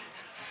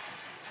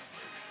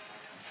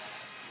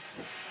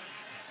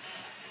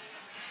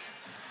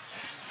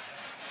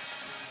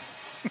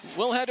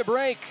 We'll head to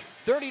break.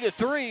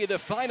 30-3, the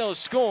final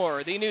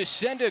score. The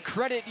Nusenda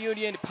Credit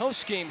Union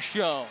postgame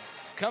show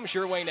comes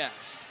your way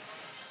next.